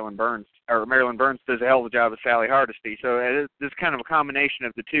job as Marilyn Burns, or Marilyn Burns does a hell of a job as Sally Hardesty. So it's kind of a combination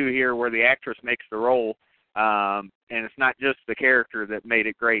of the two here where the actress makes the role, and it's not just the character that made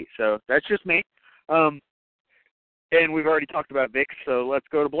it great. So that's just me. And we've already talked about Vix, so let's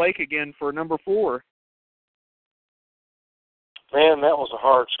go to Blake again for number 4. Man, that was a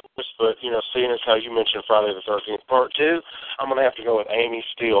hard choice, but, seeing as how you mentioned Friday the 13th Part 2, I'm going to have to go with Amy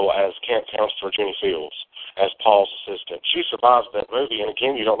Steele as Camp Counselor Jenny Fields, as Paul's assistant. She survives that movie, and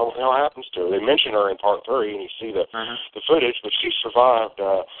again, you don't know what the hell happens to her. They mention her in Part 3, and you see the footage, but she survived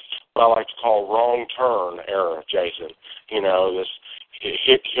what I like to call wrong turn era Jason. This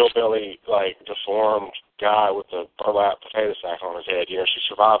hillbilly, deformed guy with a burlap potato sack on his head. She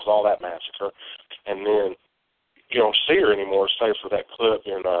survives all that massacre, and then you don't see her anymore, save for that clip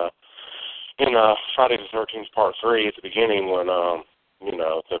in Friday the 13th Part 3 at the beginning when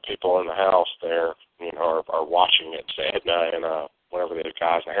the people in the house there are watching it. So Edna and whatever the other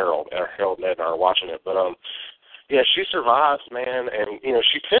guys, Harold and Edna are watching it. But she survives, man, and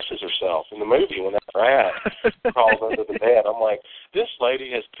she pisses herself in the movie when that rat crawls under the bed. I'm like, this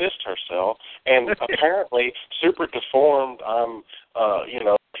lady has pissed herself, and apparently super deformed.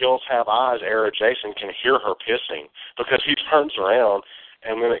 Pills Have Eyes era Jason can hear her pissing because he turns around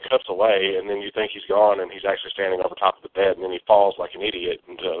and then it cuts away and then you think he's gone and he's actually standing over top of the bed and then he falls like an idiot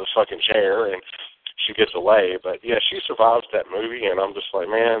into the fucking chair and she gets away. But yeah, she survives that movie and I'm just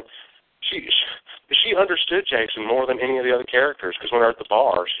like, man, she understood Jason more than any of the other characters because when they're at the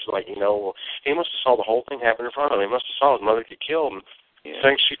bar, she's like, he must have saw the whole thing happen in front of him. He must have saw his mother get killed and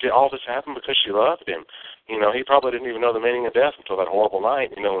thinks she did all this happen because she loved him. He probably didn't even know the meaning of death until that horrible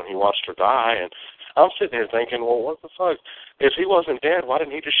night, when he watched her die. And I'm sitting here thinking, well, what the fuck? If he wasn't dead, why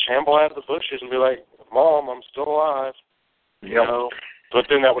didn't he just shamble out of the bushes and be like, Mom, I'm still alive? But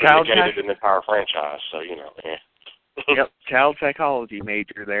then that would have negated an entire franchise, so, Yep, child psychology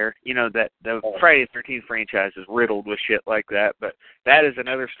major there. That the Friday the 13th franchise is riddled with shit like that, but that is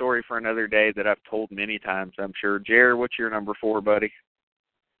another story for another day that I've told many times, I'm sure. Jared, what's your number 4, buddy?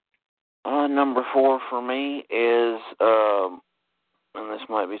 Number 4 for me is, and this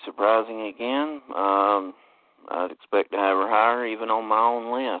might be surprising again, I'd expect to have her higher even on my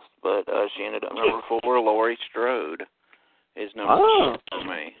own list, but she ended up number 4. Laurie Strode is number 4 for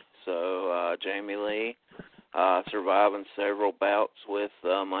me. So Jamie Lee, surviving several bouts with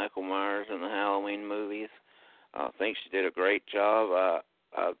Michael Myers in the Halloween movies. I think she did a great job.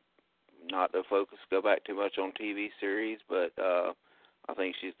 Not to go back too much on TV series, but I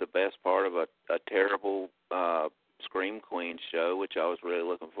think she's the best part of a terrible Scream Queen show, which I was really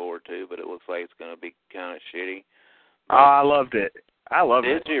looking forward to, but it looks like it's going to be kind of shitty. Oh, I loved it.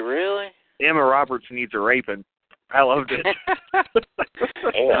 Did you really? Emma Roberts needs a raping. I loved it.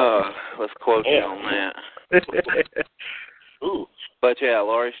 Let's quote you on that. Ooh. But yeah,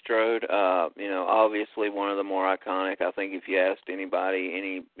 Laurie Strode, obviously one of the more iconic. I think if you asked anybody,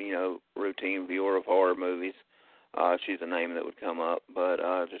 any routine viewer of horror movies, she's a name that would come up. But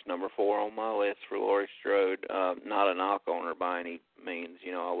just number 4 on my list for Laurie Strode. Not a knock on her by any means.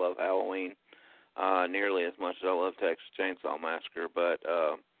 I love Halloween nearly as much as I love Texas Chainsaw Massacre, but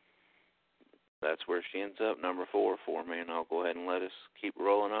that's where she ends up, number 4 for me, and I'll go ahead and let us keep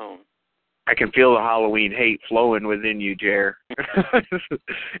rolling on. I can feel the Halloween hate flowing within you, Jer.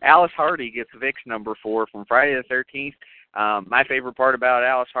 Alice Hardy gets Vic's number 4 from Friday the 13th. My favorite part about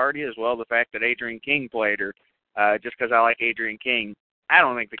Alice Hardy is, the fact that Adrienne King played her. Just because I like Adrienne King, I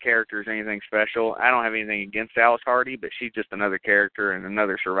don't think the character is anything special. I don't have anything against Alice Hardy, but she's just another character and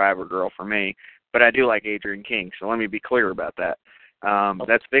another Survivor girl for me. But I do like Adrienne King, so let me be clear about that.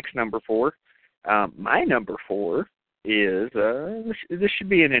 That's Vic's number 4. My number 4 is, this should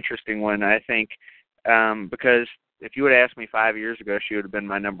be an interesting one, I think, because if you would have asked me 5 years ago, she would have been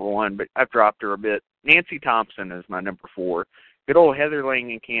my number 1, but I've dropped her a bit. Nancy Thompson is my number 4. Good old Heather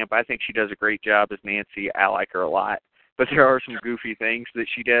Langenkamp, I think she does a great job as Nancy. I like her a lot, but there are some goofy things that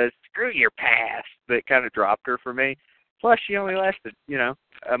she does, screw your past, that kind of dropped her for me. Plus, she only lasted,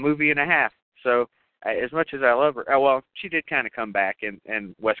 a movie and a half. So as much as I love her, well, she did kind of come back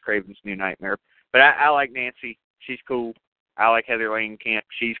in Wes Craven's New Nightmare. But I like Nancy. She's cool. I like Heather Langenkamp.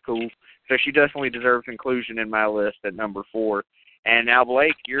 She's cool. So she definitely deserves inclusion in my list at number 4. And now,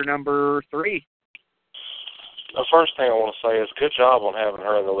 Blake, you're number 3. The first thing I want to say is good job on having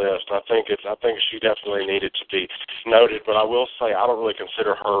her on the list. I think she definitely needed to be noted, but I will say I don't really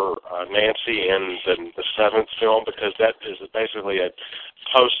consider her Nancy in the 7th film, because that is basically a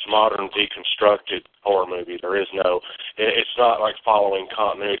postmodern deconstructed horror movie. There is no, it's not like following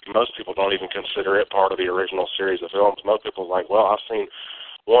continuity. Most people don't even consider it part of the original series of films. Most people are like, well, I've seen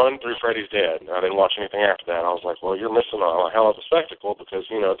 1 through Freddy's Dead. I didn't watch anything after that. I was like, well, you're missing a hell of a spectacle, because,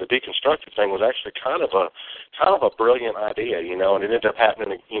 you know, the deconstructed thing was actually kind of a brilliant idea, you know, and it ended up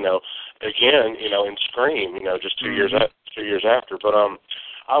happening, you know, again, you know, in Scream, you know, just 2 years after. But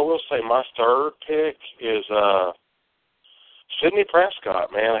I will say my third pick is Sidney Prescott,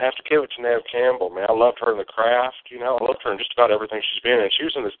 man. I have to give it to Neve Campbell, man. I loved her in The Craft, you know. I loved her in just about everything she's been in. She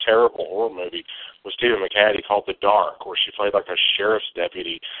was in this terrible horror movie with Stephen McHattie called The Dark, where she played like a sheriff's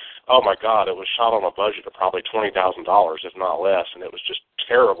deputy. Oh, my God, it was shot on a budget of probably $20,000, if not less, and it was just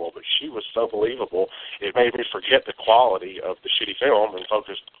terrible. But she was so believable, it made me forget the quality of the shitty film and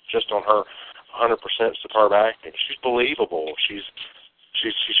focus just on her 100% superb acting. She's believable. She's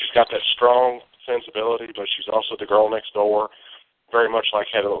got that strong sensibility, but she's also the girl next door, very much like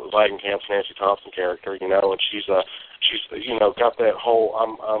Heather Langenkamp's Nancy Thompson character, you know, and she's you know, got that whole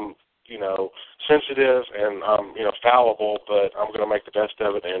I'm you know, sensitive and I'm, you know, fallible, but I'm going to make the best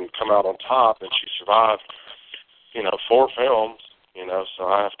of it and come out on top. And she survived, you know, 4 films, you know, so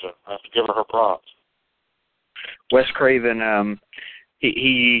I have to give her props. Wes Craven,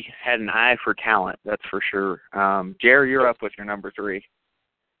 he had an eye for talent, that's for sure. Jerry, you're up with your number 3.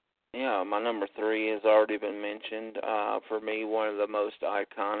 Yeah, my number 3 has already been mentioned. For me, one of the most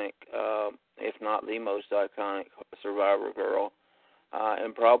iconic, if not the most iconic Survivor girl,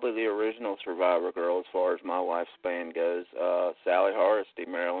 and probably the original Survivor girl as far as my lifespan goes, Sally Hardesty,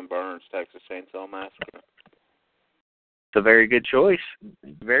 Marilyn Burns, Texas Chainsaw Massacre. It's a very good choice.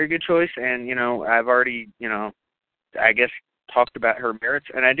 Very good choice, and, you know, I've already, you know, I guess talked about her merits,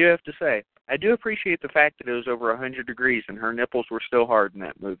 and I do have to say, I do appreciate the fact that it was over 100 degrees and her nipples were still hard in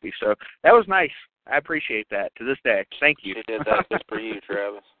that movie. So that was nice. I appreciate that to this day. Thank you. She did that just for you,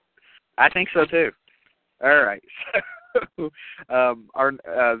 Travis. I think so, too. All right. So our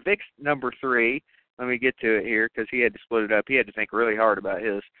Vic's number 3, let me get to it here because he had to split it up. He had to think really hard about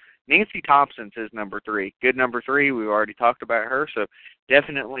his. Nancy Thompson's his number 3. Good number 3. We've already talked about her, so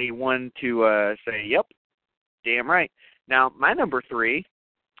definitely one to say, yep, damn right. Now, my number 3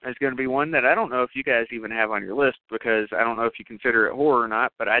 is going to be one that I don't know if you guys even have on your list because I don't know if you consider it horror or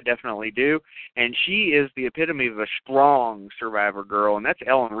not, but I definitely do. And she is the epitome of a strong Survivor girl, and that's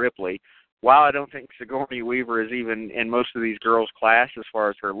Ellen Ripley. While I don't think Sigourney Weaver is even in most of these girls' class as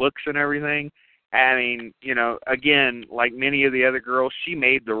far as her looks and everything, I mean, you know, again, like many of the other girls, she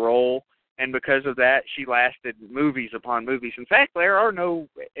made the role, and because of that, she lasted movies upon movies. In fact, there are no,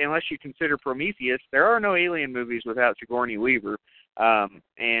 unless you consider Prometheus, there are no Alien movies without Sigourney Weaver.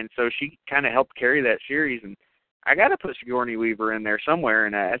 And so she kind of helped carry that series, and I got to put Sigourney Weaver in there somewhere,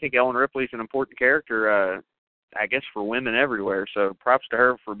 and I think Ellen Ripley's an important character, I guess, for women everywhere, so props to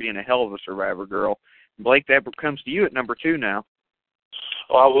her for being a hell of a Survivor girl. Blake, that comes to you at number 2 now.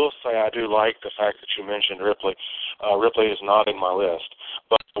 Well, I will say I do like the fact that you mentioned Ripley. Ripley is not in my list,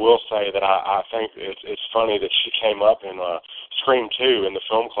 but I will say that I think it's funny that she came up in Scream 2 in the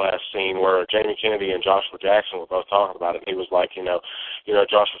film class scene where Jamie Kennedy and Joshua Jackson were both talking about it. And he was like, you know,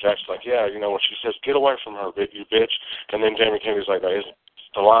 Joshua Jackson's like, yeah, you know, when she says, get away from her, you bitch. And then Jamie Kennedy's like, no,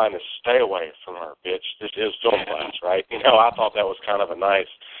 the line is stay away from her, bitch. This is film class, right? You know, I thought that was kind of a nice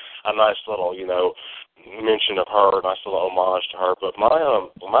little, you know, mention of her, a nice little homage to her. But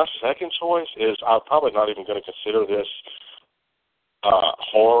my second choice is I'm probably not even going to consider this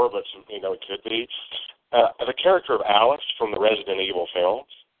horror, but you know, it could be the character of Alice from the Resident Evil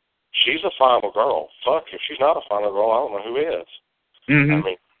films. She's a final girl. Fuck, if she's not a final girl, I don't know who is. Mm-hmm. I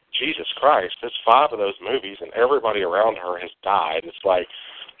mean, Jesus Christ, there's 5 of those movies, and everybody around her has died. It's like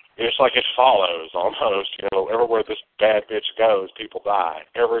it follows almost, you know, everywhere this bad bitch goes, people die.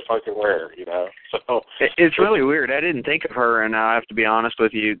 Every fucking where, you know. So it's really weird. I didn't think of her, and I have to be honest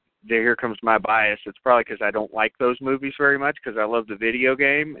with you. Here comes my bias. It's probably because I don't like those movies very much because I love the video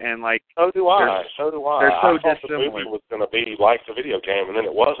game and like. So do I. They're so I thought dissimilar. the movie was going to be like the video game, and then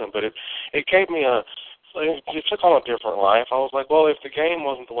it wasn't. But it gave me it took on a different life. I was like, well, if the game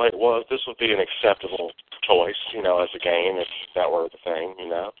wasn't the way it was, this would be an acceptable choice, you know, as a game, if that were the thing, you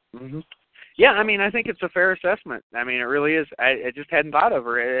know. Mm-hmm. Yeah, I mean, I think it's a fair assessment. I mean, it really is. I just hadn't thought of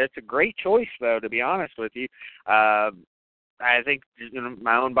her. It's a great choice, though, to be honest with you. I think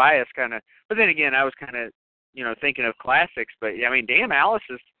my own bias kind of, but then again, I was kind of, thinking of classics. But I mean, damn, Alice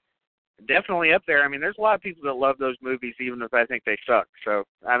is definitely up there. I mean, there's a lot of people that love those movies, even if I think they suck. So,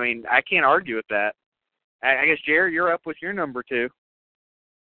 I mean, I can't argue with that. I guess, Jerry, you're up with your number 2.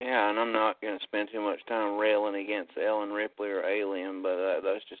 Yeah, and I'm not going to spend too much time railing against Ellen Ripley or Alien, but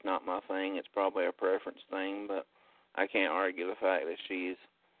that's just not my thing. It's probably a preference thing, but I can't argue the fact that she's,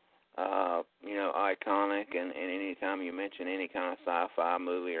 iconic, and any time you mention any kind of sci-fi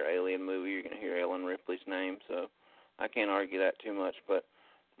movie or alien movie, you're going to hear Ellen Ripley's name, so I can't argue that too much. But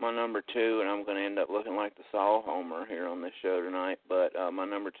my number 2, and I'm going to end up looking like the Saw homer here on this show tonight, but my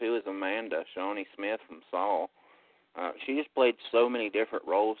number 2 is Amanda, Shawnee Smith from Saw. She just played so many different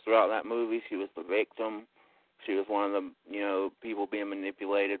roles throughout that movie. She was the victim. She was one of the, people being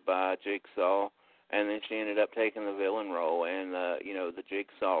manipulated by Jigsaw. And then she ended up taking the villain role and, the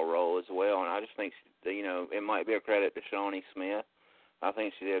Jigsaw role as well. And I just think, it might be a credit to Shawnee Smith. I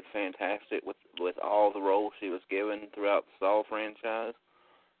think she did fantastic with all the roles she was given throughout the Saw franchise.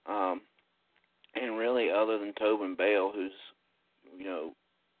 And really, other than Tobin Bell, who's,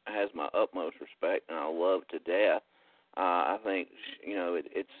 has my utmost respect and I love to death, I think,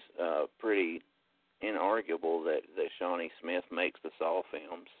 it's pretty inarguable that Shawnee Smith makes the Saw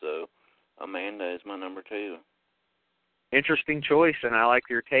films. So Amanda is my number 2. Interesting choice, and I like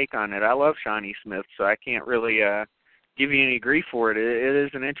your take on it. I love Shawnee Smith, so I can't really give you any grief for it. It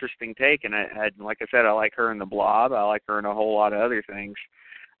is an interesting take, and I like I said, I like her in The Blob. I like her in a whole lot of other things.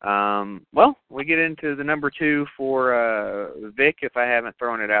 Well, we get into the number 2 for Vic, if I haven't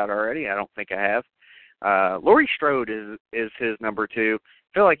thrown it out already. I don't think I have. Laurie Strode is his number 2.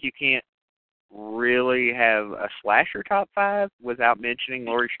 I feel like you can't really have a slasher top 5 without mentioning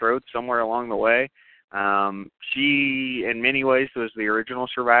Laurie Strode somewhere along the way. She, in many ways, was the original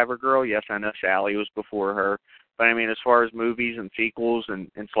Survivor girl. Yes, I know Sally was before her. But, I mean, as far as movies and sequels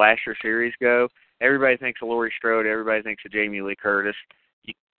and slasher series go, everybody thinks of Laurie Strode. Everybody thinks of Jamie Lee Curtis.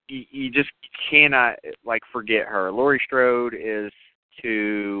 You just cannot, forget her. Laurie Strode is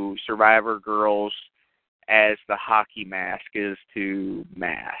to Survivor girls as the hockey mask is to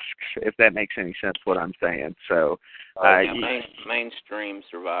masks, if that makes any sense what I'm saying. So, mainstream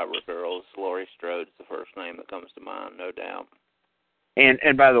Survivor girls, Laurie Strode is the first name that comes to mind, no doubt.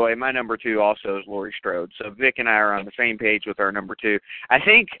 And by the way, my number 2 also is Laurie Strode. So Vic and I are on the same page with our number 2. I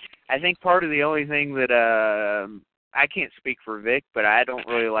think part of the only thing that I can't speak for Vic, but I don't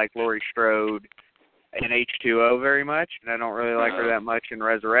really like Laurie Strode in H2O very much, and I don't really like her that much in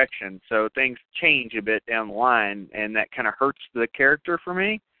Resurrection. So things change a bit down the line, and that kind of hurts the character for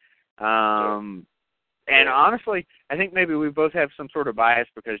me. And honestly, I think maybe we both have some sort of bias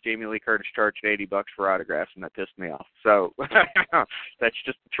because Jamie Lee Curtis charged $80 for autographs, and that pissed me off. So that's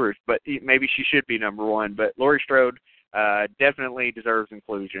just the truth. But maybe she should be number 1. But Laurie Strode definitely deserves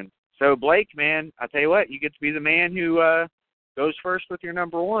inclusion. So Blake, man, I tell you what, you get to be the man who goes first with your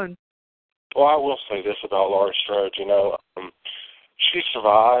number 1. Well, I will say this about Laurie Strode, she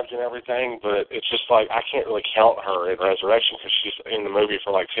survived and everything, but it's just like I can't really count her in Resurrection because she's in the movie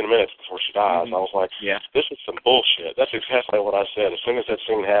for like 10 minutes before she dies. Mm-hmm. I was like, This is some bullshit. That's exactly what I said. As soon as that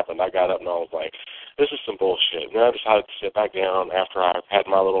scene happened, I got up and I was like, this is some bullshit. And then I decided to sit back down after I had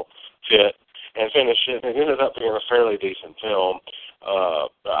my little fit and finish it. And it ended up being a fairly decent film.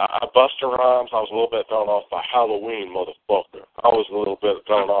 I busted rhymes. I was a little bit thrown off by Halloween, motherfucker. I was a little bit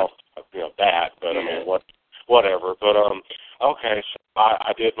thrown off, that, but I mean, whatever. But, okay, so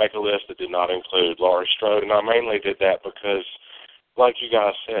I did make a list that did not include Laurie Strode, and I mainly did that because, like you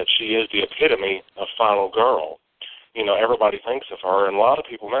guys said, she is the epitome of Final Girl. Everybody thinks of her, and a lot of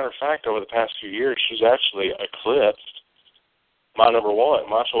people, matter of fact, over the past few years, she's actually eclipsed my number 1,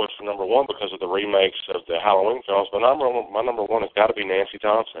 my choice for number 1 because of the remakes of the Halloween films. But my number 1 has got to be Nancy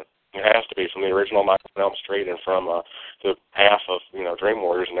Thompson. It has to be, from the original Michael Elm Street and from the half of Dream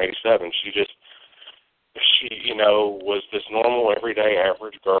Warriors in '87. She was this normal, everyday,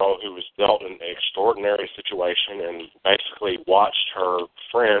 average girl who was dealt an extraordinary situation and basically watched her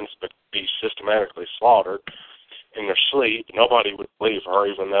friends be systematically slaughtered in their sleep. Nobody would believe her,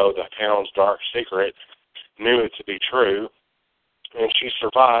 even though the town's dark secret knew it to be true. And she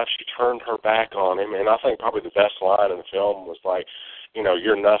survived. She turned her back on him. And I think probably the best line in the film was like,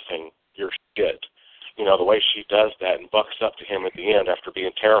 you're nothing, you're shit. The way she does that and bucks up to him at the end after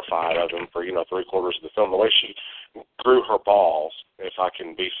being terrified of him for, 3/4 of the film, the way she grew her balls, if I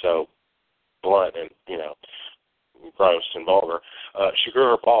can be so blunt and, gross and vulgar, she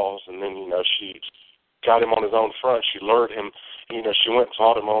grew her balls, and then, she got him on his own front. She lured him, she went and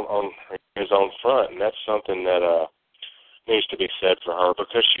fought him on his own front, and that's something that needs to be said for her,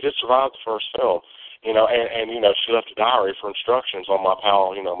 because she did survive the first film, and she left a diary for instructions on my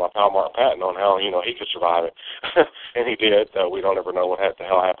pal Mark Patton on how, he could survive it. And he did, though we don't ever know what the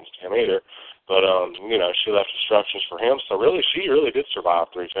hell happens to him either. But, she left instructions for him, so she really did survive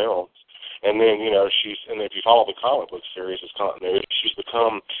 3 films. And then, and if you follow the comic book series as continuity, she's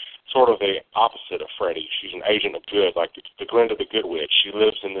become sort of the opposite of Freddy. She's an agent of good, like the Glinda the Good Witch. She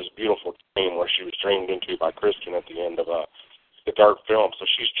lives in this beautiful dream where she was dreamed into by Kristen at the end of the Dark film. So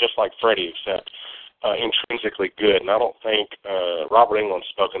she's just like Freddy, except intrinsically good. And I don't think Robert Englund's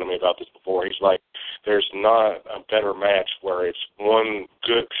spoken to me about this before. He's like, there's not a better match where it's one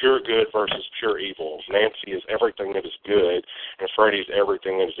pure good versus pure evil. Nancy is everything that is good, and Freddy's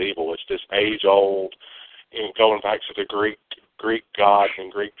everything that is evil. It's this age-old, going back to the Greek gods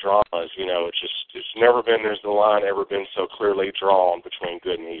and Greek dramas. It's never been, there's the line ever been so clearly drawn between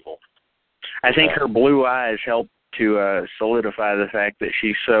good and evil. I think her blue eyes help to solidify the fact that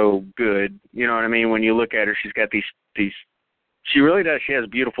she's so good. You know what I mean? When you look at her, she's got these. She really does. She has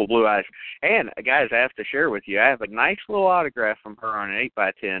beautiful blue eyes. And, guys, I have to share with you, I have a nice little autograph from her on an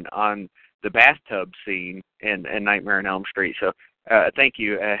 8x10 on the bathtub scene in Nightmare on Elm Street. So thank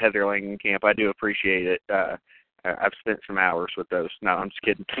you, Heather Langenkamp. I do appreciate it. I've spent some hours with those. No, I'm just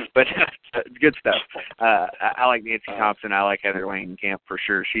kidding. But good stuff. I like Nancy Thompson. I like Heather Langenkamp for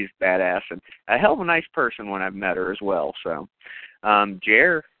sure. She's badass and a hell of a nice person when I've met her as well. So,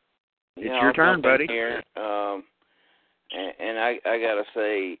 Jer, it's your turn, buddy. Here. And I got to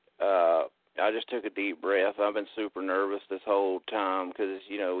say, I just took a deep breath. I've been super nervous this whole time because,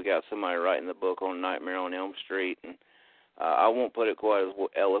 we got somebody writing the book on Nightmare on Elm Street, and I won't put it quite as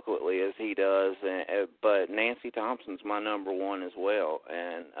eloquently as he does, but Nancy Thompson's my number one as well,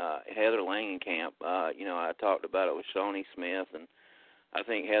 and Heather Langenkamp, I talked about it with Shawnee Smith, and I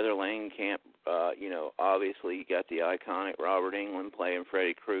think Heather Langenkamp, obviously you got the iconic Robert Englund playing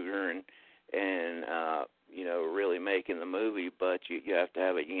Freddy Krueger, and really making the movie, but you have to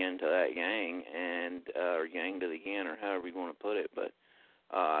have a yin to that yang, and or yang to the yin, or however you want to put it. But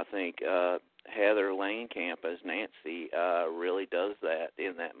I think Heather Langenkamp as Nancy really does that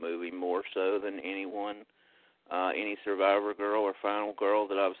in that movie more so than anyone, any Survivor girl or Final Girl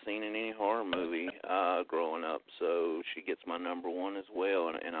that I've seen in any horror movie growing up. So she gets my number one as well,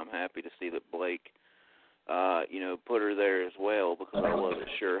 and I'm happy to see that Blake put her there as well, because I wasn't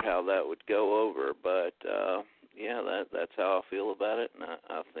sure how that would go over. But, that's how I feel about it, and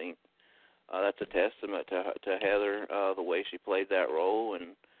I think that's a testament to Heather, the way she played that role,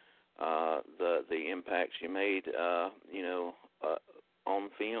 and the impact she made, on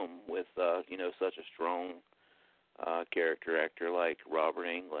film with, such a strong character actor like Robert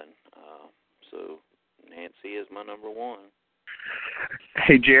Englund. So Nancy is my number one.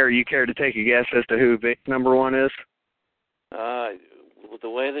 Hey, Jerry, you care to take a guess as to who Vic's number one is? With the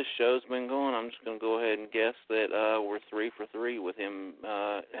way this show's been going, I'm just going to go ahead and guess that we're 3 for 3 with him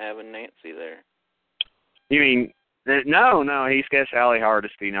having Nancy there. You mean, no, he's got Sally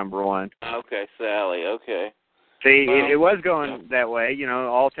Hardesty number one. Okay, Sally, okay. See, it was going that way,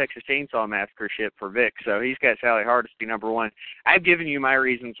 all Texas Chainsaw Massacre shit for Vic, so he's got Sally Hardesty number one. I've given you my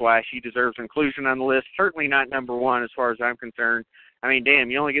reasons why she deserves inclusion on the list. Certainly not number one as far as I'm concerned. I mean, damn,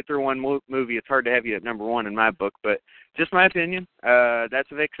 you only get through one movie. It's hard to have you at number one in my book, but just my opinion. That's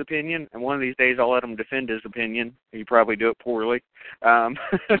Vic's opinion, and one of these days I'll let him defend his opinion. He probably do it poorly. All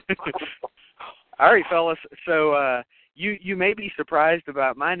right, fellas, so you may be surprised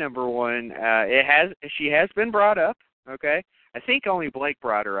about my number one. She has been brought up, okay? I think only Blake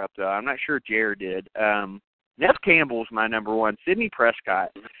brought her up, though. I'm not sure Jared did. Neve Campbell's my number one. Sidney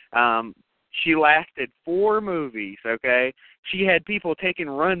Prescott. She lasted 4 movies, okay? She had people taking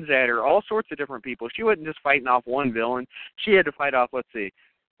runs at her, all sorts of different people. She wasn't just fighting off one villain. She had to fight off, 1,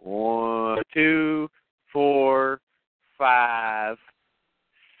 2, 4, 5,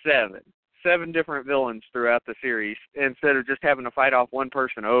 7. 7 different villains throughout the series instead of just having to fight off one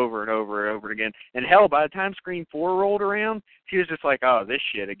person over and over and over again. And hell, by the time Scream 4 rolled around, she was just like, oh, this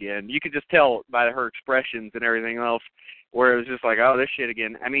shit again. You could just tell by her expressions and everything else where it was just like, oh, this shit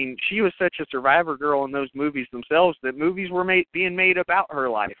again. I mean, she was such a Survivor girl in those movies themselves that movies were being made about her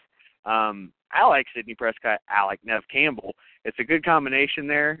life. I like Sidney Prescott. I like Neve Campbell. It's a good combination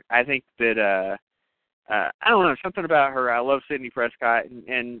there. I think that, I don't know, something about her. I love Sidney Prescott,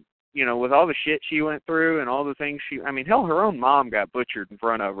 and with all the shit she went through and all the things hell, her own mom got butchered in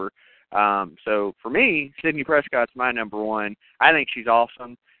front of her. So for me, Sidney Prescott's my number one. I think she's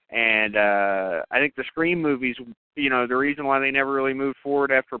awesome. And I think the Scream movies, the reason why they never really moved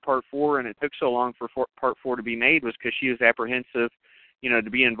forward after Part 4 and it took so long for Part 4 to be made was because she was apprehensive to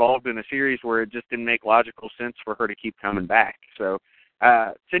be involved in a series where it just didn't make logical sense for her to keep coming back. So,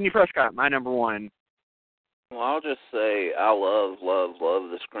 Sidney Prescott, my number one. Well, I'll just say I love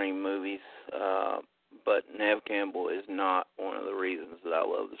the Scream movies, but Nev Campbell is not one of the reasons that I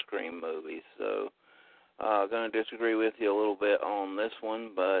love the Scream movies. So, going to disagree with you a little bit on this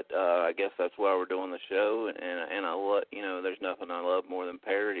one, but I guess that's why we're doing the show. And I love, there's nothing I love more than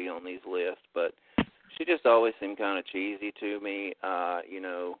parody on these lists. But she just always seemed kind of cheesy to me. I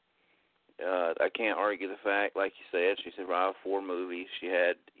can't argue the fact, like you said, she survived 4 movies. She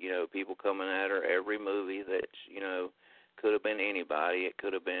had, people coming at her every movie that, could have been anybody. It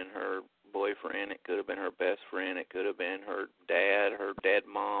could have been her boyfriend. It could have been her best friend. It could have been her dead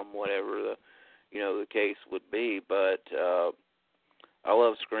mom, whatever the case would be. But I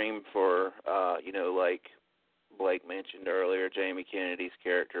love Scream for, like Blake mentioned earlier, Jamie Kennedy's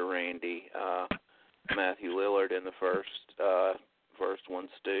character, Randy, Matthew Lillard in the first one,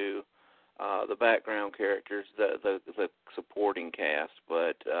 Stu. The background characters, the supporting cast,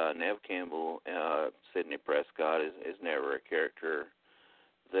 but Nev Campbell, Sidney Prescott is never a character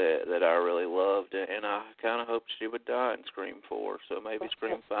that I really loved, and I kind of hoped she would die in Scream 4. So maybe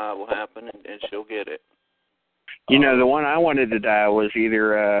Scream 5 will happen, and she'll get it. The one I wanted to die was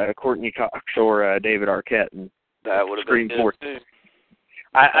either Courtney Cox or David Arquette. And that would have Scream been 4. Too.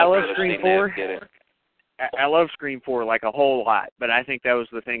 I love Scream 4. I love Scream 4 like a whole lot, but I think that was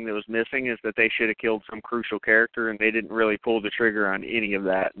the thing that was missing, is that they should have killed some crucial character, and they didn't really pull the trigger on any of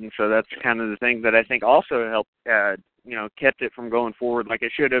that. And so that's kind of the thing that I think also helped, kept it from going forward like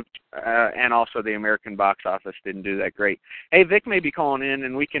it should have, and also the American box office didn't do that great. Hey, Vic may be calling in,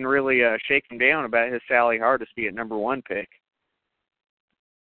 and we can really shake him down about his Sally Hardesty at number 1 pick.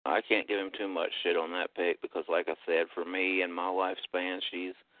 I can't give him too much shit on that pick because, like I said, for me in my lifespan,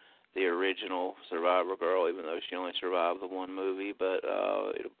 she's the original Survivor girl, even though she only survived the 1 movie. But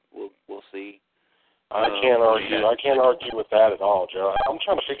we'll see. I can't argue with that at all, Joe. I'm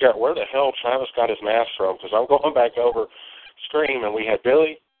trying to figure out where the hell Travis got his mask from, because I'm going back over Scream, and we had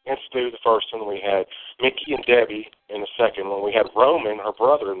Billy and Stu the first one, we had Mickey and Debbie in the second one, we had Roman, her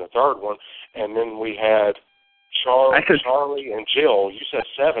brother, in the third one, and then we had Charlie and Jill. You said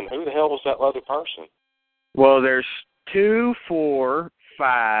 7. Who the hell was that other person? Well, there's 2, 4,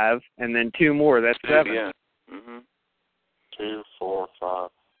 5, and then 2 more. That's 7. Yeah. Mm-hmm. 2, 4, 5.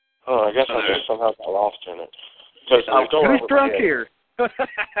 Oh, I guess I just somehow got lost in it. Who's drunk here?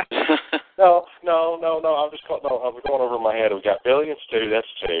 No. I'm going over my head. We got Billy and Stu. That's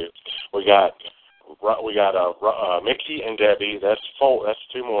 2. We got Mickey and Debbie. That's 4. That's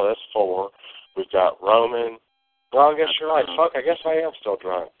 2 more. That's 4. We've got Roman. Well, I guess you're right. Fuck, I guess I am still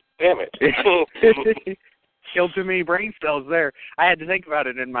drunk. Damn it. Killed too many brain cells there. I had to think about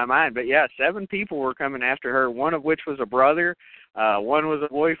it in my mind. But, yeah, 7 people were coming after her, one of which was a brother, one was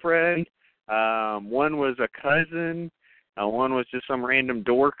a boyfriend, one was a cousin, one was just some random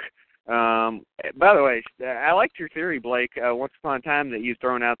dork. By the way, I liked your theory, Blake, once upon a time that you've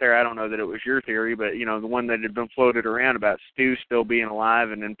thrown out there. I don't know that it was your theory, but, the one that had been floated around about Stu still being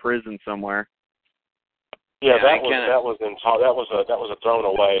alive and in prison somewhere. Yeah, that was a thrown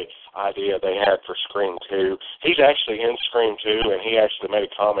away idea they had for Scream 2. He's actually in Scream 2, and he actually made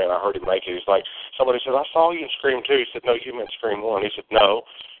a comment. I heard him make it. He's like, somebody said, I saw you in Scream 2. He said, no, you meant Scream 1. He said, no,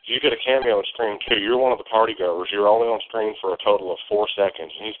 you did a cameo in Scream 2. You're one of the party goers. You're only on screen for a total of 4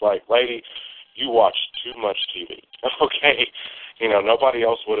 seconds. And he's like, lady, you watch too much TV. Okay. Nobody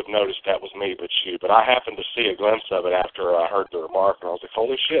else would have noticed that was me but you. But I happened to see a glimpse of it after I heard the remark, and I was like,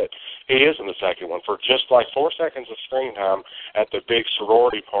 holy shit, he is in the second one for just like 4 seconds of screen time at the big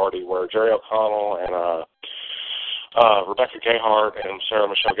sorority party where Jerry O'Connell and Rebecca Gayheart and Sarah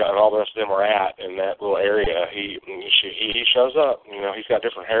Michelle and all the rest of them are at in that little area. He shows up. He's got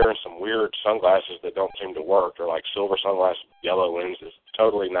different hair and some weird sunglasses that don't seem to work. They're like silver sunglasses, yellow lenses,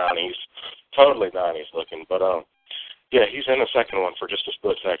 totally 90s looking. But yeah, he's in the second one for just a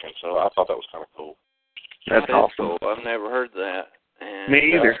split second, so I thought that was kind of cool. That's awesome. Cool. I've never heard that. And,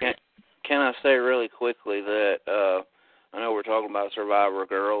 me either. Can I say really quickly that I know we're talking about Survivor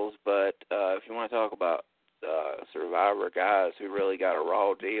girls, but if you want to talk about Survivor guys who really got a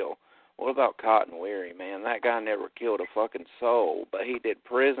raw deal, what about Cotton Weary, man? That guy never killed a fucking soul, but he did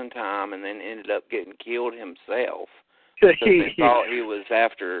prison time and then ended up getting killed himself because they thought he was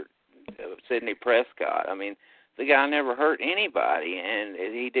after Sidney Prescott. I mean, the guy never hurt anybody, and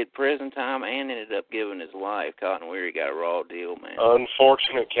he did prison time and ended up giving his life. Cotton Weary got a raw deal, man.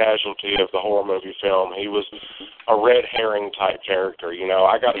 Unfortunate casualty of the horror movie film. He was a red herring type character.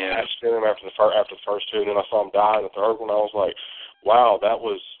 I got attached to him after the first 2, and then I saw him die in the third one. I was like, wow, that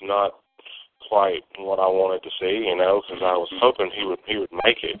was not quite what I wanted to see, you know, because I was hoping he would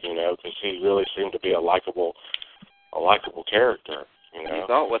make it, you know, because he really seemed to be a likable character, you know. You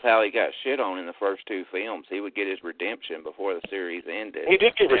thought with how he got shit on in the first two films, he would get his redemption before the series ended. He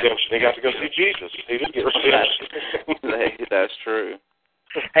did get redemption. He got to go see Jesus. He did get redemption. That's true.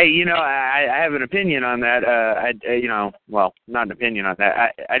 Hey, you know, I have an opinion on that. Well, not an opinion on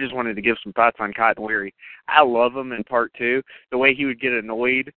that. I just wanted to give some thoughts on Cotton Weary. I love him in part 2. The way he would get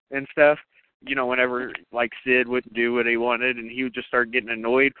annoyed and stuff. You know, whenever, like, Sid wouldn't do what he wanted, and he would just start getting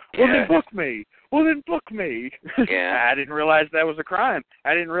annoyed. Well, then book me. Well, then book me. Yeah. I didn't realize that was a crime.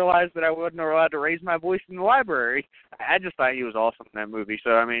 I didn't realize that I wasn't allowed to raise my voice in the library. I just thought he was awesome in that movie.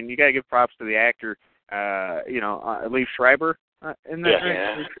 So, I mean, you got to give props to the actor, Liev Schreiber. In that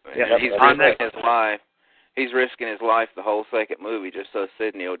He's risking his life. He's risking his life the whole second movie just so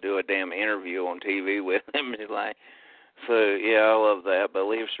Sidney will do a damn interview on TV with him. He's like, so yeah, I love that. But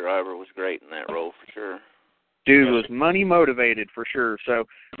Liev Schreiber was great in that role for sure. Dude was money motivated for sure. So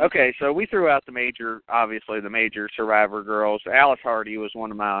okay, so we threw out the major Survivor girls. Alice Hardy was one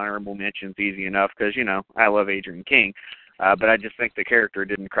of my honorable mentions, easy enough because I love Adrienne King, but I just think the character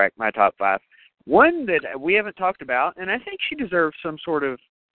didn't crack my top 5. One that we haven't talked about, and I think she deserves some sort of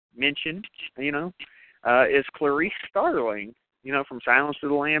mention, is Clarice Starling, from Silence of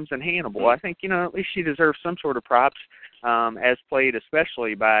the Lambs and Hannibal. I think, at least she deserves some sort of props, as played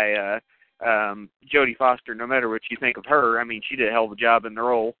especially by Jodie Foster, no matter what you think of her. I mean, she did a hell of a job in the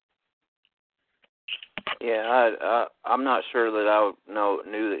role. Yeah, I'm not sure that I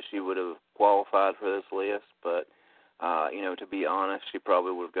knew that she would have qualified for this list, but to be honest, she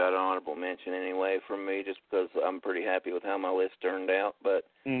probably would have got an honorable mention anyway from me just because I'm pretty happy with how my list turned out. But,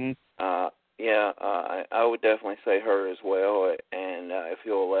 I would definitely say her as well. And if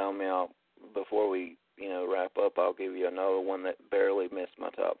you'll allow me, before we, wrap up, I'll give you another one that barely missed my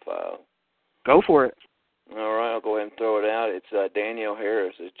top 5. Go for it. All right, I'll go ahead and throw it out. It's Danielle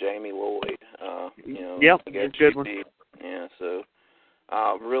Harris as Jamie Lloyd. Yep, good one. Yeah, so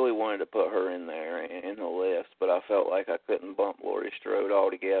I really wanted to put her in there in the list, but I felt like I couldn't bump Laurie Strode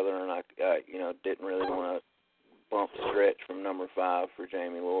altogether, and I didn't really want to bump Stretch from number 5 for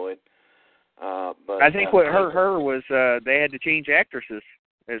Jamie Lloyd. But I think what her was they had to change actresses.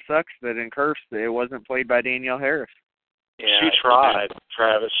 It sucks that in Curse it wasn't played by Danielle Harris. Yeah, she tried,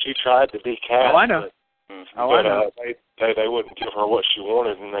 Travis. She tried to be cast. Oh, I know. I know. They wouldn't give her what she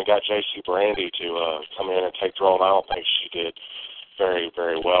wanted, and they got J.C. Brandy to come in and take the role. And I don't think she did very,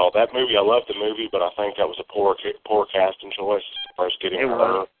 very well. That movie, I loved the movie, but I think that was a poor casting choice as far as getting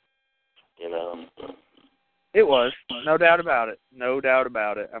her. It was. No doubt about it. No doubt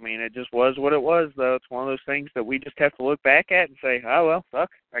about it. I mean, it just was what it was, though. It's one of those things that we just have to look back at and say, oh, well, fuck,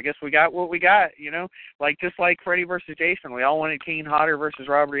 I guess we got what we got, Just like Freddy versus Jason, we all wanted Kane Hodder versus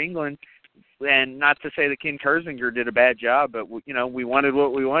Robert Englund, and not to say that Ken Kersinger did a bad job, but, we wanted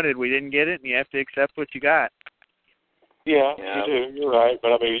what we wanted. We didn't get it, and you have to accept what you got. Yeah, you do. You're right,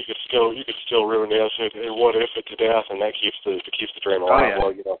 but I mean, you could still ruin this. What if it to death, and that keeps the dream alive. Oh,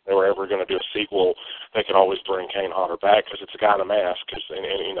 yeah. Well, if they were ever going to do a sequel, they could always bring Kane Hodder back because it's a guy in a mask. And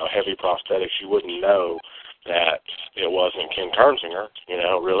heavy prosthetics, you wouldn't know that it wasn't Ken Kersinger.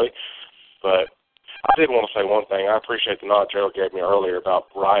 Really. But I did want to say one thing. I appreciate the nod Gerald gave me earlier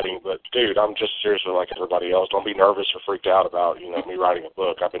about writing, but dude, I'm just seriously like everybody else. Don't be nervous or freaked out about me writing a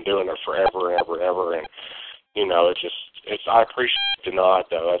book. I've been doing it forever and ever, and I appreciate the nod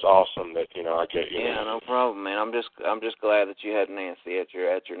though. That's awesome that I get you. Yeah, no problem, man. I'm just glad that you had Nancy at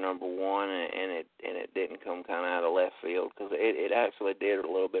your number 1, and it didn't come kind of out of left field because it actually did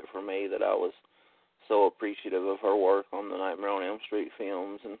a little bit for me that I was so appreciative of her work on the Nightmare on Elm Street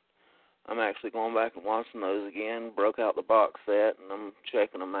films, and I'm actually going back and watching those again. Broke out the box set, and I'm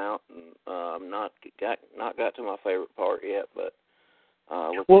checking them out, and I'm not got to my favorite part yet, but.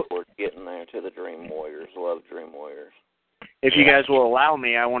 Looking forward to getting there to the Dream Warriors. Love Dream Warriors. If you guys will allow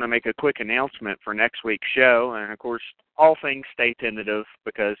me, I want to make a quick announcement for next week's show. And, of course, all things stay tentative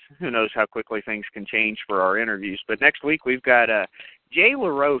because who knows how quickly things can change for our interviews. But next week we've got Jay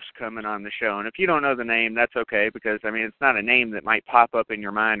LaRose coming on the show. And if you don't know the name, that's okay because, I mean, it's not a name that might pop up in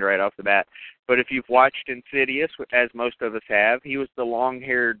your mind right off the bat. But if you've watched Insidious, as most of us have, he was the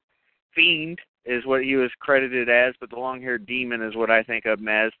long-haired fiend is what he was credited as, but the long-haired demon is what I think of him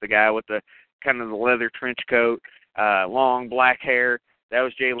as, the guy with the kind of the leather trench coat, long black hair. That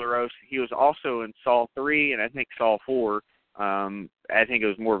was Jay LaRose. He was also in Saw 3 and I think Saw 4. I think it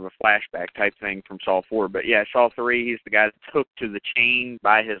was more of a flashback type thing from Saw 4. But, yeah, Saw 3, he's the guy that's hooked to the chain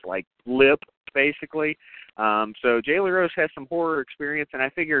by his, lip, basically. So Jay LaRose has some horror experience, and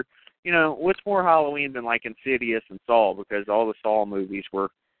I figure, what's more Halloween than, Insidious and Saw because all the Saw movies were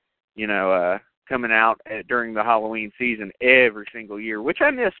coming out during the Halloween season every single year, which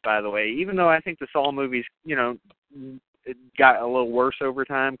I miss, by the way. Even though I think the Saw movies, it got a little worse over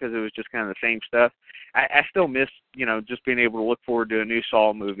time because it was just kind of the same stuff. I still miss, just being able to look forward to a new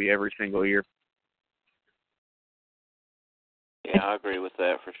Saw movie every single year. Yeah, I agree with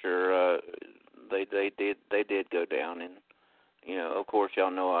that for sure. They did go down, and of course, y'all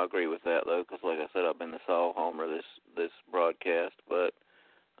know I agree with that though, because like I said, I've been the Saw homer this broadcast. But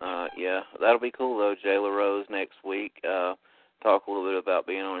yeah, that'll be cool though. Jay LaRose next week. Talk a little bit about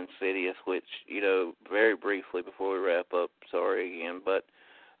being on Insidious, which very briefly before we wrap up. Sorry again, but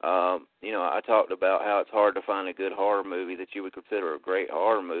I talked about how it's hard to find a good horror movie that you would consider a great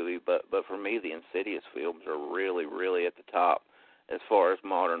horror movie, but for me, the Insidious films are really, really at the top as far as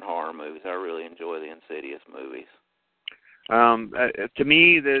modern horror movies. I really enjoy the Insidious movies. To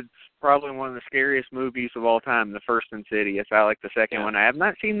me, that's probably one of the scariest movies of all time, the first Insidious. I like the second one. I have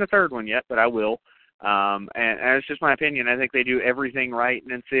not seen the third one yet, but I will. And it's just my opinion. I think they do everything right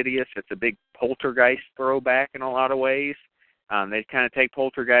in Insidious. It's a big Poltergeist throwback in a lot of ways. They kind of take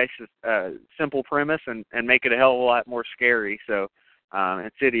Poltergeist's simple premise and make it a hell of a lot more scary. So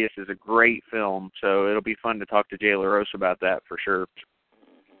Insidious is a great film, so it'll be fun to talk to Jay LaRose about that for sure.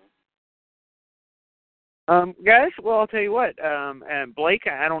 Guys, well, I'll tell you what, and Blake,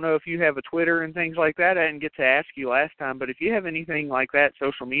 I don't know if you have a Twitter and things like that. I didn't get to ask you last time, but if you have anything like that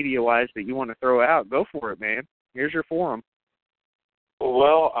social media-wise that you want to throw out, go for it, man. Here's your forum.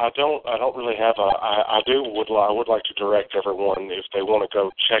 Well, I don't really have I would like to direct everyone, if they want to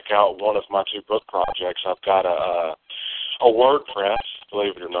go check out one of my two book projects. I've got a WordPress,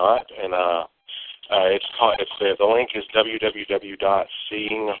 believe it or not, and the link is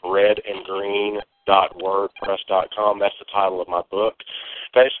www.seeingredandgreen.wordpress.com. That's the title of my book.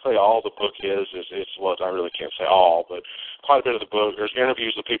 Basically, all the book is I really can't say all, but quite a bit of the book. There's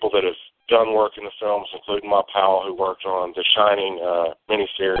interviews with people that have done work in the films, including my pal who worked on The Shining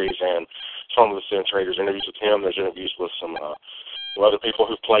miniseries and some of the There's interviews with him. There's interviews with some other people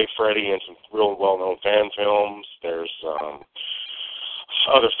who've played Freddy in some real well-known fan films. There's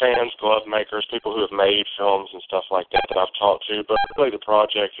other fans, glove makers, people who have made films and stuff like that I've talked to. But really the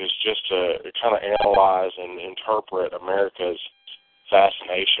project is just to kind of analyze and interpret America's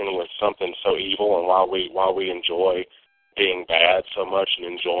fascination with something so evil and why we enjoy being bad so much and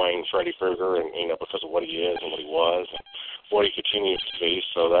enjoying Freddy Krueger and because of what he is and what he was and what he continues to be.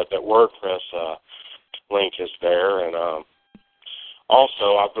 So that WordPress link is there. And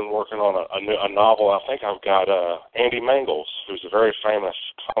also, I've been working on a novel. I think I've got Andy Mangels, who's a very famous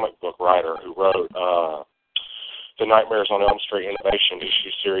comic book writer who wrote the Nightmares on Elm Street Innovation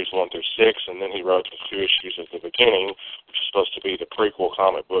issue series 1 through 6, and then he wrote the 2 issues at the beginning, which is supposed to be the prequel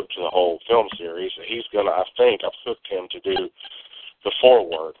comic book to the whole film series. He's gonna, I think, I've hooked him to do the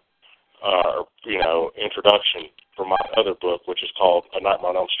foreword, introduction for my other book, which is called A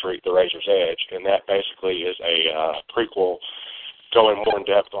Nightmare on Elm Street: The Razor's Edge, and that basically is a prequel going more in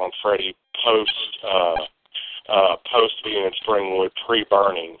depth on Freddy post being in Springwood,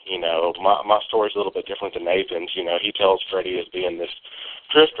 pre-burning. My story's a little bit different than Nathan's. He tells Freddy as being this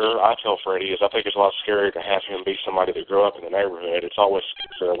drifter. I tell Freddy I think it's a lot scarier to have him be somebody that grew up in the neighborhood. It's always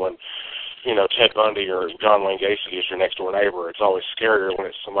scarier when Ted Bundy or John Wayne Gacy is your next door neighbor. It's always scarier when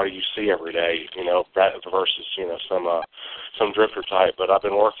it's somebody you see every day. Versus some drifter type. But I've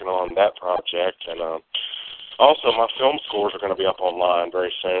been working on that project and. Also, my film scores are going to be up online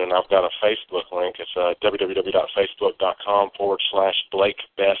very soon. I've got a Facebook link. It's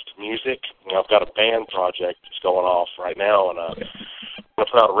www.facebook.com/BlakeBestMusic. I've got a band project that's going off right now, and I'm going to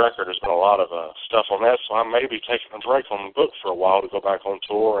put out a record. There's been a lot of stuff on that, so I may be taking a break on the book for a while to go back on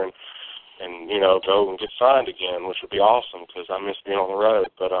tour and go and get signed again, which would be awesome because I miss being on the road.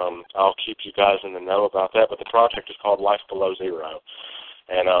 But I'll keep you guys in the know about that. But the project is called Life Below Zero,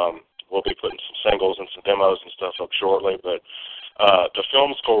 and we'll be putting some singles and some demos and stuff up shortly, but the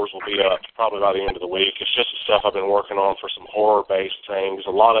film scores will be up probably by the end of the week. It's just the stuff I've been working on for some horror-based things.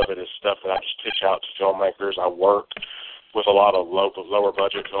 A lot of it is stuff that I just pitch out to filmmakers. I work with a lot of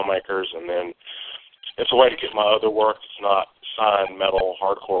lower-budget filmmakers, and then it's a way to get my other work that's not signed metal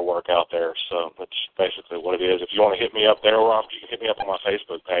hardcore work out there. So that's basically what it is. If you want to hit me up there, you can hit me up on my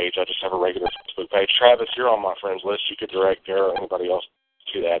Facebook page. I just have a regular Facebook page. Travis, you're on my friends list. You could direct there or anybody else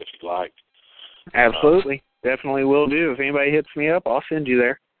to that if you'd like. Absolutely. Definitely will do. If anybody hits me up, I'll send you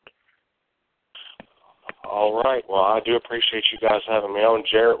there. All right. Well, I do appreciate you guys having me on.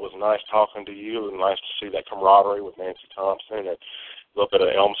 Jarrett, was nice talking to you. It was nice to see that camaraderie with Nancy Thompson and a little bit of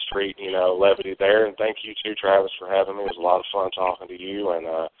Elm Street, levity there. And thank you, too, Travis, for having me. It was a lot of fun talking to you. And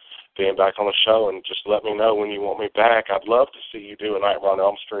being back on the show, and just let me know when you want me back. I'd love to see you do a Nightmare on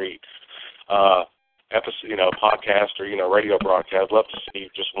Elm Street episode, podcast or, radio broadcast. I'd love to see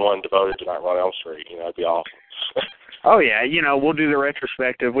just one devoted to Nightmare on Elm Street. It'd be awesome. Oh, yeah, we'll do the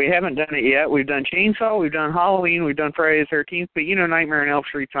retrospective. We haven't done it yet. We've done Chainsaw, we've done Halloween, we've done Friday the 13th, but, Nightmare on Elm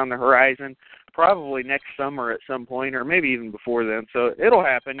Street's on the horizon, probably next summer at some point, or maybe even before then. So it'll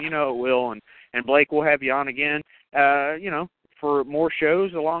happen, it will, and Blake, we'll have you on again, for more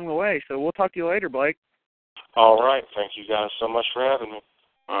shows along the way. So we'll talk to you later, Blake. All right. Thank you guys so much for having me.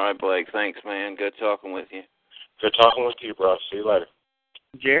 All right, Blake. Thanks, man. Good talking with you. Good talking with you, bro. See you later.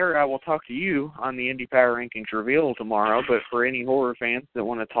 Jared, I will talk to you on the Indie Power Rankings reveal tomorrow, but for any horror fans that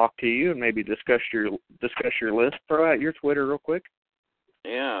want to talk to you and maybe discuss your list, throw out your Twitter real quick.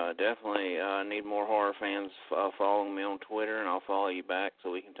 Yeah, definitely. I need more horror fans following me on Twitter, and I'll follow you back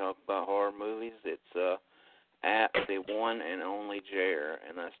so we can talk about horror movies. It's at the one and only Jer,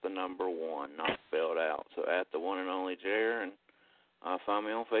 and that's the number 1, not spelled out. So at the one and only Jer, and find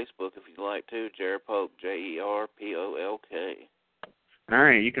me on Facebook if you'd like to, Jer Polk, JerPolk. All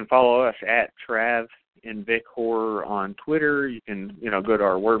right, you can follow us at Trav and Vic Horror on Twitter. You can, go to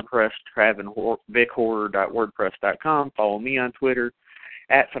our WordPress, travandvichorror.wordpress.com. Follow me on Twitter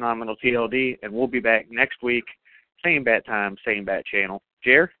at PhenomenalTLD, and we'll be back next week, same bat time, same bat channel.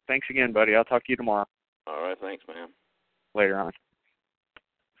 Jer, thanks again, buddy. I'll talk to you tomorrow. All right, thanks, man. Later on.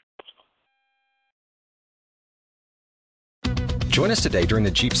 Join us today during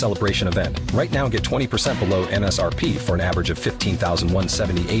the Jeep Celebration event. Right now, get 20% below MSRP for an average of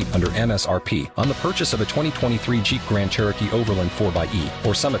 $15,178 under MSRP on the purchase of a 2023 Jeep Grand Cherokee Overland 4xE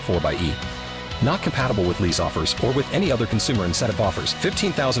or Summit 4xE. Not compatible with lease offers or with any other consumer incentive offers.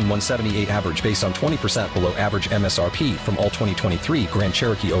 $15,178 average based on 20% below average MSRP from all 2023 Grand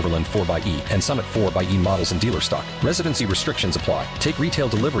Cherokee Overland 4xE and Summit 4xE models in dealer stock. Residency restrictions apply. Take retail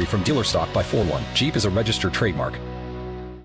delivery from dealer stock by 4/1. Jeep is a registered trademark.